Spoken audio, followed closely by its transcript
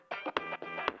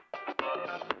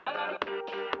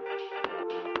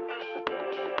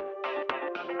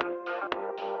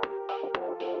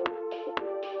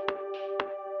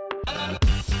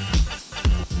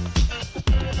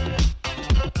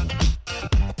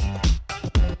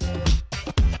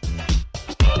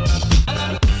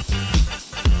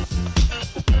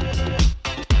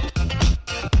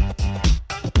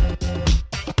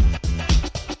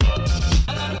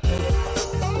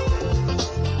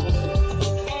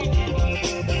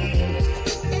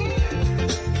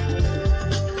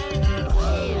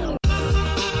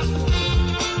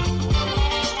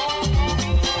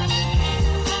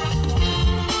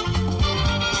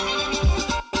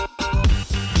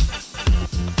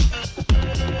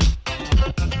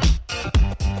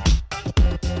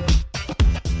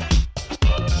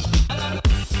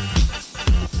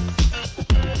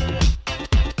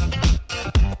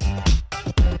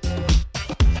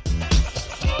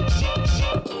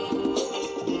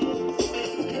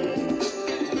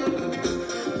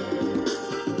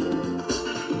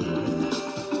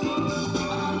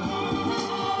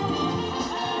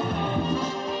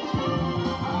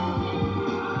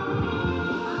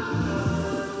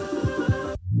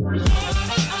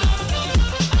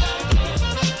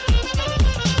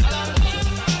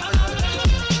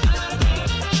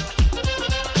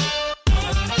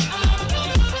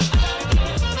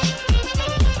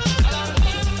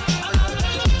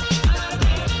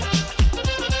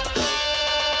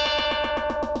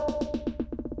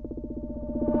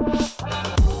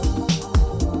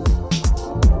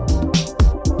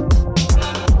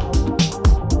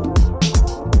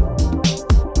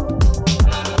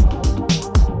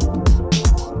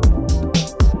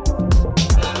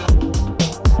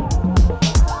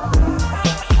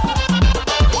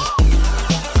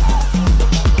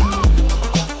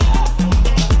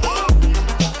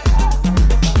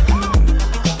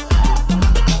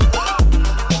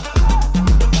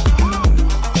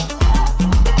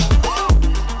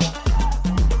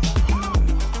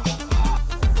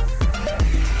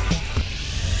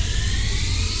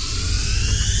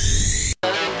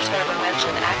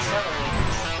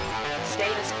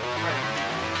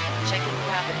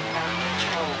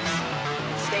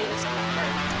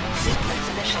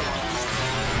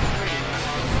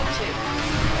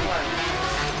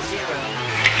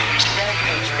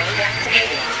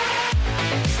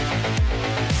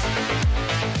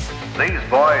These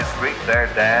boys greet their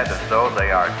dad as though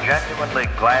they are genuinely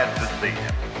glad to see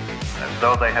him, as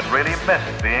though they had really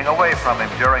missed being away from him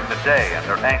during the day and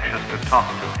are anxious to talk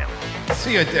to him.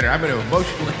 See you at dinner. I'm going to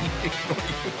emotionally ignore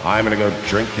you. I'm going to go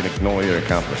drink and ignore your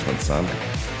accomplishments, son.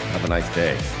 Have a nice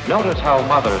day. Notice how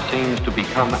Mother seems to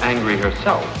become angry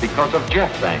herself because of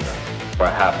Jeff's anger.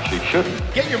 Perhaps she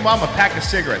shouldn't. Get your mom a pack of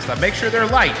cigarettes. Now make sure they're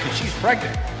light, because she's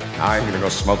pregnant. I'm going to go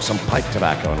smoke some pipe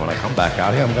tobacco, and when I come back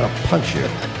out here, I'm going to punch you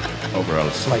over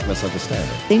a slight misunderstanding.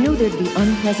 They knew there'd be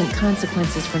unpleasant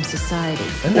consequences from society.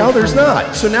 And now there's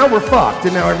not. So now we're fucked,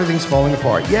 and now everything's falling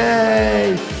apart.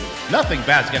 Yay! Nothing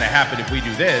bad's going to happen if we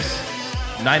do this.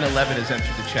 9/11 has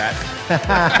entered the chat.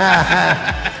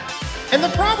 And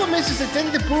the problem is that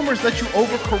then the boomers let you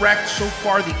overcorrect so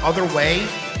far the other way,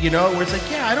 you know, where it's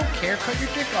like, yeah, I don't care, cut your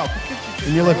dick off.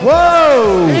 And you're like,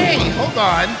 whoa! Hey, hold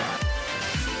on.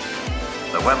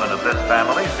 The women of this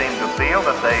family seem to feel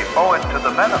that they owe it to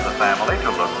the men of the family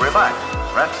to look relaxed,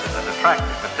 rested, and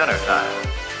attractive at dinner time.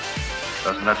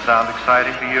 Doesn't that sound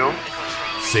exciting to you?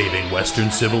 Saving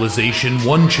Western civilization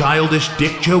one childish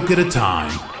dick joke at a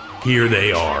time. Here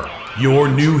they are, your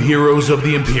new heroes of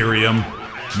the Imperium,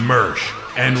 Mersh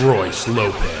and Royce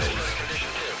Lopez.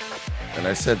 And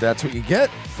I said that's what you get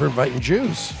for inviting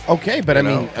Jews. Okay, but I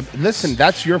mean, listen,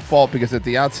 that's your fault because at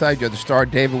the outside you had the Star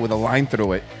of David with a line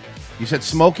through it. You said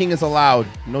smoking is allowed,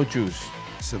 no Jews.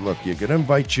 I said, look, you're going to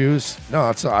invite Jews?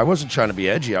 No, I wasn't trying to be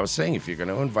edgy. I was saying if you're going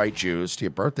to invite Jews to your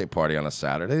birthday party on a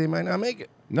Saturday, they might not make it.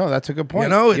 No, that's a good point. You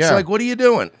know, it's like, what are you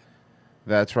doing?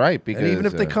 That's right. Because and even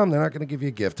if they come, they're not going to give you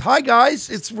a gift. Hi, guys.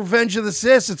 It's Revenge of the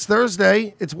Sis. It's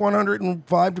Thursday. It's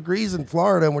 105 degrees in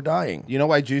Florida, and we're dying. You know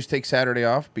why Jews take Saturday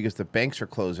off? Because the banks are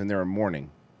closed and they're in mourning.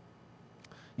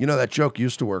 You know, that joke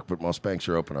used to work, but most banks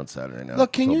are open on Saturday now.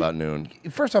 Look, can until you... about noon.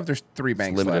 First off, there's 3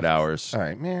 banks limited left. hours. All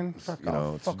right, man. Fuck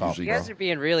off. Fuck off. You guys are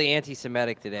being really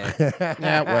anti-Semitic today.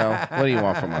 Yeah, well, what do you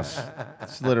want from us?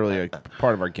 It's literally a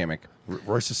part of our gimmick.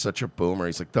 Royce is such a boomer.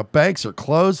 He's like, the banks are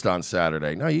closed on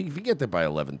Saturday. No, if you get there by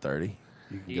 11:30,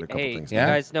 you can get a couple things. You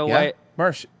guys know why?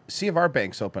 Marsh, see if our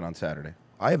bank's open on Saturday.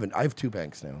 I have 2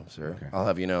 banks now, sir. Okay. I'll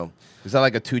have you know. Is that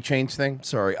like a 2 chains thing?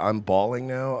 Sorry, I'm balling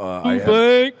now.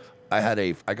 I got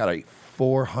a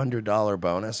 $400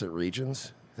 bonus at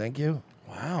Regions. Thank you.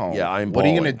 Wow. Yeah, I'm balling. What are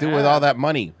you going to do with all that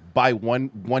money? buy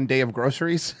one day of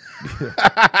groceries.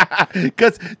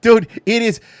 Because, dude, it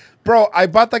is. Bro, I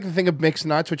bought like a thing of mixed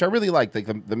nuts, which I really like. Like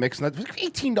the mixed nuts. It was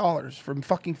like $18 for a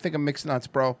fucking thing of mixed nuts,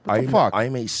 bro. What the fuck?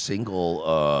 I'm a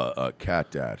single cat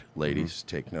dad. Ladies,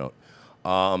 take note.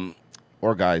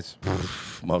 Or guys.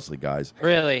 Mostly guys.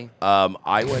 Really?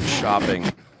 I went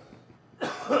shopping.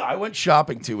 I went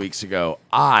shopping 2 weeks ago.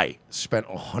 I spent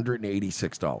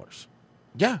 $186.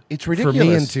 Yeah, it's ridiculous. For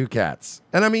me and 2 cats.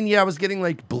 And I mean, yeah, I was getting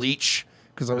like bleach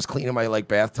because I was cleaning my like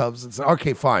bathtubs and stuff.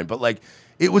 Okay, fine. But like,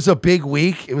 it was a big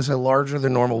week. It was a larger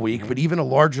than normal week. But even a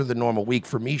larger than normal week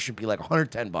for me should be like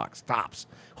 $110 tops.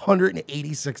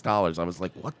 $186. I was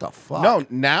like, what the fuck? No,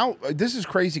 now this is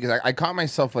crazy because I caught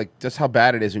myself like just how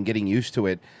bad it is and getting used to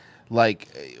it. Like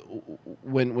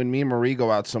when me and Marie go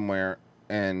out somewhere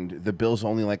and the bill's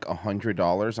only like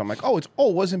 $100, I'm like, oh, it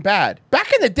wasn't bad.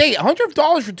 Back in the day,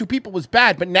 $100 for 2 people was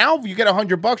bad, but now if you get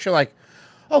 $100, you're like,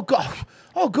 oh god,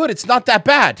 oh good, it's not that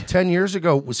bad. 10 years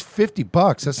ago it was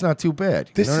 $50. That's not too bad.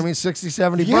 You know what I mean? 60,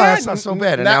 70 Yeah, bucks. That's not so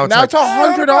bad. And now it's it's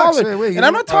 $100. Hey, wait, And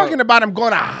I'm not talking about I'm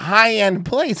going to a high-end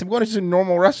place. I'm going to just a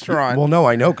normal restaurant. Well, no,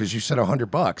 I know because you said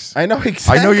 $100. I know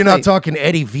exactly. I know you're not talking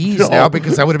Eddie V's now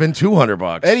because that would have been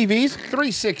 $200. Eddie V's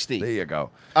 $360. There you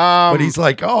go. But he's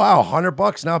like, oh wow,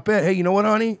 $100, not bad. Hey, you know what,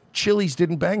 honey? Chili's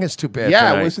didn't bang us too bad. Yeah,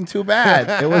 tonight. it wasn't too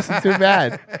bad. It wasn't too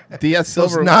bad. DS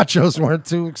Those Silver nachos weren't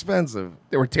too expensive.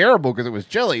 They were terrible because it was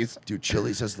Chili's. Dude,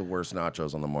 Chili's has the worst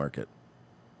nachos on the market.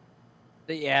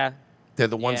 Yeah. They're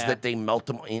the ones that they melt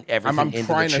them in everything I'm into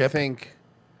trying the to chip. think.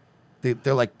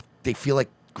 They're like they feel like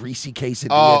greasy quesadilla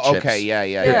Oh, chips. okay, yeah.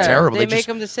 They're terrible. They They make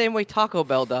them the same way Taco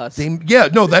Bell does.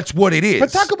 no, that's what it is. But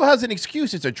Taco Bell has an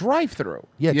excuse. It's a drive-through.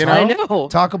 Yeah, you I know? know.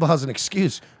 Taco Bell has an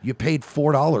excuse. You paid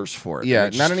 $4 for it. Yeah,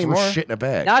 They just not threw anymore. Shit in a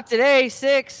bag. Not today,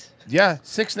 6. Yeah,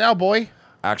 6 now, boy.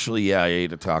 Actually, yeah, I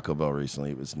ate a Taco Bell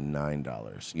recently. It was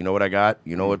 $9. You know what I got?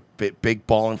 You know what big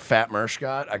ball and fat Mersh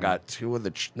got? I got 2 of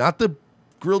the not the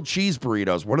grilled cheese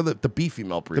burritos. What are the beefy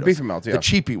melt burritos? The beefy melts, yeah.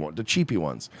 The cheapy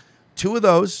ones. 2 of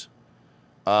those.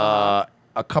 A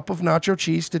cup of nacho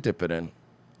cheese to dip it in,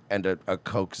 and a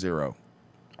Coke Zero.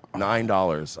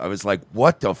 $9. I was like,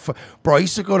 what the fuck? Bro, I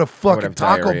used to go to fucking have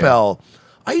Taco diarrhea. Bell.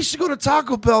 I used to go to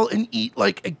Taco Bell and eat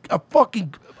like a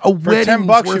fucking For wedding's $10, you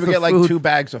worth would get of like food. 2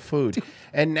 bags of food.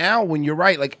 And now, when you're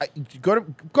right, like go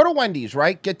to Wendy's,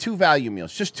 right? Get 2 value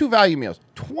meals, just 2 value meals,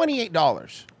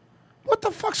 $28. What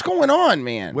the fuck's going on,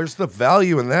 man? Where's the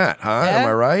value in that, huh? Am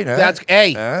I right? Huh? That's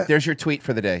hey. Huh? There's your tweet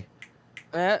for the day.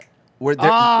 There's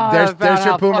There's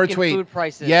your Boomer tweet. Food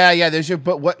prices. Yeah. There's your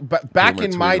but back Boomer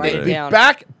in my tweet day, of the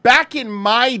day. back in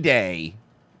my day.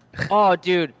 Oh,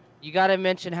 dude, you got to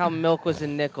mention how milk was a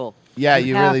nickel. Yeah,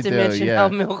 you have really to do. mention Yeah. how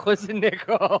milk was a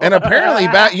nickel. And apparently,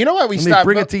 you know why we And they stopped?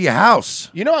 bring it to your house.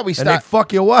 You know why we And they stopped?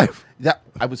 fuck your wife.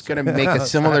 I was gonna make a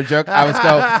similar joke. I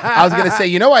was gonna say,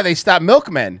 you know why they stopped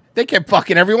milkmen? They kept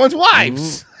fucking everyone's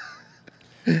wives.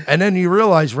 And then you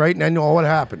realize, right? And I know what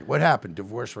happened. What happened?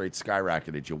 Divorce rate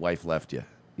skyrocketed. Your wife left you.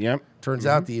 Yep. Turns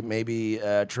out the maybe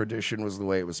tradition was the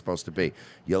way it was supposed to be.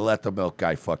 You let the milk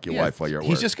guy fuck your wife while you're at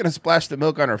He's work. just gonna splash the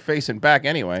milk on her face and back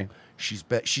anyway.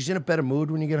 She's in a better mood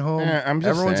when you get home. Yeah, I'm just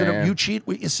Everyone's saying. you cheat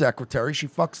with your secretary. She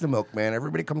fucks the milkman.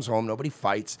 Everybody comes home. Nobody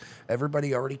fights.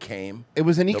 Everybody already came. It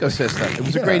was an ecosystem. It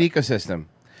was a Yeah. great ecosystem.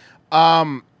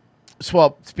 So,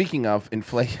 well, speaking of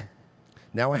inflation,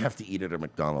 Now I have to eat at a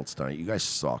McDonald's tonight. You guys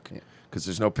suck. Because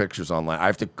there's no pictures online. I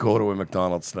have to go to a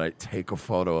McDonald's tonight, take a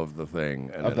photo of the thing.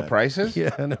 And of the then prices,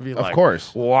 Yeah, and be of like,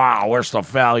 course. wow, where's the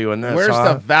value in this? Where's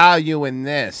huh? the value in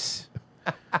this?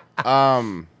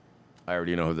 I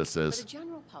already know who this For the is.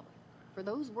 general public, for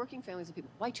those working families of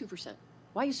people, why 2%?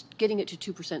 Why is getting it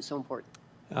to 2% so important?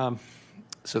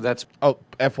 So that's Oh,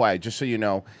 FYI, just so you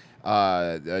know,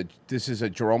 this is a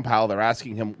Jerome Powell. They're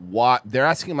asking him why. They're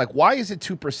asking him like, why is it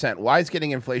 2%? Why is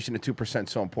getting inflation to 2%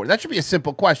 so important? That should be a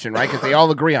simple question, right? Because they all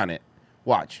agree on it.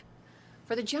 Watch.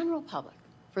 For the general public,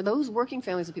 for those working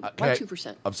families of people, why Okay,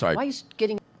 2%? I'm sorry. Why is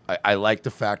getting I like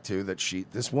the fact, too, that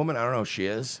this woman, I don't know who she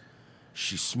is.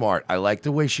 She's smart. I like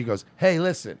the way she goes, hey,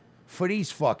 listen, for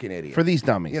these fucking idiots. For these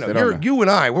dummies, You they know, don't know. you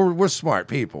and I, we're smart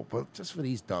people. But just for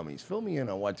these dummies, fill me in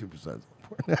on why 2%.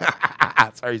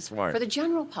 That's very smart. for the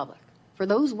general public, for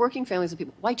those working families of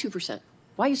people, why 2%?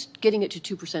 Why is getting it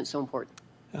to 2% so important?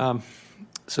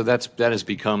 so that has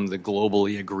become the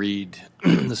globally agreed.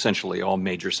 Essentially, all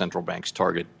major central banks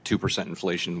target 2%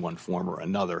 inflation in one form or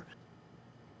another.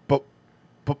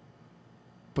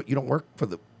 But you don't work for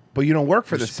the. But you don't work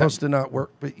for You're the supposed to not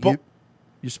work. But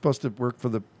you're supposed to work for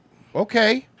the.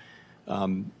 Okay.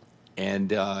 And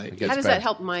How does that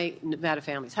help my Nevada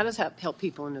families? How does that help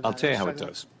people in Nevada? I'll tell you how it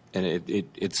struggling? does.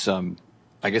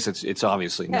 And I guess it's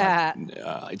obviously not.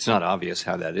 It's not obvious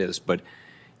how that is, but.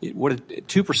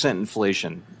 2%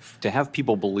 inflation to have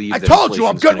people believe. I that told you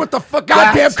I'm good with the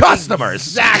goddamn customers.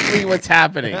 Exactly what's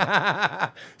happening.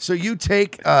 So you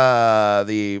take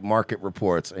the market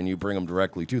reports and you bring them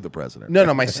directly to the president.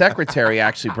 No, my secretary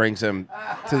actually brings them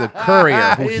to the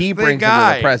courier, who He's he the brings them to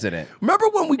guy. the president. Remember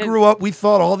when we grew up, we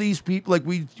thought all these people, like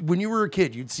when you were a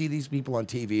kid, you'd see these people on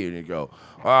TV and you'd go,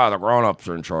 the grown-ups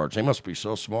are in charge. They must be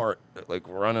so smart, like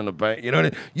running a bank. You know what I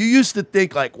mean? You used to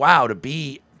think like, wow, to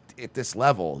be at this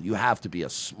level, you have to be a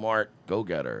smart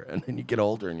go-getter. And then you get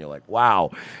older and you're like, wow,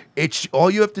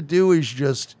 all you have to do is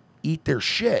just eat their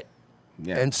shit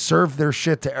and serve their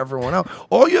shit to everyone else.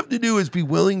 All you have to do is be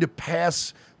willing to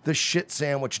pass the shit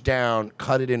sandwich down,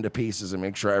 cut it into pieces, and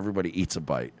make sure everybody eats a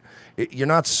bite. You're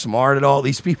not smart at all.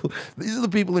 These are the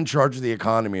people in charge of the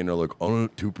economy, and they're like,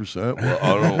 2%? Well,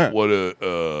 I don't know what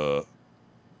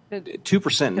 2%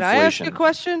 inflation. Can I ask a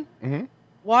question? Mm-hmm.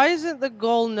 Why isn't the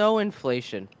goal no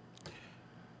inflation?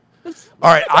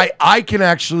 All right, I can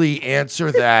actually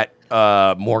answer that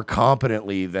more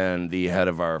competently than the head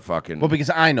of our fucking. Well, because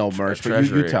I know, Mersh, but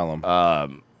you tell him.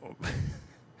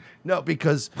 No,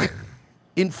 because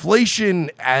inflation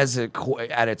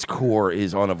at its core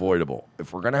is unavoidable.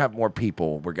 If we're gonna have more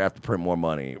people, we're gonna have to print more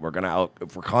money.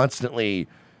 If we're constantly,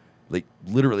 like,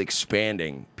 literally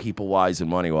expanding people-wise and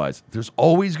money-wise, there's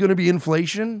always gonna be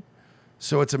inflation.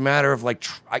 So it's a matter of like,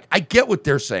 I get what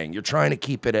they're saying. You're trying to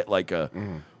keep it at like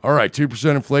all right,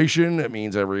 2% inflation. That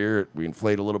means every year we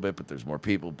inflate a little bit, but there's more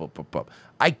people.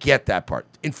 I get that part.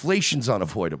 Inflation's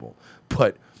unavoidable,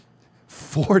 but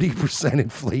 40%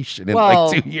 inflation in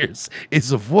like 2 years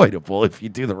is avoidable if you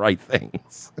do the right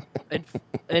things.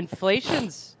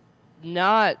 Inflation's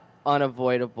not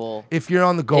unavoidable. If you're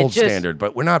on the gold standard,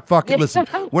 but we're not fucking, listen,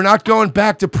 we're not going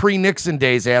back to pre-Nixon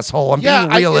days, asshole. I'm being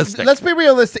realistic. Let's be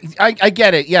realistic. I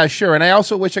get it. Yeah, sure. And I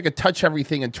also wish I could touch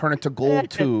everything and turn it to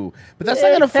gold too. But that's not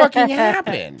going to fucking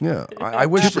happen. Yeah. I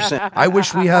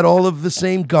wish we had all of the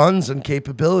same guns and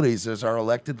capabilities as our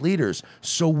elected leaders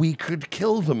so we could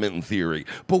kill them in theory.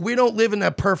 But we don't live in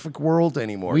that perfect world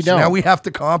anymore. We so don't. now we have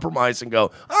to compromise and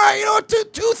go, all right, you know what,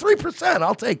 2-3%,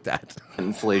 I'll take that.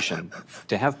 Inflation,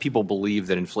 to have people believe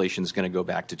that inflation is going to go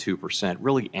back to 2%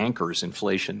 really anchors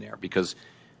inflation there, because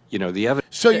the evidence.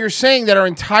 So you're saying that our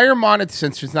entire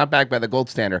since it's not backed by the gold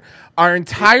standard, our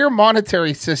entire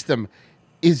monetary system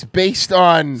is based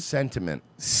on sentiment.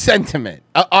 No,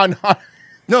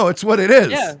 it's what it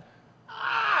is. Yeah.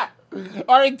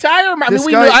 Our entire.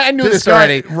 I knew this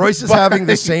already. Royce is having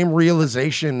the same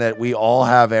realization that we all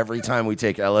have every time we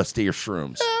take LSD or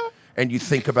shrooms, and you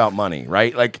think about money,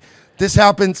 right? Like this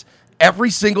happens every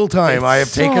single time I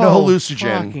have taken a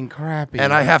hallucinogen, fucking crappy,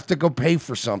 and I have to go pay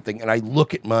for something, and I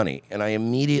look at money, and I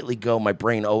immediately go, my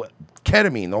brain,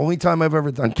 ketamine. The only time I've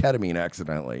ever done ketamine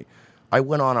accidentally, I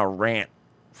went on a rant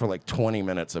for like 20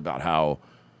 minutes about how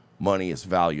money is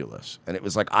valueless, and it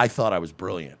was like I thought I was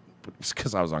brilliant, but it's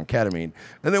because I was on ketamine.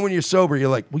 And then when you're sober, you're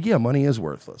like, well, yeah, money is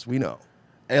worthless. We know.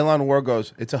 Elon Ward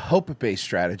goes, it's a hope-based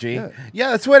strategy.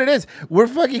 Yeah, that's what it is. We're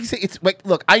fucking. It's like,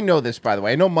 look, I know this, by the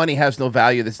way. I know money has no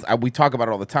value. We talk about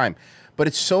it all the time. But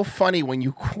it's so funny when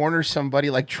you corner somebody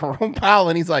like Jerome Powell,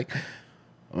 and he's like,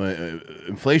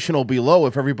 inflation will be low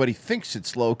if everybody thinks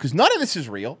it's low, because none of this is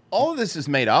real. All of this is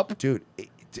made up. Dude,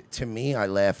 to me, I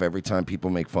laugh every time people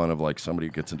make fun of like somebody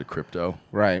who gets into crypto.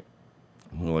 Right.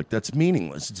 And we're like, that's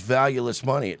meaningless. It's valueless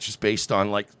money. It's just based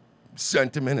on like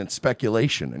sentiment and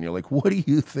speculation. And you're like, what do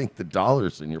you think the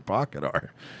dollars in your pocket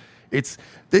are? It's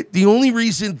the only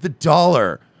reason the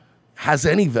dollar has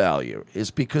any value is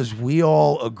because we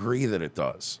all agree that it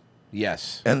does.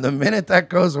 Yes. And the minute that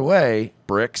goes away,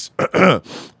 bricks,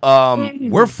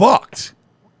 we're fucked.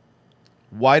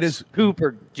 Why does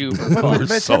Cooper Juber? We're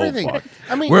so everything. fucked.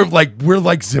 I mean, we're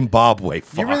like Zimbabwe.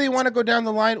 Fucked. You really want to go down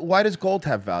the line? Why does gold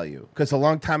have value? Because a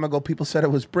long time ago, people said it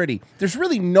was pretty. There's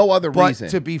really no other reason.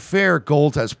 But to be fair,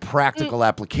 gold has practical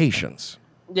applications.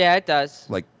 Yeah, it does.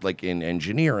 Like in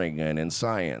engineering and in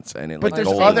science and in. But like there's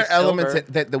gold. other elements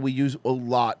that we use a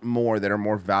lot more that are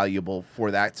more valuable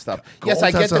for that stuff. Yes,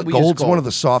 I get that we use gold's gold. one of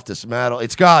the softest metal.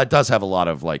 It does have a lot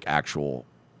of like actual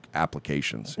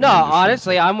applications. No,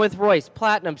 honestly, I'm with Royce.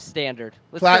 Platinum standard.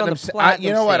 Let's get on the platinum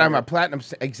you know what? I'm a standard. platinum.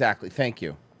 Exactly. Thank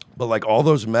you. But like all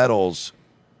those metals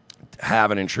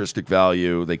have an intrinsic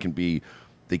value. They can't be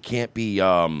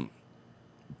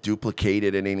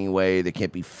duplicated in any way. They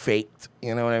can't be faked.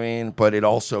 You know what I mean? But it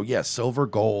also, silver,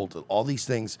 gold, all these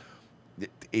things.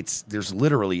 There's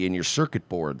literally in your circuit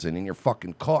boards and in your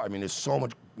fucking car. I mean, there's so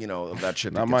much of that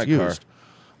shit that Not gets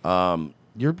my used.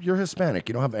 You're Hispanic.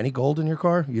 You don't have any gold in your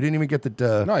car. You didn't even get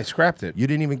the. No, I scrapped it. You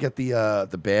didn't even get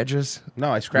the badges.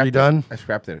 No, I scrapped redone. it. I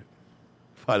scrapped it.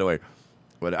 By the way,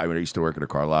 when I used to work at a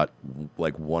car lot,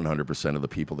 like 100% of the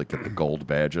people that get the gold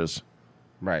badges,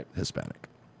 right, Hispanic.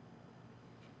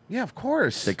 Yeah, of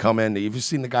course. They come in. You've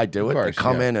seen the guy do it. Of They course,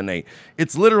 come yeah. in and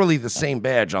it's literally the same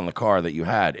badge on the car that you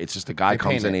had. It's just a guy They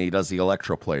comes paint in it. and he does the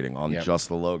electroplating on just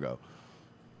the logo.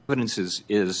 Evidence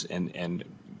is and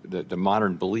the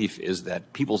modern belief is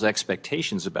that people's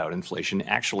expectations about inflation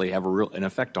actually have an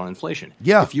effect on inflation.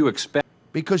 Yeah. If you expect.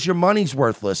 Because your money's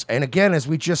worthless. And again, as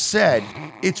we just said,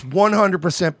 it's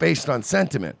 100% based on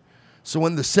sentiment. So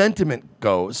when the sentiment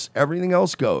goes, everything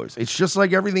else goes. It's just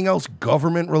like everything else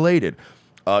government related.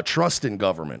 Trust in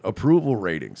government, approval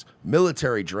ratings,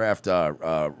 military draft, what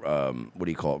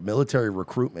do you call it? Military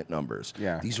recruitment numbers.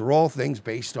 Yeah. These are all things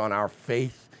based on our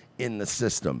faith in the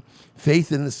system.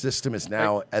 Faith in the system is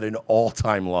now at an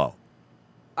all-time low.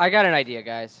 I got an idea,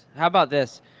 guys. How about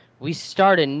this? We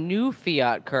start a new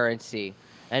fiat currency,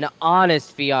 an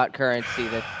honest fiat currency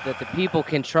that the people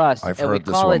can trust. I've and heard we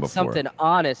this call one it before. something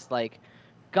honest like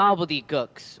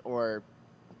gobbledygooks or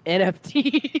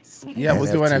NFTs. Yeah,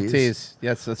 we'll do NFTs.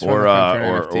 Yes, that's or right.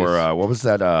 We're gonna NFTs. what was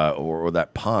that? Or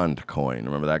that pond coin.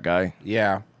 Remember that guy?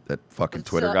 Yeah, that fucking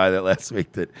Twitter guy that last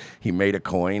week that he made a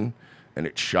coin and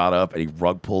it shot up and he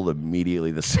rug pulled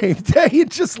immediately the same day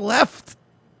and just left.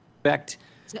 Expect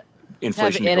Have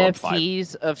inflation to go up 5%.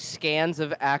 NFTs of scans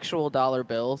of actual dollar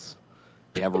bills.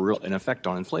 They have an effect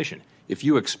on inflation. If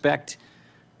you expect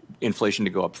inflation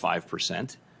to go up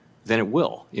 5%, then it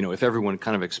will. If everyone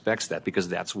kind of expects that, because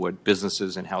that's what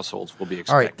businesses and households will be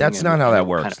expecting. All right, that's not how that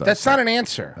works. though. That's not an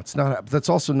answer. That's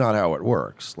also not how it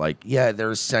works. Like, yeah,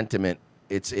 there's sentiment.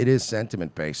 It is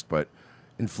sentiment based, but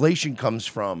inflation comes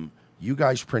from you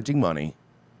guys printing money,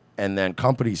 and then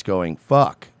companies going,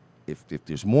 "Fuck, if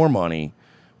there's more money,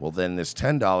 well then this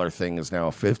 $10 thing is now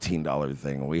a $15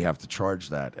 thing, and we have to charge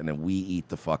that, and then we eat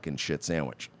the fucking shit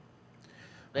sandwich."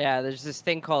 Yeah, there's this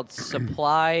thing called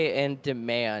supply and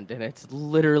demand, and it's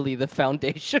literally the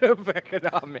foundation of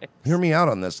economics. Hear me out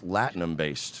on this Latinum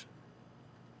based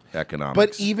economics.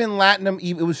 But even Latinum,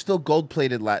 it was still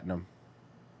gold-plated Latinum.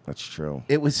 That's true.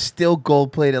 It was still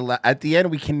gold-plated. At the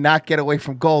end, we cannot get away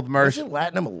from gold, Mersh. Isn't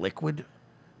Latinum a liquid?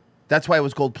 That's why it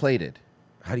was gold-plated.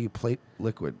 How do you plate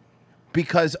liquid?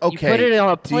 Because okay, You put it on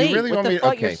a do you plate. really What want the me?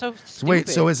 fuck? Okay, You're so So wait,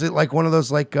 so stupid. is it like one of those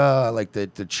like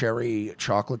the cherry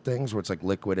chocolate things where it's like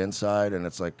liquid inside and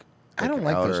it's like I don't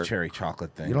like outer- those cherry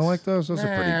chocolate things. You don't like those? Those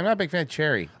are pretty. I'm not a big fan of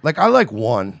cherry. Like I like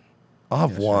one. I'll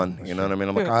have one. You know what I mean?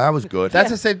 I'm like, oh, that was good. That's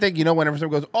the same thing. Whenever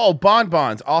someone goes, "Oh,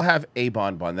 bonbons," I'll have a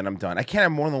bonbon, then I'm done. I can't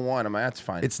have more than one. I'm like, that's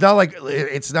fine. It's not like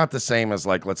it's not the same as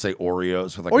like let's say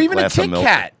Oreos with like Or a even a glass Kit of milk.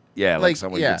 Kat. Yeah, like Like,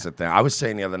 someone yeah. can sit there. I was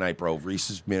saying the other night, bro,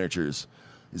 Reese's miniatures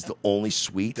is the only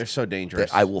sweet. They're so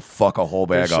dangerous. that I will fuck a whole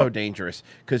They're bag so up. dangerous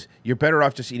because you're better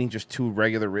off just eating just two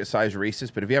regular size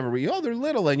Reese's. But if you have they're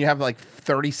little, and you have like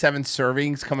 37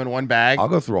 servings come in one bag. I'll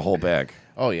go through a whole bag.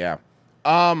 Oh yeah.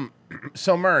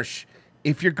 So Mersh,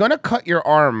 if you're gonna cut your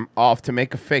arm off to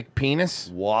make a fake penis,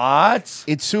 what?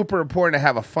 It's super important to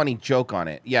have a funny joke on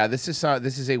it. Yeah, this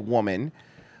is a woman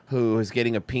who is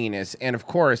getting a penis, and of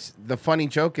course, the funny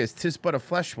joke is "'tis but a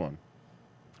flesh wound."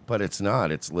 But it's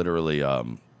not. It's literally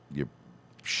your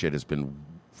shit has been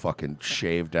fucking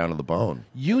shaved down to the bone.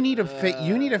 You need a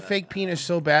fake penis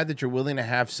so bad that you're willing to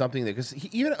have something that because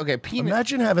penis.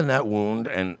 Imagine having that wound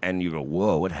and you go,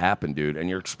 whoa, what happened, dude? And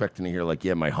you're expecting to hear like,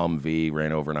 yeah, my Humvee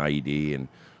ran over an IED and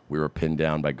we were pinned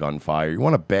down by gunfire. You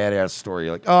want a badass story?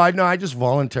 You're like, oh, I just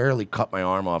voluntarily cut my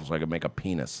arm off so I could make a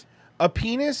penis. A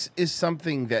penis is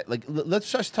something that, like,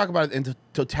 let's just talk about it in the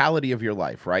totality of your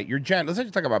life, right? Let's not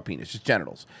just talk about penis, just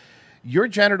genitals. Your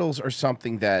genitals are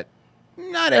something that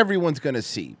not everyone's going to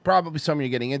see. Probably someone you're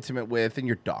getting intimate with and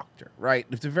your doctor, right?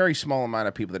 It's a very small amount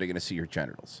of people that are going to see your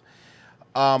genitals.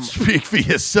 Speak for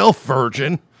yourself,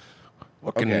 virgin.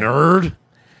 Fucking Okay. nerd.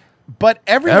 But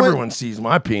everyone sees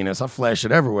my penis. I flash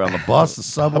it everywhere on the bus, the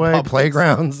subway,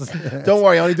 playgrounds. Don't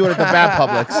worry, I only do it at the bad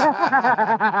Publix.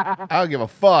 I don't give a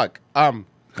fuck.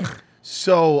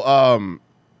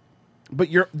 But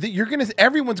you're gonna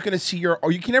everyone's gonna see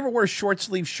or you can never wear a short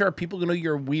sleeve shirt. People gonna know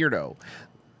you're a weirdo.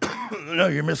 No,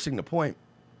 you're missing the point.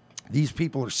 These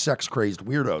people are sex crazed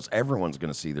weirdos. Everyone's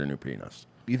gonna see their new penis.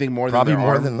 You think more Probably than their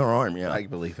more arm? than their arm? Yeah, I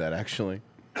believe that actually.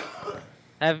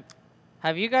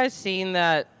 Have you guys seen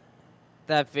that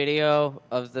video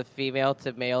of the female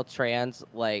to male trans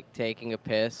like taking a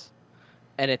piss,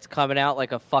 and it's coming out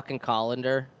like a fucking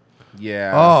colander?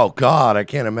 Yeah. Oh God, I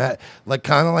can't imagine. Like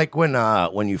kind of like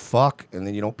when you fuck and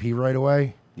then you don't pee right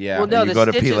away. Yeah. Well, no, And you the go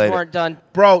to pee stitches later. weren't done.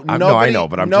 Bro, I nobody, know,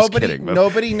 but I'm just nobody, kidding, man.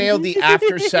 Nobody nailed the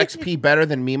after sex pee better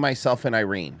than me, myself, and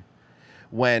Irene.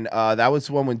 When that was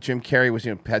the one when Jim Carrey was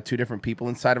had two different people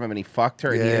inside of him and he fucked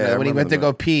her. And Yeah, I when he went remember to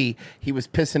go pee, he was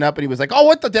pissing up and he was like, "Oh,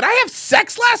 what the? Did I have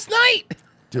sex last night?"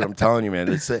 Dude, I'm telling you, man,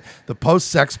 it's the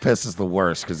post-sex piss is the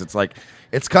worst because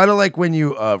it's kind of like when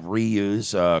you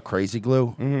reuse crazy glue.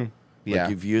 Mm-hmm. Yeah,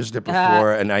 Like you've used it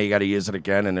before and now you got to use it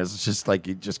again, and it's just like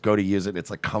you just go to use it, and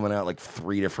it's like coming out like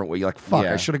 3 different ways. You're like, fuck,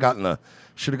 Yeah. I should have gotten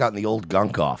the old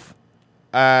gunk off.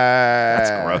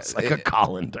 That's Gross, like a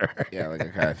colander. Yeah, like a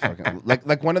kind of fucking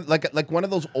like one of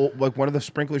those old, like one of the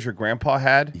sprinklers your grandpa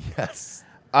had. Yes.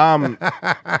 So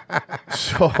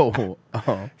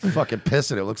fucking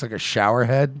pissing. It looks like a shower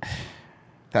head.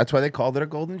 That's why they called it a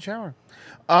golden shower.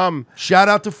 Shout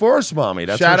out to Forest Mommy.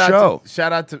 That's shout her out show.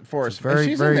 Shout out to Forest. Very, And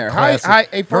she's very in there. classy. Hi, hey,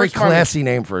 very Forest Mommy. classy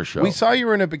name for a show. We saw you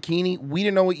were in a bikini. We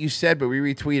didn't know what you said, but we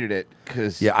retweeted it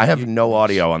because Yeah, I have no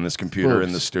audio on this computer in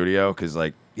the Oops. studio because,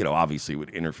 like, obviously it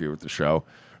would interfere with the show.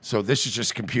 So this is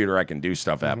just a computer I can do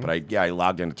stuff Mm-hmm. at. But I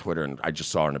logged into Twitter and I just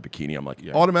saw her in a bikini. I'm like,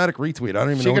 automatic retweet. I don't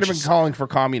even She know. could what have been she's- calling for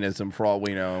communism for all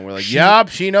we know, and we're like, "Yup,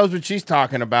 she knows what she's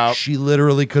talking about." She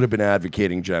literally could have been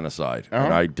advocating genocide.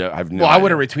 And I've no Well, I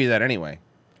would idea. have retweeted that anyway.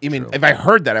 I mean, if I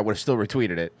heard that, I would have still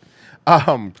retweeted it.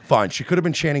 Fine. She could have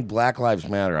been chanting Black Lives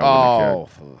Matter. I wouldn't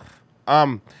have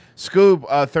cared. Scoob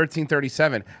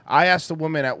 1337. I asked a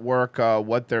woman at work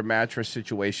what their mattress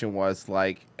situation was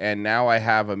like, and now I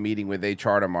have a meeting with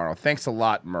HR tomorrow. Thanks a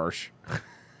lot, Mersh.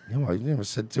 Yeah, well, you never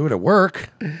said do it at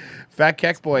work. Fat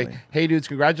Keck Boy. Hey, dudes,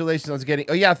 congratulations on getting.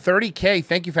 Oh, yeah, 30K.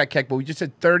 Thank you, Fat Keck Boy. We just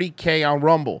said 30K on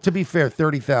Rumble. To be fair,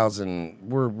 30,000.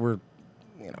 We're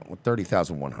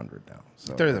 30,100 now.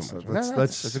 So 30,000.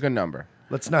 That's a good number.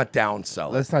 Let's not downsell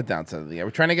it. Let's not downsell it. Yeah, we're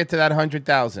trying to get to that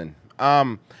 100,000.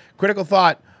 Critical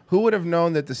thought. Who would have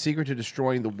known that the secret to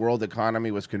destroying the world economy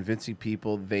was convincing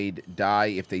people they'd die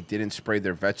if they didn't spray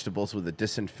their vegetables with a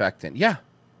disinfectant? Yeah.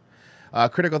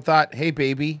 Critical thought. Hey,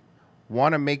 baby,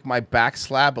 want to make my back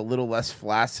slab a little less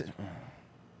flaccid?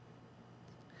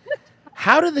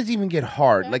 How did this even get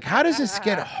hard? Like, how does this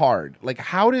get hard? Like,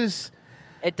 how does...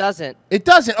 It doesn't. It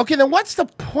doesn't. Okay, then what's the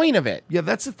point of it? Yeah,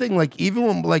 that's the thing. Like, even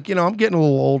when, I'm getting a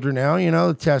little older now.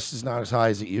 The test is not as high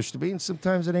as it used to be, and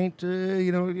sometimes it ain't.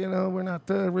 We're not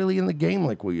really in the game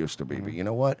like we used to be. But you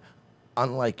know what?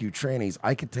 Unlike you trannies,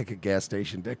 I could take a gas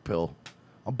station dick pill.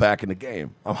 I'm back in the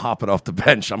game. I'm hopping off the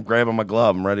bench. I'm grabbing my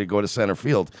glove. I'm ready to go to center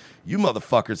field. You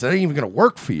motherfuckers, that ain't even gonna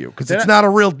work for you because it's not a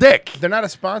real dick. They're not a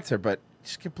sponsor, but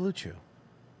just get Blue Chew.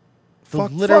 They'll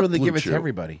Fuck literally Blue give it Chew. to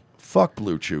everybody. Fuck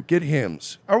Blue Chew. Get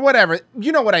Hims. Or whatever.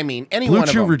 You know what I mean. Any Blue one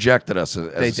of Chew them. rejected us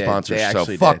as They a did. sponsor, They so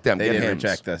actually fuck did. them. They Get didn't Hims.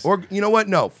 reject us. Or you know what?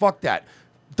 No, fuck that.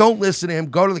 Don't listen to him.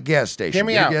 Go to the gas station. Hear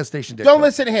me Get out. a gas station dick Don't pill.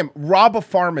 listen to him. Rob a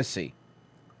pharmacy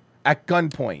at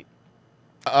gunpoint.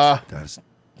 That's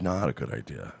not a good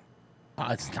idea.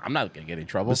 I'm not going to get in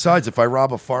trouble. Besides, if I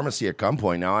rob a pharmacy at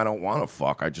gunpoint, now I don't want to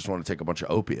fuck. I just want to take a bunch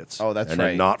of opiates. Oh, that's and right.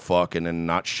 then not fuck and then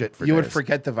not shit for You days. would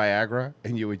forget the Viagra,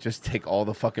 and you would just take all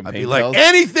the fucking I'd pain be like, pills.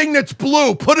 anything that's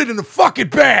blue, put it in a fucking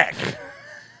bag.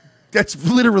 That's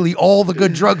literally all the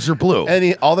good drugs are blue.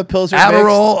 All the pills are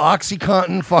Adderall,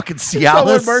 OxyContin, fucking mixed. You know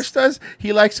what Cialis. Merce does?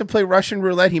 He likes to play Russian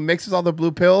roulette. He mixes all the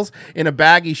blue pills in a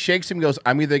bag. He shakes them. Goes,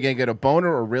 I'm either gonna get a boner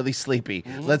or really sleepy.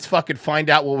 Let's fucking find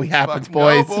out what happens,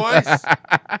 boys.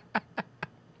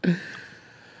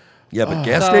 Yeah, but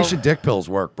gas station dick pills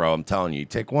work, bro. I'm telling you.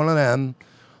 Take one of them.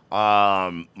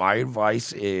 My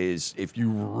advice is if you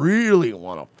really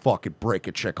want to fucking break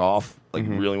a chick off, like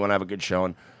you really want to have a good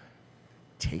showing,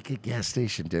 take a gas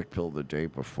station dick pill the day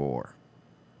before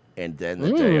and then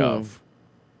the day of.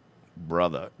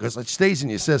 Brother. Because it stays in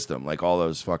your system, like all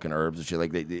those fucking herbs and shit.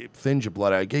 Like they thins your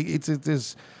blood out.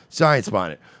 There's science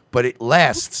behind it. But it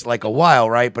lasts like a while,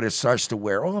 right? But it starts to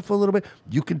wear off a little bit.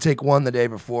 You can take one the day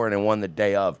before and then one the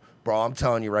day of. Bro, I'm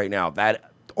telling you right now,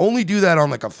 that only do that on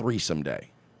like a threesome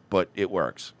day. But it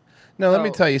works. No, let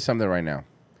me tell you something right now.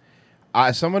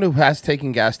 Someone who has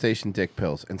taken gas station dick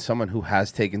pills and someone who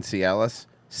has taken Cialis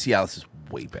is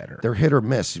way better. They're hit or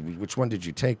miss. Which one did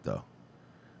you take, though?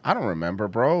 I don't remember,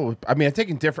 bro. I mean, I've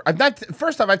taken different.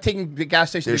 I've taken the gas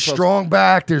station. There's dick pills. Strong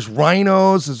Back. There's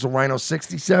Rhinos. There's a Rhino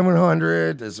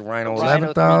 6700. There's a Rhino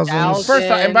 11,000. First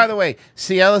off, and by the way,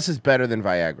 Cialis is better than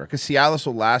Viagra because Cialis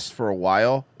will last for a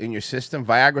while in your system.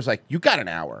 Viagra's like, you got an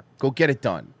hour. Go get it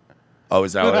done. Oh,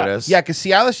 is that what it is? Yeah, because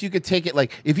Cialis, you could take it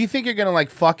like, if you think you're going to like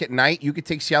fuck at night, you could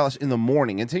take Cialis in the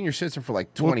morning. It's in your system for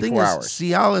like 24 hours.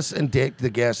 Cialis and the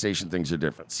gas station things are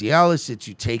different. Cialis, it's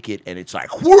you take it and it's like,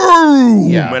 whoa!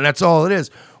 Yeah. And that's all it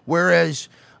is. Whereas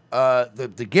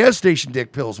the gas station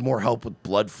dick pills more help with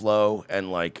blood flow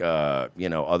and like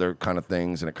other kind of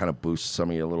things, and it kind of boosts some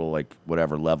of your little like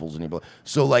whatever levels in your blood.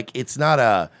 So like it's not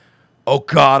a oh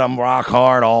god I'm rock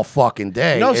hard all fucking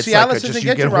day. No, it's Cialis like doesn't you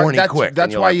get get you rock. horny quick. That's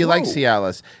and you're why like, you like whoa.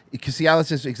 Cialis, because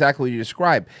Cialis is exactly what you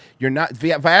described. You're not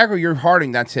Viagra. You're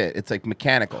harding. That's it. It's like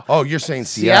mechanical. Oh, you're saying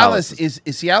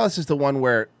Cialis is the one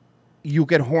where you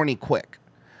get horny quick.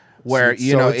 Where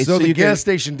the gas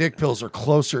station dick pills are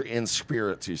closer in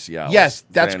spirit to Cialis. Yes,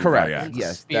 that's than correct. Viagra.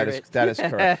 Yes, that is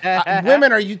correct.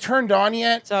 Women, are you turned on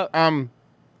yet? So,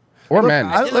 or Look,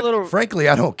 men? Frankly,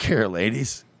 I don't care,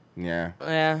 ladies. Yeah.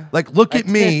 Yeah. Like, look at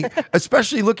me,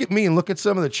 especially look at me and look at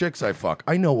some of the chicks I fuck.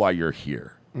 I know why you're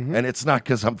here. Mm-hmm. And it's not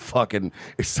because I'm fucking,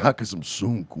 it's not because I'm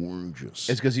so gorgeous.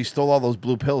 It's because you stole all those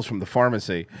blue pills from the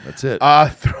pharmacy. That's it.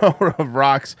 Thrower of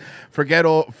rocks. Forget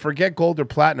gold or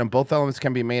platinum. Both elements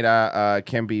can be made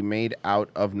out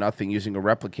of nothing using a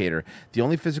replicator. The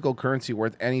only physical currency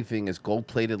worth anything is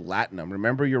gold-plated latinum.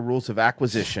 Remember your rules of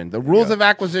acquisition. The rules of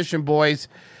acquisition, boys.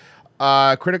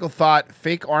 Critical thought.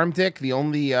 Fake arm dick. The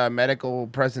only medical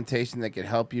presentation that can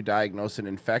help you diagnose an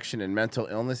infection and mental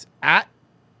illness at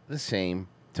the same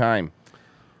time.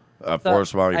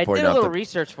 Forrest Swami I pointed did a out little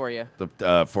research for you.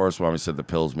 Forrest Swami said the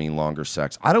pills mean longer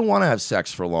sex. I don't want to have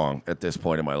sex for long at this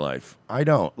point in my life. I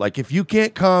don't. Like, if you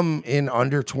can't come in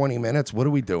under 20 minutes, what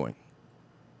are we doing?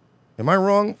 Am I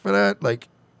wrong for that? Like,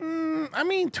 look,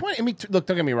 don't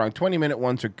get me wrong. 20-minute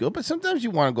ones are good, but sometimes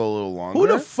you want to go a little longer. who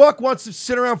the fuck wants to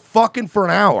sit around fucking for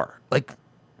an hour? Like,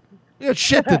 you got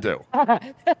shit to do.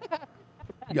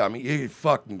 Yeah, I mean, you're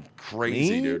fucking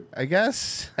crazy, Me? dude. I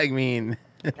guess. I mean,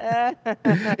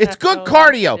 it's good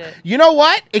cardio. shit. You know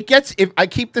what? If I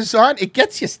keep this on, it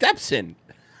gets your steps in.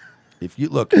 If you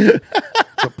look, the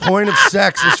point of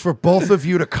sex is for both of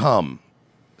you to come.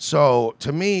 So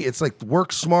to me, it's like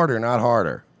work smarter, not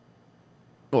harder.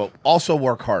 Well, also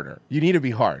work harder. You need to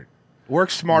be hard.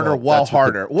 Work smarter Well, while that's what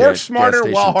harder. the Work gas smarter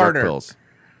station while dick harder. pills.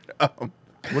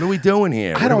 What are we doing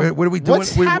here? I don't- What are we doing?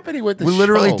 what's happening with the We're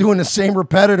literally show? doing the same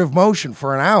repetitive motion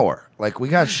for an hour. Like, we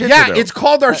got shit Yeah, to do. it's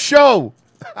called our show.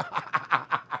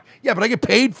 Yeah, but I get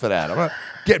paid for that. I'm not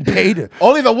getting paid.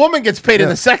 Only the woman gets paid in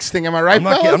the sex thing. Am I right, I'm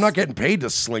not, fellas? I'm not getting paid to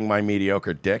sling my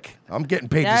mediocre dick. I'm getting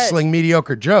paid to Yeah. sling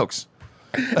mediocre jokes.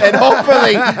 And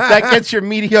hopefully that gets your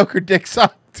mediocre dick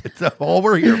sucked. It's all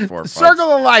we're here for. The folks. circle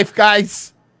of life,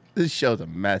 guys. This show's a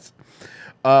mess.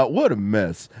 What a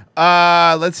mess.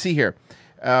 Let's see here.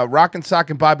 Rock and Sock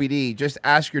and Bobby D. Just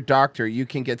ask your doctor. You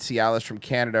can get Cialis from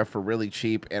Canada for really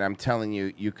cheap, and I'm telling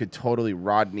you, you could totally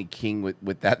Rodney King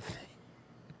with that thing.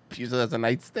 Use it as a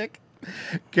nightstick.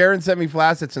 Karen sent me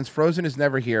flaccid. Since Frozen is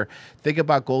never here, think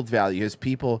about gold value. His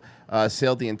people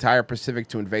sailed the entire Pacific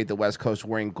to invade the West Coast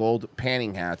wearing gold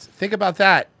panning hats. Think about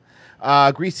that.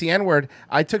 Greasy N-word.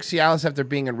 I took Cialis after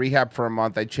being in rehab for a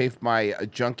month. I chafed my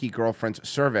junkie girlfriend's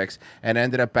cervix and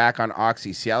ended up back on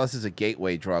Oxy. Cialis is a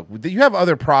gateway drug. You have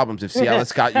other problems if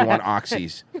Cialis got you on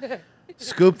Oxys.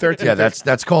 Scoop 13. Yeah,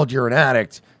 that's called you're an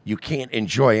addict. You can't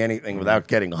enjoy anything without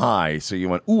getting high. So you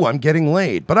went, ooh, I'm getting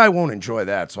laid, but I won't enjoy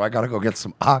that. So I got to go get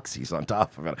some oxys on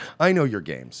top of it. I know your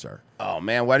game, sir. Oh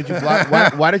man, why did you block?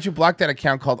 why did you block that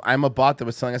account called I'm a Bot that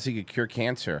was telling us you could cure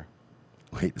cancer?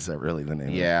 Wait, is that really the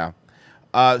name? Yeah.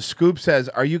 Scoop says,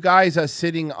 "Are you guys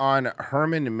sitting on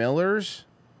Herman Miller's?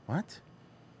 What?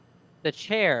 The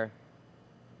chair.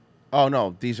 Oh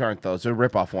no, these aren't those. They're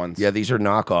ripoff ones. Yeah, these are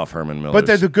knockoff Herman Millers. But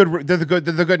they're the good. They're the good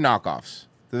knockoffs.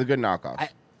 They're the good knockoffs.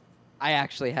 I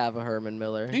actually have a Herman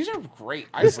Miller. These are great.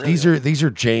 These are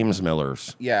James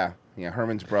Millers. Yeah,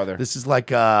 Herman's brother. This is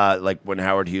like when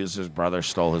Howard Hughes' brother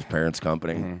stole his parents'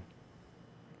 company. Mm-hmm.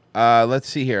 Let's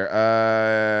see here.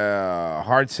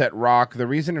 Hard Set Rock. The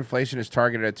reason inflation is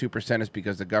targeted at 2% is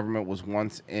because the government was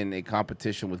once in a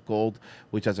competition with gold,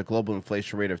 which has a global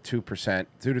inflation rate of 2%,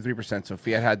 2 to 3%. So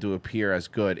fiat had to appear as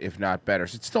good, if not better.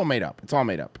 So it's still made up. It's all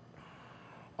made up.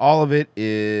 All of it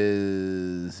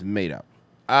is made up.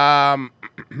 Now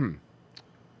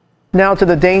to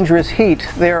the dangerous heat.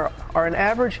 There are an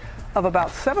average of about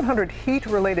 700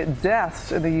 heat-related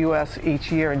deaths in the U.S.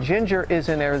 each year. And Ginger is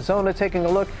in Arizona taking a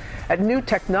look at new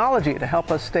technology to help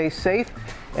us stay safe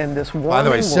in this warming By the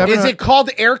way, world. Is it called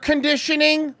air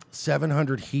conditioning?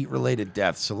 700 heat-related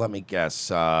deaths. So let me guess,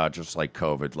 just like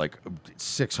COVID, like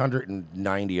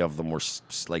 690 of them were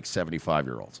like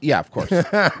 75-year-olds. Yeah, of course. You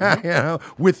know,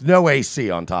 with no AC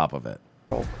on top of it.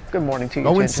 Good morning to you,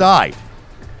 Go Ginger. inside.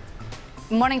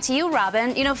 Morning to you,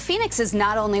 Robin. You know, Phoenix is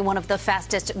not only one of the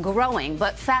fastest growing,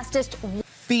 but fastest.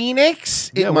 Phoenix?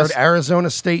 Yeah, we're at Arizona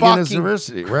State fucking-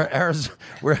 University.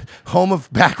 We're home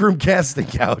of Backroom Casting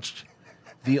Couch.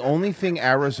 The only thing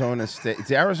Arizona State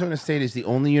is the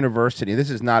only university. This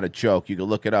is not a joke. You can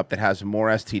look it up. That has more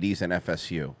STDs than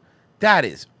FSU. That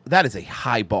is a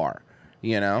high bar.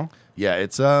 You know. Yeah,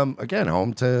 it's again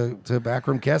home to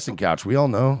Backroom Casting Couch. We all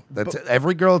know that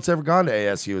every girl that's ever gone to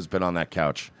ASU has been on that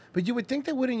couch. But you would think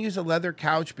they wouldn't use a leather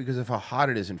couch because of how hot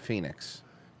it is in Phoenix.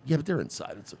 Yeah, but they're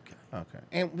inside. It's okay. Okay,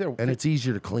 and it's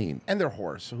easier to clean. And they're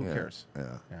whores, so who cares? Yeah.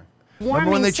 Warming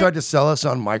Remember when they si- tried to sell us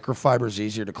on microfibers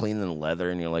easier to clean than leather,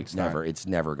 and you're like, not. it's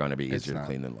never going to be It's easier to not.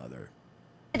 clean than leather.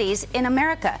 cities in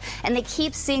America, and they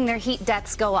keep seeing their heat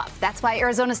deaths go up. That's why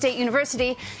Arizona State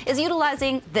University is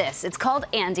utilizing this. It's called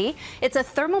Andy. It's a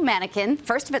thermal mannequin,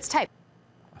 first of its type.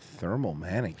 Thermal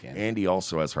mannequin. Andy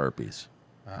also has herpes.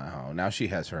 Oh, now she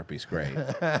has herpes. Great.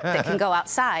 That can go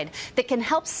outside, that can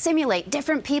help simulate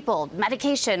different people,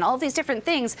 medication, all these different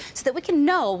things, so that we can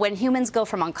know when humans go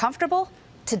from uncomfortable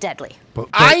to deadly. But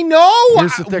I know.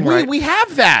 Here's the thing, we, right? we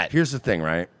have that. Here's the thing,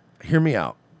 right? Hear me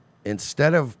out.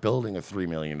 Instead of building a $3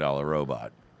 million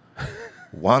robot,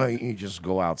 why don't you just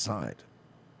go outside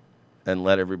and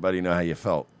let everybody know how you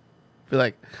felt? Be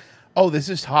like, oh, this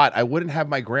is hot. I wouldn't have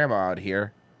my grandma out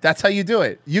here. That's how you do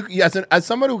it. You as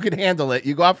someone who can handle it,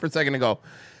 you go out for a second and go,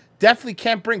 definitely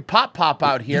can't bring Pop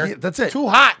out here. Yeah, that's it. Too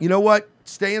hot. You know what?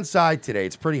 Stay inside today.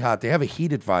 It's pretty hot. They have a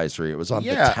heat advisory. It was on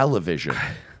the television.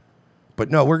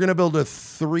 But no, we're going to build a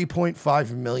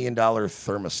 $3.5 million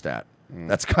thermostat.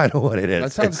 That's kind of what it is.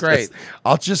 That sounds great.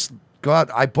 I'll just go out.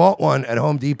 I bought one at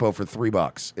Home Depot for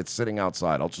 $3. It's sitting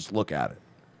outside. I'll just look at it.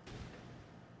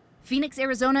 Phoenix,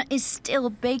 Arizona is still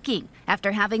baking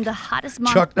after having the hottest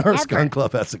month Chuck Norris ever. Gun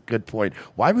Club has a good point.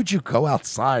 Why would you go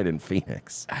outside in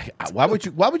Phoenix? Why would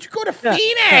you go to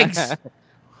Phoenix?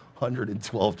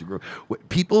 112 degrees.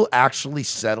 People actually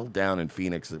settled down in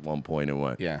Phoenix at one point and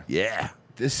went, yeah,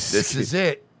 this is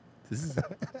it. This is,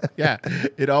 yeah,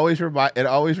 it always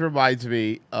reminds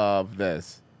me of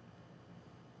this.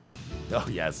 Oh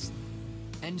yes.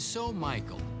 And so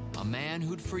Michael, a man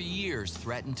who'd for years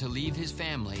threatened to leave his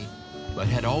family, but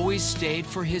had always stayed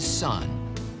for his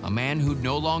son, a man who'd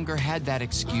no longer had that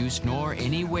excuse nor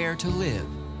anywhere to live,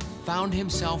 found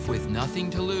himself with nothing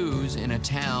to lose in a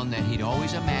town that he'd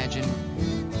always imagined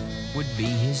would be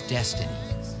his destiny.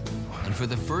 And for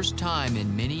the first time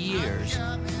in many years,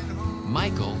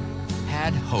 Michael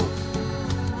had hope.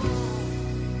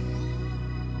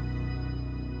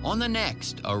 On the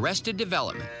next Arrested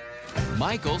Development,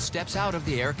 Michael steps out of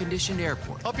the air-conditioned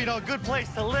airport. Hope you know a good place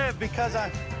to live because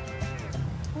I...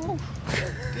 Oh,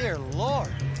 dear Lord.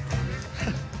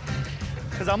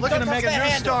 Because I'm looking to make a new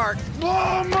start.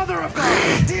 Oh, mother of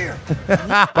God, dear.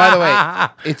 By the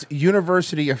way, it's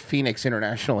University of Phoenix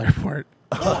International Airport.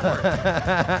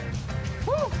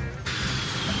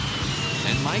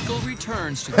 And Michael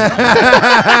returns to the...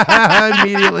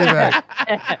 Immediately back.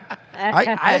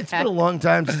 It's been a long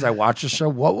time since I watched the show.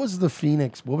 What was the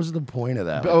Phoenix? What was the point of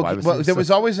that? Like, why Okay, well, it there so- was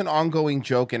always an ongoing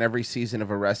joke in every season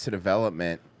of Arrested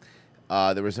Development.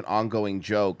 There was an ongoing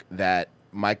joke that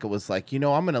Michael was like, I'm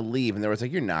going to leave. And there was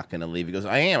like, you're not going to leave. He goes,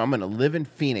 I am. I'm going to live in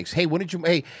Phoenix. Hey,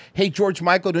 hey, George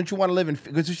Michael, don't you want to live in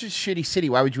Because it's just a shitty city.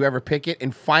 Why would you ever pick it?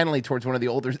 And finally, towards one of the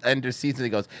older end of seasons, he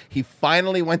goes, he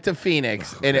finally went to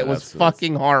Phoenix, and it was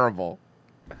fucking horrible.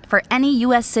 For any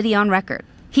U.S. city on record,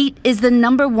 heat is the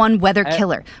 #1 weather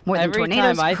killer, more than Every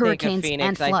tornadoes, time I hurricanes, think of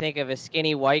and Phoenix, I floods. think of a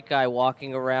skinny white guy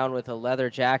walking around with a leather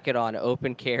jacket on,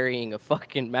 open carrying a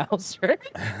fucking Mauser.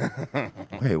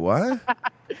 Wait, what?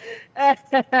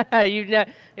 You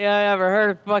ever heard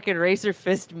of fucking Razor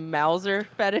Fist Mauser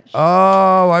fetish?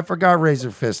 Oh, I forgot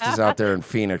Razor Fist is out there in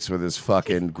Phoenix with his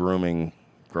fucking grooming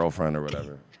girlfriend or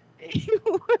whatever.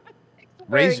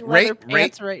 Wearing leather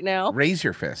pants right now. Raise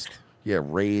your fist. Yeah,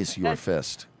 raise your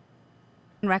fist.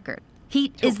 Record.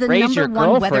 Heat is the Raise your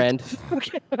 #1 weather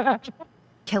girlfriend.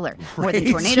 killer, more than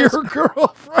Raise tornadoes. your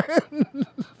girlfriend.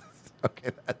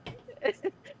 Okay.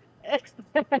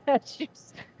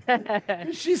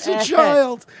 She's a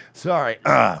child. Sorry.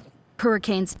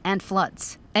 Hurricanes and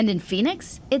floods. And in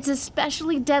Phoenix, it's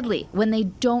especially deadly when they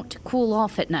don't cool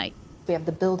off at night. We have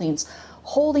the buildings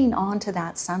holding on to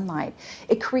that sunlight.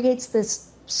 It creates this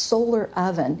solar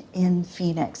oven in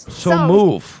Phoenix. So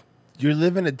move. You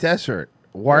live in a desert.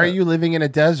 Why are you living in a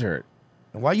desert?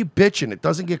 And why are you bitching? It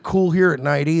doesn't get cool here at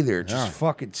night either. It's just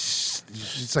fucking,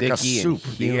 it's like a Sticky and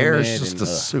soup. The air is humid just and a ugh.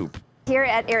 soup. Here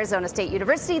at Arizona State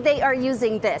University, they are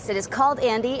using this. It is called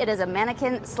Andy. It is a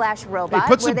mannequin/robot. Hey,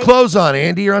 put some clothes on,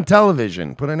 Andy. You're on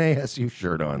television. Put an ASU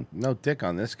shirt on. No dick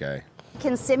on this guy.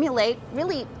 Can simulate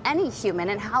really any human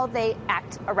and how they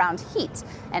act around heat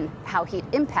and how heat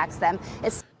impacts them.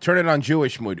 It's Turn it on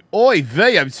Jewish mood. Oy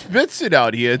vey, I'm spitzing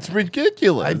out here. It's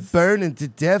ridiculous. I'm burning to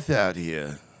death out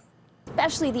here.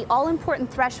 especially the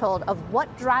all-important threshold of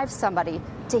what drives somebody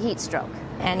to heat stroke.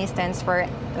 ANDI stands for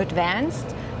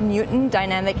Advanced Newton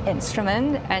Dynamic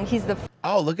Instrument, and he's the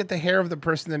Oh, look at the hair of the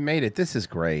person that made it. This is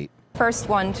great. first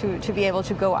one to be able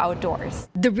to go outdoors.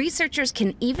 The researchers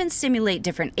can even simulate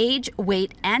different age,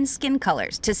 weight, and skin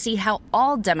colors to see how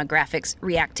all demographics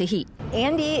react to heat.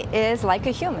 ANDI is like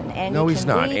a human. ANDI No, he's can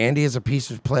not. read- Andy is a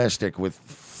piece of plastic with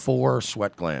 4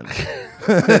 sweat glands.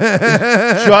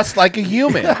 Just like a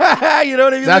human. You know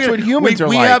what I mean? That's Look what at- humans are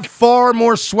we like. have far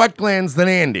more sweat glands than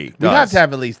Andy. We have does. to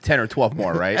have at least 10 or 12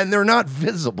 more, right? And they're not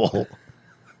visible.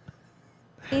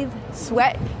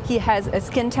 Sweat. He has a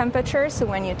skin temperature, so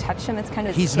when you touch him, it's kind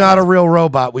of. He's not a real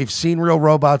robot. We've seen real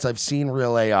robots. I've seen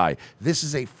real AI. This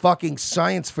is a fucking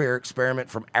science fair experiment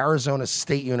from Arizona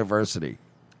State University.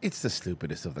 It's the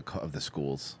stupidest of the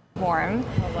schools. warm.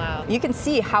 Oh, wow. You can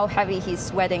see how heavy he's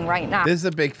sweating right now. This is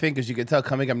a big thing because you can tell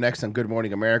coming up next on Good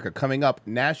Morning America, coming up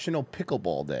National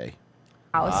Pickleball Day.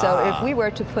 So if we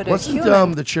were to put a Wasn't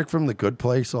human... the chick from The Good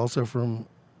Place also from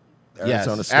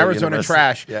Arizona Yes, State Arizona University?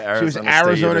 Trash. Yeah, She was State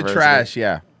Arizona University. Trash,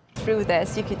 yeah. Through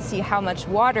this, you could see how much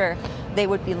water they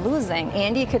would be losing.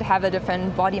 Andy could have a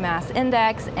different body mass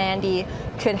index. Andy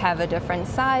could have a different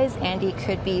size. Andy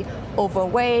could be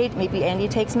overweight. Maybe Andy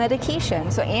takes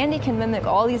medication. So Andy can mimic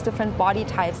all these different body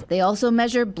types. They also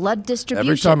measure blood distribution.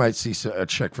 Every time I see a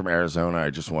chick from Arizona, I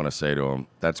just want to say to him,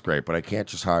 that's great, but I can't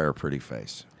just hire a pretty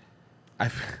face. I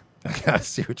gotta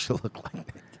see what you look like.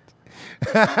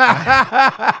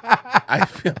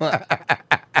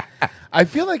 I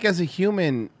feel like as a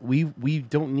human, we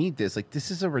don't need this. Like, this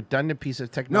is a redundant piece of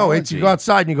No, technology. it's you go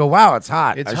outside and you go, wow, it's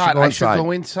hot. It's I hot. Should go I should inside.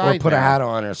 go inside Or put a now. hat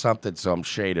on or something so I'm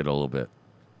shaded a little bit.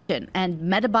 And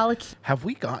metabolic. Have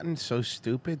we gotten so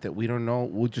stupid that we don't know?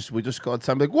 We just go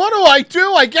outside and be like, what do I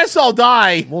do? I guess I'll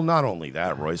die. Well, not only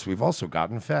that, Royce, we've also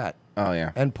gotten fat. Oh,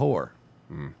 yeah. And poor.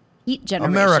 Heat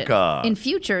generation. America. In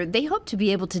future, they hope to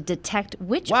be able to detect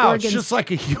which Wow, organs. it's just like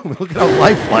a human. Look at how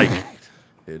lifelike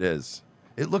it is.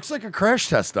 It looks like a crash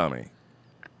test dummy.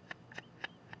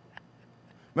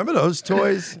 Remember those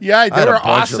toys? Yeah, they had a were bunch of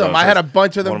awesome. those. I had a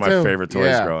bunch of them, One of my too. favorite toys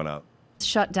Yeah. growing up.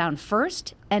 shut down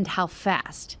first and how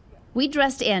fast. We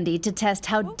dressed Andy to test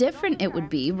how different it would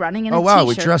be running in a Oh, wow,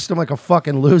 t-shirt. we dressed him like a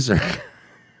fucking loser.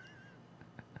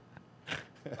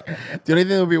 The only thing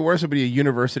that would be worse would be a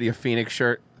University of Phoenix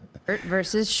shirt.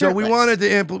 Versus So shirtless.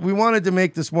 we wanted to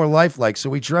make this more lifelike, so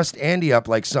we dressed Andy up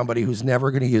like somebody who's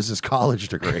never going to use his college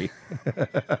degree.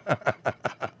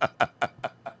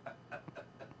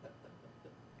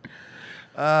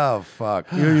 Oh, fuck.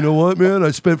 Yeah, you know what, man?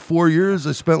 I spent 4 years.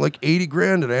 I spent like 80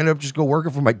 grand, and I ended up just go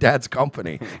working for my dad's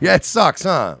company. Yeah, it sucks,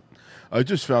 huh? I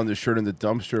just found this shirt in the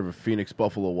dumpster of a Phoenix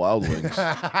Buffalo Wild Wings.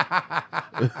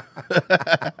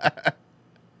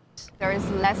 There is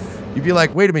less. You'd be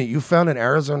like, wait a minute, you found an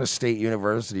Arizona State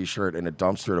University shirt in a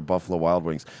dumpster at a Buffalo Wild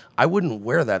Wings. I wouldn't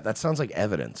wear that. That sounds like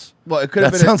evidence. Well, it could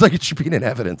have That been. sounds like it should be in an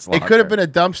evidence locker. It could have been a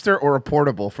dumpster or a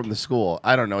portable from the school.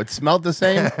 I don't know. It smelled the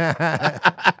same.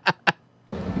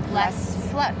 Less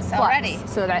flux already.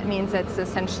 So that means it's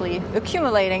essentially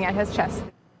accumulating at his chest.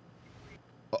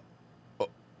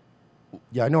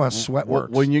 Yeah, I know how sweat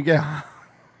works. When you get.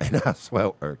 I know how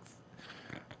sweat works.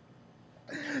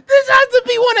 This has to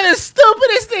be one of the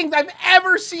stupidest things I've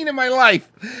ever seen in my life.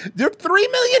 Their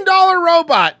 $3 million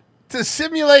robot to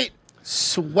simulate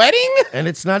sweating? And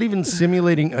it's not even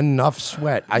simulating enough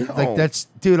sweat. Like that's,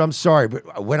 dude, I'm sorry,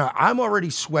 but when I'm already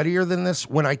sweatier than this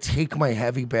when I take my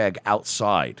heavy bag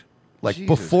outside. Like Jesus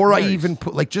before I Christ. even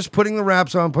put, like just putting the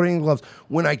wraps on, putting the gloves,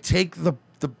 when I take the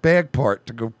bag part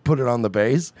to go put it on the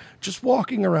base, just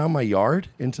walking around my yard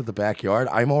into the backyard,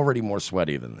 I'm already more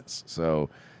sweaty than this. So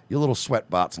your little sweat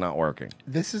bot's not working.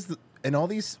 This is and all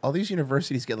these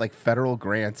universities get like federal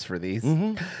grants for these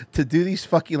to do these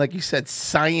fucking, like you said,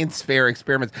 science fair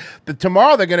experiments. But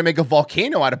tomorrow they're gonna make a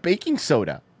volcano out of baking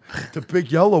soda. The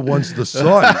big yellow one's the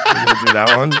sun. You're gonna do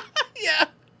that one? Yeah.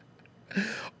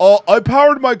 Oh, I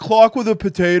powered my clock with a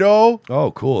potato.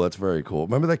 Oh, cool. That's very cool.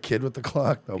 Remember that kid with the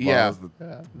clock? Yeah.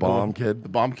 The bomb kid. The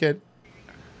bomb kid.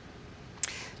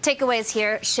 Takeaways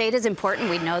here. Shade is important.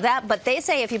 We know that. But they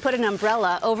say if you put an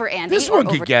umbrella over Andy. This or one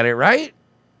over could get it, right?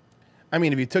 I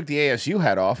mean, if you took the ASU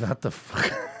hat off. Not the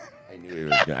fuck. I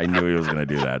knew he was going to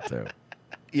do that, too.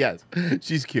 Yes.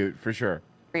 She's cute, for sure.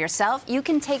 yourself, you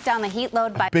can take down the heat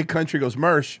load by Big Country goes,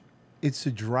 Mersh, it's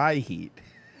a dry heat.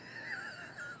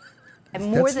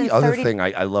 more That's than the other 30 thing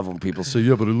I love when people say,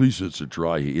 yeah, but at least it's a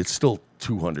dry heat. It's still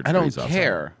 200 I don't degrees outside.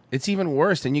 care. It's even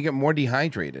worse, and you get more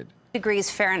dehydrated.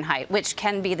 degrees Fahrenheit, which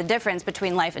can be the difference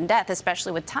between life and death,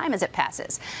 especially with time as it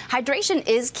passes. Hydration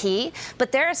is key,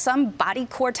 but there are some body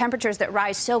core temperatures that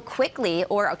rise so quickly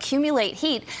or accumulate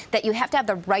heat that you have to have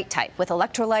the right type with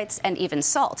electrolytes and even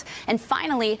salt. And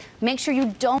finally, make sure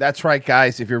you don't. That's right,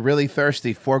 guys. If you're really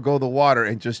thirsty, forego the water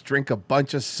and just drink a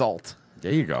bunch of salt.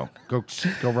 There you go. Go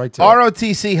right to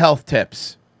ROTC health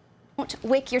tips. Don't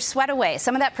wick your sweat away.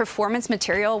 Some of that performance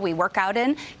material we work out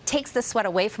in takes the sweat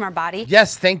away from our body.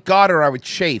 Yes, thank God, or I would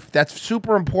chafe. That's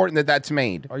super important that that's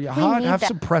made. Are you hot? Have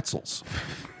some pretzels.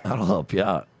 That'll help you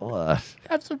out a lot.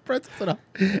 Have some pretzels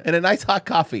and a nice hot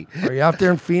coffee. Are you out there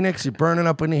in Phoenix? You're burning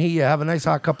up in the heat. You have a nice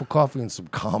hot cup of coffee and some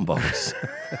combos.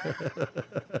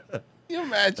 Can you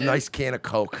imagine? A nice can of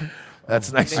Coke.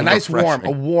 That's nice. A nice warm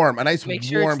Make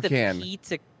sure warm it's can.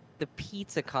 the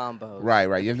pizza combo. Right.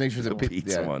 You have to make sure the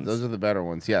pizza ones. Those are the better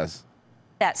ones. Yes.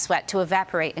 That sweat to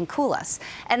evaporate and cool us.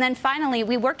 And then finally,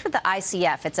 we worked with the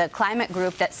ICF. It's a climate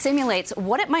group that simulates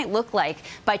what it might look like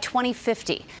by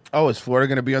 2050. Oh, is Florida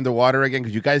going to be underwater again?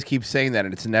 Because you guys keep saying that,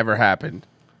 and it's never happened.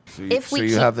 So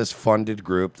you have this funded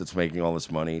group that's making all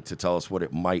this money to tell us what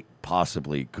it might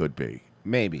possibly could be.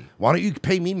 Maybe. Why don't you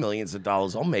pay me millions of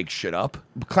dollars? I'll make shit up.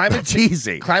 That's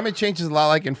easy. Climate change is a lot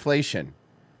like inflation.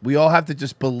 We all have to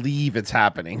just believe it's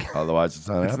happening. Otherwise, it's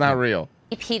not. It's not real.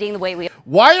 Keep heating the way we.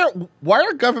 Why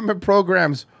are government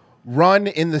programs run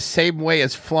in the same way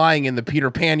as flying in the Peter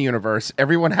Pan universe?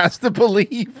 Everyone has to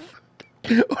believe,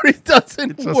 or it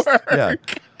doesn't work. Yeah.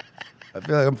 I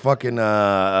feel like I'm fucking,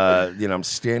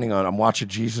 I'm watching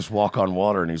Jesus walk on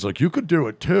water, and he's like, you could do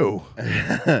it too.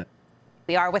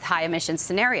 We are with high emission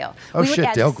scenario. Oh, we would shit,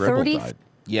 add Dale Gribble died.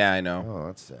 Yeah, I know. Oh,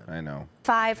 that's sad. I know.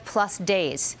 5+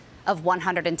 days of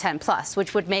 110 plus,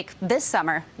 which would make this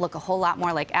summer look a whole lot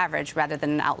more like average rather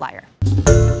than an outlier.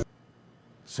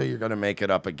 So you're going to make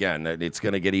it up again. It's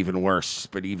going to get even worse,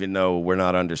 but even though we're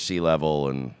not under sea level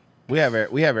and we have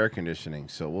air conditioning,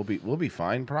 so we'll be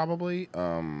fine probably.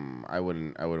 I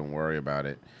wouldn't worry about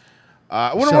it.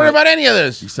 I wouldn't worry about any of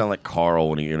this. You sound like Carl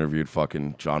when he interviewed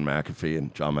fucking John McAfee,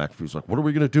 and John McAfee's like, what are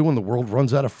we going to do when the world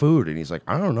runs out of food? And he's like,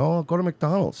 I don't know. I'll go to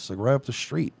McDonald's. It's like right up the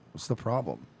street. What's the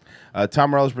problem? Tom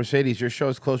Morello's Mercedes, your show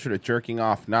is closer to jerking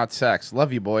off, not sex.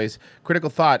 Love you, boys. Critical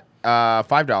Thought,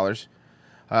 $5.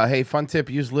 Hey, fun tip,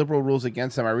 use liberal rules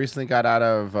against them. I recently got out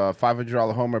of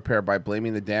 $500 home repair by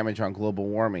blaming the damage on global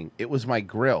warming. It was my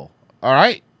grill. All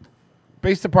right.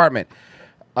 Base department.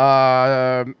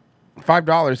 $5.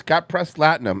 Got pressed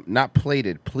latinum, not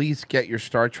plated. Please get your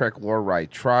Star Trek lore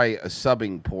right. Try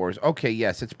subbing pores. Okay,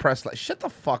 yes, it's pressed. Shut the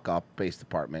fuck up, base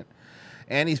department.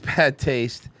 Annie's bad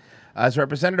taste. As a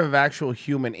representative of actual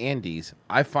human Andes,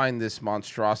 I find this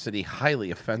monstrosity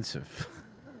highly offensive.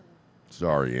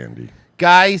 Sorry, Andy.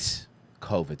 Guys,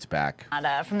 COVID's back.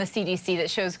 Data from the CDC that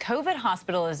shows COVID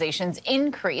hospitalizations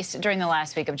increased during the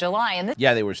last week of July. And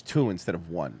Yeah, there was 2 instead of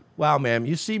 1. Wow, ma'am,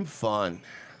 you seem fun.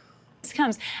 this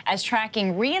comes as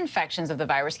tracking reinfections of the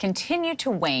virus continue to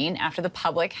wane after the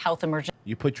public health emergency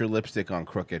You put your lipstick on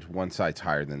crooked. One side's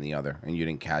higher than the other, and you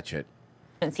didn't catch it.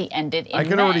 ended in I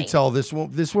can May. already tell this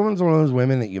woman's one of those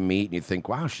women that you meet and you think,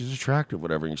 wow, she's attractive,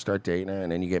 whatever, and you start dating her,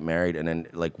 and then you get married, and then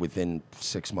like within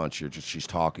 6 months, she's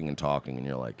talking and talking, and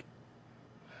you're like,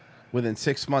 Within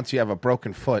 6 months, you have a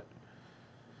broken foot,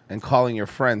 and calling your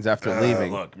friends after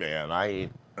leaving. Look, man,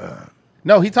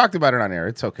 No, he talked about it on air.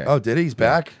 It's okay. Oh, did he? He's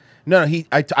back? No,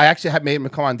 I actually made him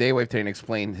come on Daywave today and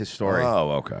explain his story.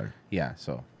 Oh, okay. Yeah,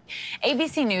 so.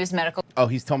 ABC News medical Oh,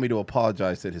 he's told me to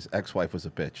apologize that his ex-wife was a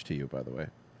bitch to you, by the way.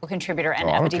 contributor and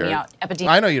Oh, I don't care.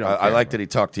 I know you don't I care. like that he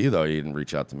talked to you, though. He didn't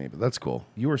reach out to me, but that's cool.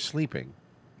 You were sleeping.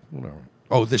 Whatever.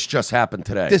 Oh, this just happened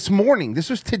today. This morning. This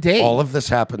was today. All of this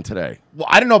happened today. Well,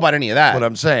 I didn't know about any of that. What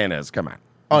I'm saying is, come on.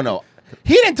 Oh, no.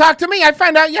 He didn't talk to me. I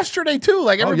found out yesterday, too,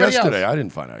 like everybody yesterday. else. I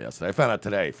didn't find out yesterday. I found out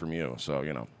today from you, so,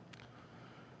 you know.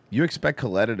 You expect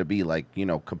Coletta to be, like,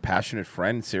 compassionate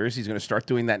friend? Seriously? He's going to start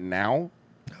doing that now?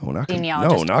 No, not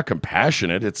Genealogist. not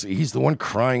compassionate. He's the one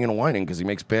crying and whining because he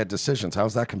makes bad decisions.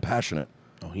 How's that compassionate?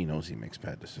 Oh, he knows he makes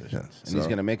bad decisions. Yeah, and he's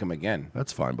going to make them again.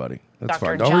 That's fine, buddy. That's Dr.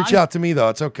 fine. Don't John reach out to me, though.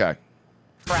 It's okay.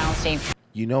 Brownstein.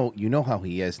 You know how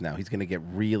he is now. He's going to get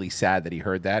really sad that he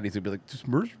heard that. He's going to be like, just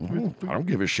merge. I don't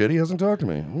give a shit. He hasn't talked to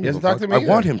me. He hasn't talked to me I either.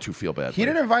 want him to feel bad. He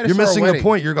didn't invite us You're to our missing wedding. the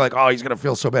point. You're like, oh, he's going to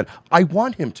feel so bad. I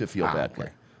want him to feel Ah, badly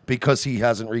okay. because he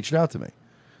hasn't reached out to me.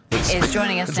 Is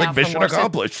joining us It's now like for mission more.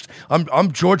 accomplished.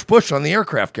 I'm George Bush on the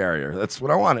aircraft carrier. That's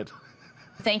what I wanted.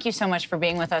 Thank you so much for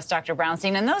being with us, Dr.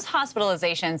 Brownstein. And those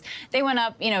hospitalizations, they went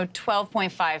up,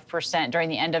 12.5% during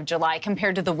the end of July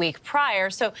compared to the week prior.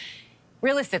 So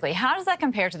realistically, how does that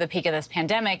compare to the peak of this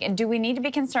pandemic? And do we need to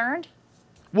be concerned?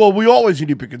 Well, we always need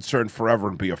to be concerned forever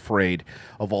and be afraid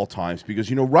of all times because,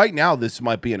 right now this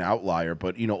might be an outlier,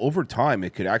 but, over time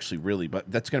it could actually really, but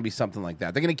that's going to be something like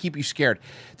that. They're going to keep you scared.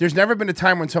 There's never been a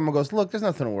time when someone goes, look, there's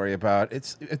nothing to worry about.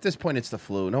 At this point, it's the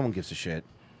flu. No one gives a shit.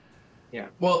 Yeah.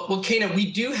 Well, Kana,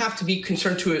 we do have to be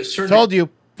concerned to a certain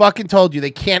Fucking told you.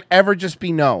 They can't ever just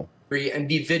be no. degree and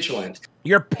be vigilant.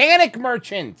 You're panic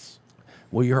merchants.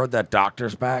 Well, you heard that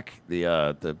doctor's back? The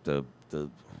Hovitz.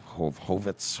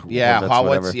 Yeah, Hovitz,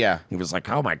 whatever. Howitz, yeah. He was like,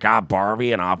 oh my God,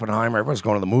 Barbie and Oppenheimer, everyone's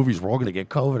going to the movies. We're all going to get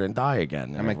COVID and die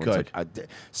again. I'm like, good.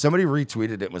 Somebody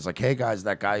retweeted it and was like, hey guys,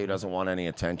 that guy who doesn't want any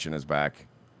attention is back.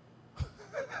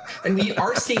 And we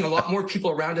are seeing a lot more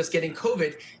people around us getting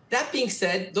COVID. That being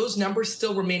said, those numbers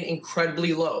still remain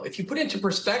incredibly low. If you put it into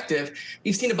perspective,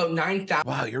 we've seen about 9,000.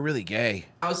 Wow, you're really gay.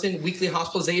 Weekly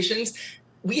hospitalizations.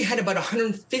 We had about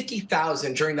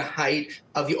 150,000 during the height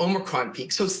of the Omicron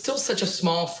peak. So it's still such a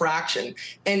small fraction.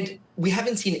 And we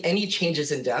haven't seen any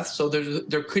changes in deaths. So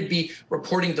there could be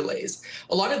reporting delays.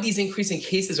 A lot of these increasing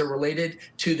cases are related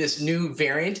to this new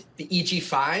variant, the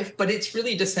EG5, but it's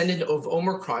really a descendant of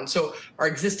Omicron. So our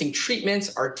existing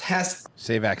treatments, our tests,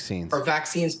 say vaccines, our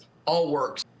vaccines all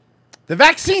work. The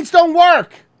vaccines don't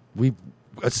work. We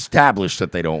established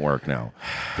that they don't work now.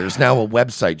 There's now a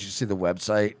website. Did you see the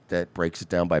website that breaks it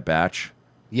down by batch?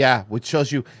 Yeah, which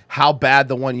shows you how bad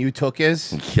the one you took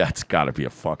is. Yeah, it's got to be a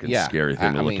fucking scary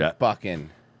thing to look at.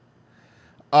 Fucking.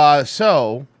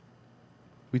 So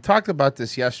we talked about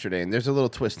this yesterday, and there's a little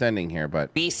twist ending here,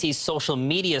 but BC social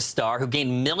media star who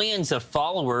gained millions of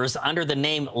followers under the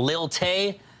name Lil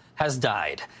Tay has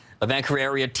died. A Vancouver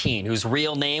area teen whose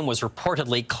real name was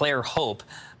reportedly Claire Hope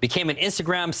became an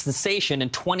Instagram sensation in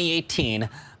 2018,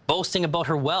 boasting about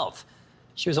her wealth.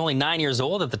 She was only 9 years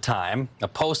old at the time. A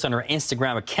post on her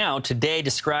Instagram account today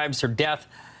describes her death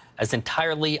as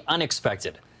entirely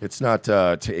unexpected. It's not.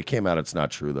 It came out. It's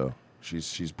not true though.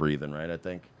 She's breathing, right? I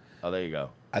think. Oh, there you go.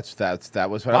 That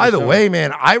was what. By the way,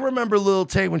 man, I remember Lil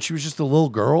Tay when she was just a little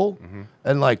girl,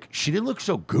 and like she didn't look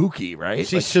so gooky, right?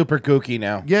 She's super gooky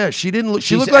now. Yeah, she didn't look. She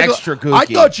She's looked like extra gooky. I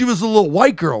thought she was a little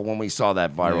white girl when we saw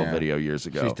that viral video years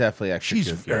ago. She's definitely extra. She's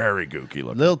gooky. very gooky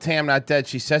looking. Lil Tam not dead.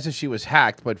 She says that she was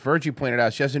hacked, but Virgie pointed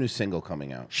out she has a new single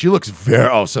coming out. She looks very.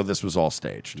 Oh, so this was all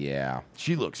staged. Yeah,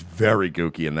 she looks very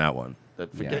gooky in that one.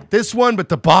 Forget this one, but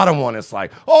the bottom one is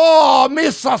like, oh,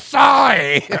 Miss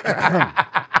Asai.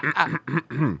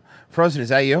 Frozen, is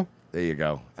that you? There you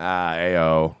go.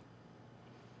 Ayo.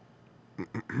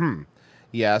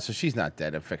 Yeah, so she's not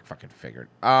dead. I fucking figured.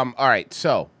 All right,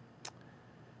 so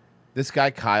this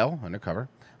guy Kyle, undercover,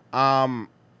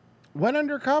 went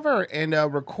undercover and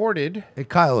recorded. Hey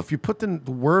Kyle, if you put the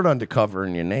word undercover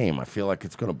in your name, I feel like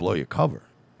it's going to blow your cover.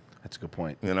 That's a good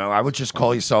point. You know, I would just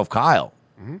call yourself Kyle.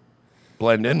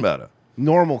 Blend in better.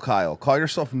 Normal Kyle. Call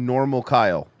yourself Normal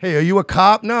Kyle. Hey, are you a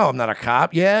cop? No, I'm not a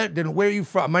cop. Yeah? Then where are you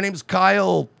from? My name's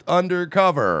Kyle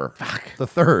Undercover. Fuck. The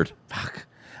third. Fuck.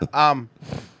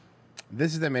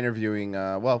 This is them interviewing,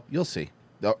 well, you'll see.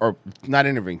 Or not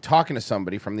interviewing, talking to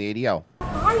somebody from the ADL.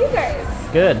 How are you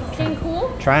guys? Good. Being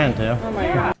cool? Trying to. Oh my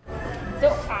god. So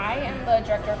I am the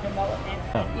director of development.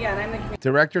 Yeah, and I'm the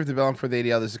Director of development for the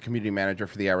ADL. This is a community manager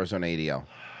for the Arizona ADL.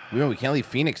 We can't leave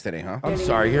Phoenix today, huh? I'm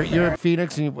sorry. You're in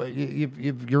Phoenix and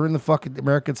you're in the fucking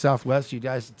American Southwest. You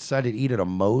guys decided to eat at a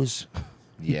Moe's? What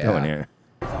you Yeah. doing here?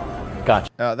 Gotcha.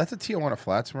 That's a Tijuana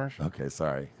Flats commercial. Okay,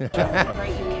 sorry. right.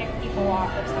 You kick people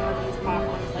off of some of these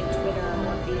platforms like Twitter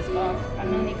or Facebook,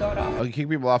 and then they go to. Oh, you kick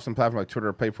people off some platform like Twitter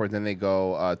or Playboy, then they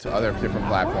go to other different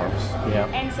platforms. Yeah.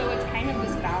 And so it's kind of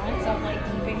this balance of like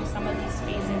keeping some of these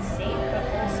spaces safe, but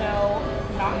also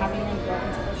not having them go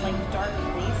into this like dark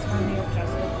place where they're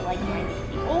just with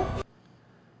like-minded people.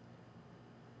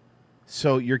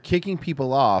 So you're kicking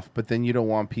people off, but then you don't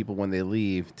want people when they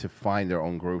leave to find their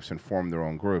own groups and form their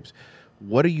own groups.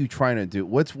 What are you trying to do?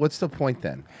 What's the point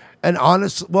then? And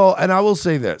and I will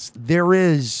say this.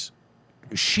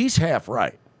 She's half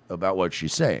right about what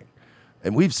she's saying.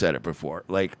 And we've said it before.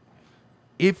 Like,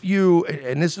 if you,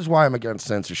 and this is why I'm against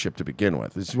censorship to begin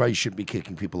with. This is why you shouldn't be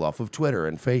kicking people off of Twitter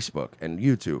and Facebook and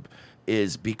YouTube,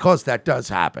 is because that does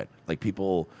happen. Like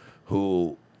people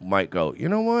who might go, you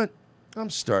know what? I'm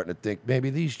starting to think maybe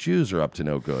these Jews are up to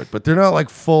no good, but they're not like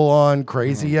full on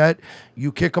crazy yet.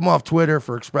 You kick them off Twitter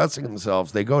for expressing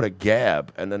themselves. They go to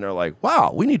Gab and then they're like,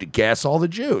 wow, we need to gas all the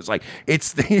Jews. Like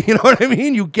it's, you know what I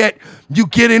mean? You get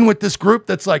in with this group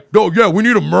that's like, oh yeah, we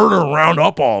need to murder and round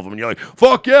up all of them. And you're like,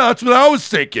 fuck yeah, that's what I was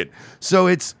thinking.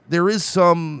 So there is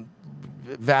some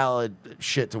valid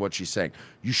shit to what she's saying.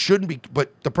 You shouldn't be,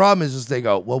 but the problem is they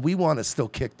go, well, we want to still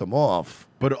kick them off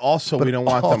But also, we don't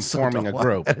want them forming a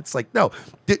group. And it's like, no,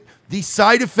 the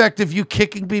side effect of you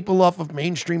kicking people off of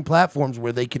mainstream platforms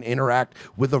where they can interact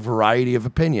with a variety of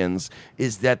opinions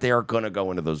is that they are going to go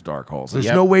into those dark holes. There's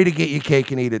Yep. no way to get your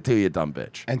cake and eat it too, you dumb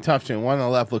bitch. And Tough Chin, one on the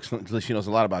left looks like she knows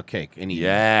a lot about cake and eating.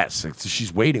 Yes,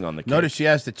 she's waiting on the cake. Notice she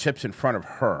has the chips in front of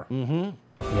her. Mm-hmm.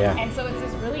 And so it's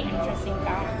this really interesting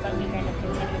balance that we kind of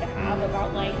continue to have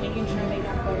about like making sure they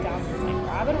don't go down this like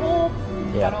rabbit hole,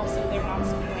 Yeah. but also they're not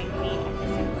spewing hate and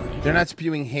misinformation. They're not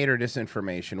spewing hate or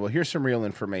disinformation. Well, here's some real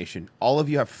information. All of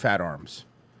you have fat arms.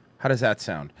 How does that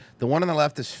sound? The one on the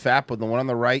left is fat, but the one on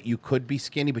the right, you could be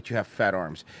skinny, but you have fat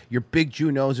arms. Your big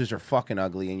Jew noses are fucking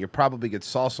ugly, and you probably get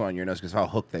salsa on your nose because how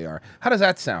hooked they are. How does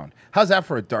that sound? How's that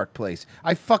for a dark place?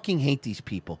 I fucking hate these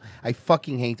people. I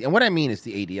fucking hate... And what I mean is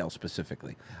the ADL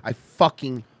specifically. I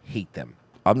fucking hate them.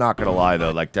 I'm not gonna lie though,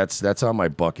 like that's on my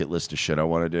bucket list of shit I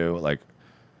want to do. Like,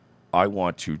 I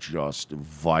want to just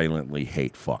violently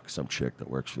hate fuck some chick that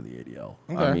works for the ADL.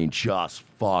 I Okay. mean, just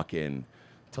fucking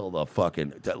till the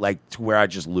fucking like to where I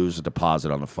just lose a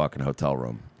deposit on the fucking hotel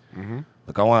room. Mm-hmm.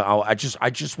 Like I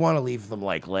just want to leave them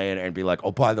like laying and be like,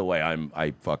 oh, by the way,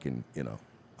 I fucking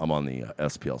I'm on the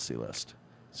SPLC list.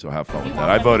 So have fun with that.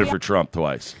 I voted for Trump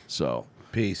twice. So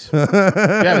peace. Yeah,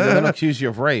 but they'll accuse you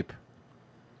of rape.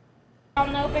 Out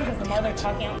open because the more they're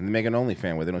talking out And they make an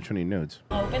OnlyFans where they don't show any nudes.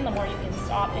 open, the more you can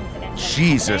stop incidents. from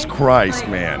Jesus happening. Christ,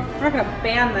 man. We're not gonna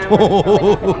ban them. We're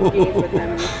just gonna engage with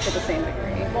them to the same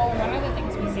degree. Well, one of the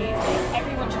things we say is like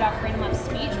everyone should have freedom of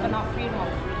speech, but not freedom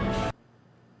of reach.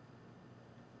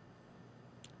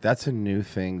 That's a new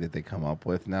thing that they come up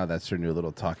with now. That's their new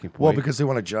little talking point. Well, because they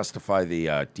want to justify the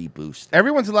deboost.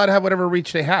 Everyone's allowed to have whatever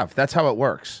reach they have. That's how it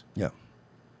works. Yeah.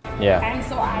 And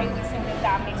so I just think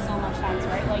that makes so much sense,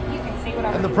 right? Like you can say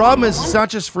whatever. And the you problem want. is, it's not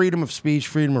just freedom of speech,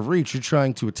 freedom of reach. You're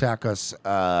trying to attack us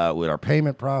with our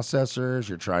payment processors.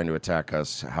 You're trying to attack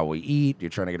us how we eat. You're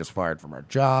trying to get us fired from our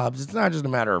jobs. It's not just a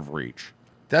matter of reach.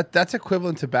 That's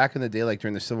equivalent to back in the day, like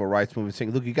during the civil rights movement,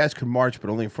 saying, "Look, you guys could march, but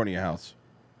only in front of your house."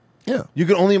 Yeah, you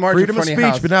can only march Freedom in of front of your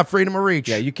speech, house, but not freedom of reach.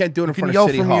 Yeah, you can't do it You in can front yell of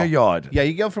City from Hall. your yard. Yeah,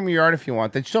 you yell from your yard if you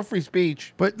want. That's still free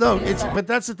speech. But no, but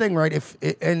that's the thing, right?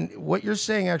 And what you're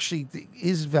saying actually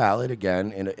is valid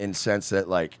again in sense that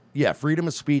like, yeah, freedom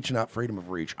of speech, not freedom of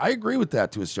reach. I agree with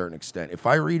that to a certain extent. If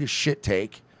I read a shit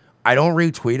take, I don't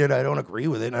retweet it, I don't agree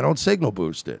with it, and I don't signal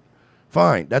boost it.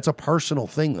 Fine, that's a personal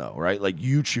thing though, right? Like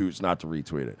you choose not to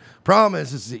retweet it. Problem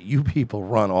is that you people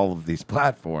run all of these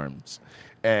platforms.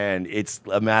 And it's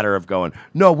a matter of going,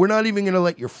 no, we're not even going to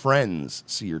let your friends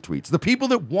see your tweets. The people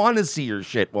that want to see your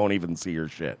shit won't even see your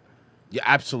shit. Yeah,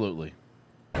 absolutely.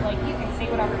 Like you can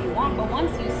say whatever you want, but once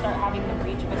you start having the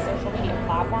reach of a social media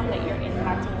platform that you're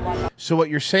impacting a lot of So what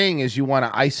you're saying is you want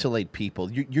to isolate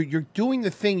people. You're doing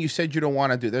the thing you said you don't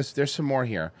want to do. There's some more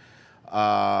here.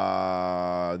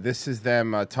 This is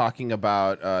them talking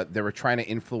about they were trying to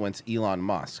influence Elon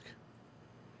Musk.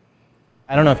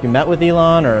 I don't know if you met with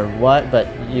Elon or what, but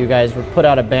you guys put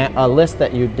out a list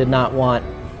that you did not want,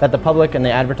 that the public and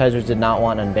the advertisers did not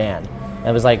want unbanned.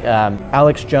 It was like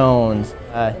Alex Jones,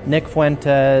 Nick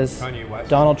Fuentes,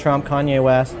 Donald Trump, Kanye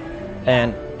West,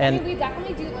 and I mean, we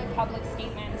definitely do like public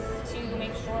statements to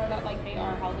make sure that like they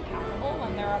are held accountable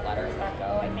when there are letters that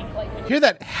go. I think like when Hear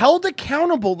that? Held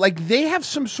accountable, like they have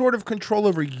some sort of control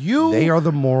over you. They are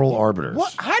the moral arbiters.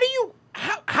 What?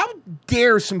 How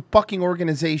dare some fucking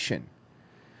organization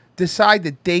decide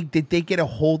that they get to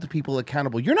hold people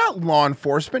accountable? You're not law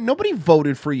enforcement. Nobody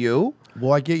voted for you.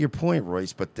 Well, I get your point,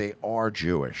 Royce, but they are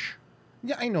Jewish.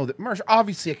 Yeah, I know that. Mersh,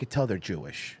 obviously, I could tell they're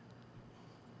Jewish.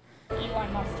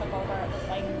 Elon Musk took over, it was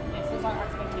like, this is our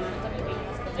expectations of you being in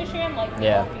this position. Like, we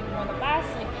Yeah. want you for the best.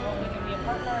 Like, we want you to be a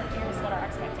partner. Here's what our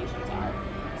expectations are.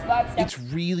 So that's It's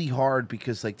really hard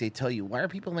because, like, they tell you, why are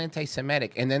people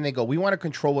anti-Semitic? And then they go, we want to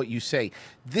control what you say.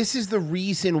 This is the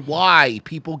reason why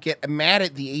people get mad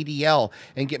at the ADL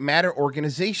and get mad at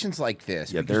organizations like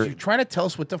this. Yeah, because you're trying to tell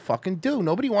us what to fucking do.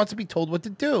 Nobody wants to be told what to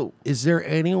do. Is there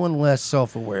anyone less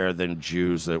self-aware than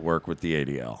Jews that work with the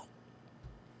ADL?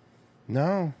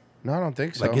 No, I don't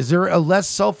think so. Like, is there a less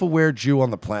self-aware Jew on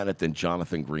the planet than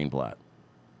Jonathan Greenblatt?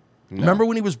 Remember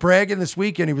when he was bragging this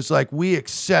weekend? He was like, we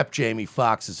accept Jamie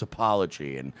Foxx's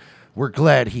apology, and we're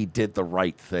glad he did the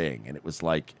right thing. And it was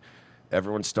like,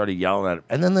 everyone started yelling at him.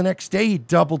 And then the next day, he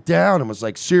doubled down and was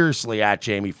like, seriously, at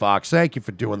Jamie Foxx, thank you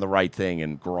for doing the right thing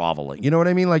and groveling. You know what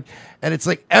I mean? Like, and it's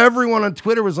like, everyone on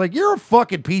Twitter was like, you're a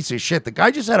fucking piece of shit. The guy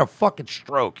just had a fucking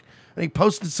stroke. And he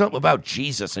posted something about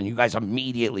Jesus, and you guys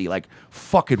immediately, like,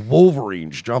 fucking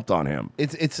Wolverines jumped on him.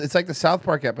 It's like the South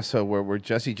Park episode where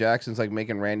Jesse Jackson's like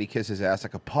making Randy kiss his ass,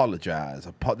 like apologize.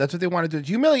 That's what they want to do. It's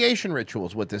humiliation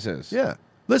rituals. What this is. Yeah.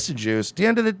 Listen, Juice, at the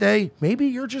end of the day, maybe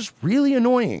you're just really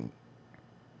annoying.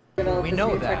 We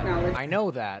know that. I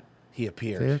know that. He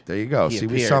appeared. See? There you go. He See,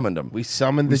 we appeared. summoned him. We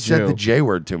summoned We the said Jew. the J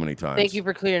word too many times. Thank you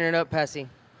for clearing it up, Pessy.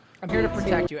 I'm here to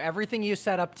protect you. Everything you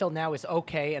said up till now is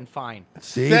okay and fine.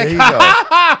 See, there you go.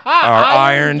 Our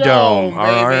Iron Dome.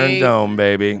 Our Iron Dome,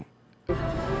 baby.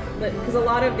 Because a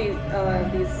lot of these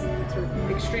sort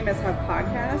of extremists have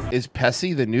podcasts. Is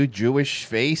Pessy the new Jewish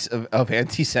face of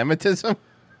anti-Semitism?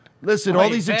 Listen, all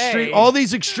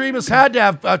these extremists had to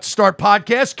have start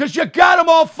podcasts because you got them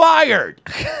all fired.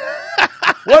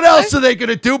 What else are they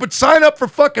gonna do but sign up for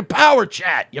fucking Power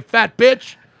Chat? You fat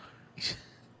bitch.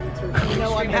 You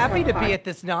know, I'm happy to be at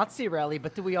this Nazi rally,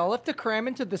 but do we all have to cram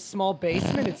into this small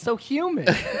basement? It's so humid.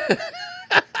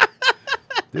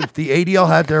 Dude, if the ADL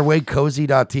had their way,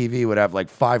 Cozy.tv would have like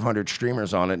 500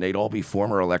 streamers on it, and they'd all be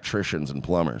former electricians and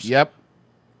plumbers. Yep.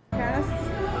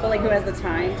 Podcasts, but like who has the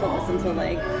time to listen to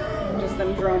like just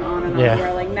them drone on and on, Yeah.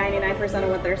 where like 99% of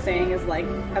what they're saying is like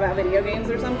about video games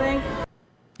or something.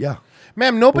 Yeah.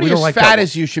 Ma'am, nobody we don't as like fat that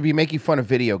as you should be making fun of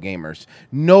video gamers.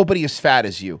 Nobody as fat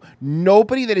as you.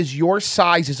 Nobody that is your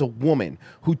size is a woman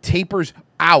who tapers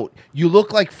out. You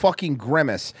look like fucking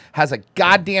Grimace. Has a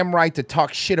goddamn right to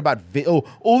talk shit about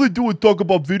all they do is talk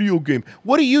about video game.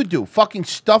 What do? Fucking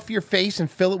stuff your face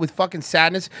and fill it with fucking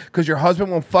sadness because your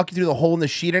husband won't fuck you through the hole in the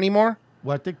sheet anymore?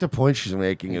 Well, I think the point she's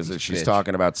making is that she's bitch.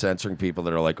 talking about censoring people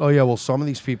that are like, oh, yeah, well, some of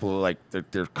these people are like,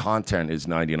 their content is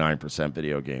 99%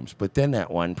 video games. But then that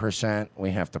 1%,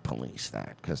 we have to police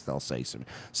that because they'll say some.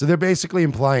 So they're basically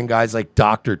implying guys like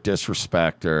Dr.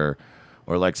 Disrespect or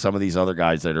like some of these other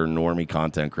guys that are normie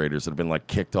content creators that have been like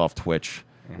kicked off Twitch.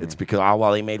 It's because,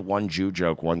 well, he made one Jew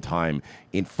joke one time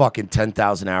in fucking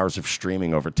 10,000 hours of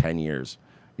streaming over 10 years.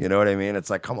 You know what I mean? It's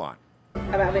like, come on.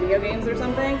 About video games or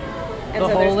something. And The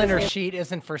so hole there's in her this- sheet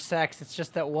isn't for sex. It's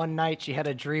just that one night she had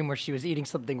a dream where she was eating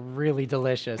something really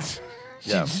delicious.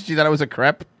 Yeah. She thought it was a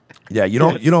crepe? Yeah, you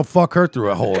don't fuck her through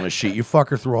a hole in a sheet. You fuck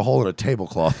her through a hole in a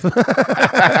tablecloth. and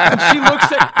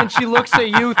she looks at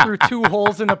you through two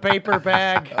holes in a paper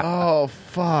bag. Oh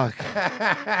fuck!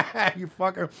 You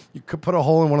fuck her. You could put a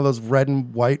hole in one of those red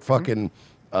and white fucking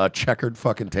checkered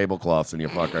fucking tablecloths and you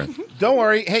fuck her. Don't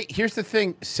worry. Hey, here's the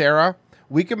thing, Sarah.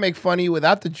 We can make fun of you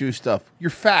without the Jew stuff. You're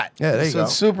fat. Yeah, there you so go.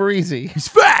 it's super easy. He's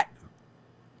fat.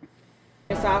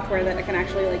 software that can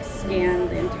actually like scan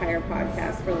the entire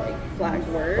podcast for like flagged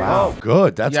words. Wow,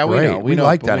 good. That's Yeah, we great. know. We, know-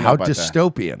 like we that. know How about that.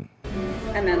 dystopian.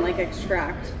 And then like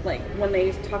extract, like when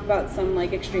they talk about some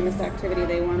like extremist activity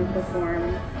they want to perform,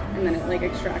 and then it like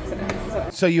extracts it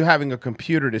out. So you having a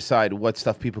computer decide what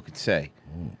stuff people could say.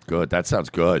 Good. That sounds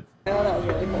good. I thought that was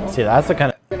really cool. See, that's the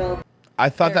kind of. I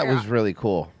thought that was really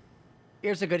cool.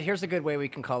 Here's a good way we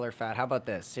can call her fat. How about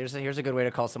this? Here's a good way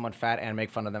to call someone fat and make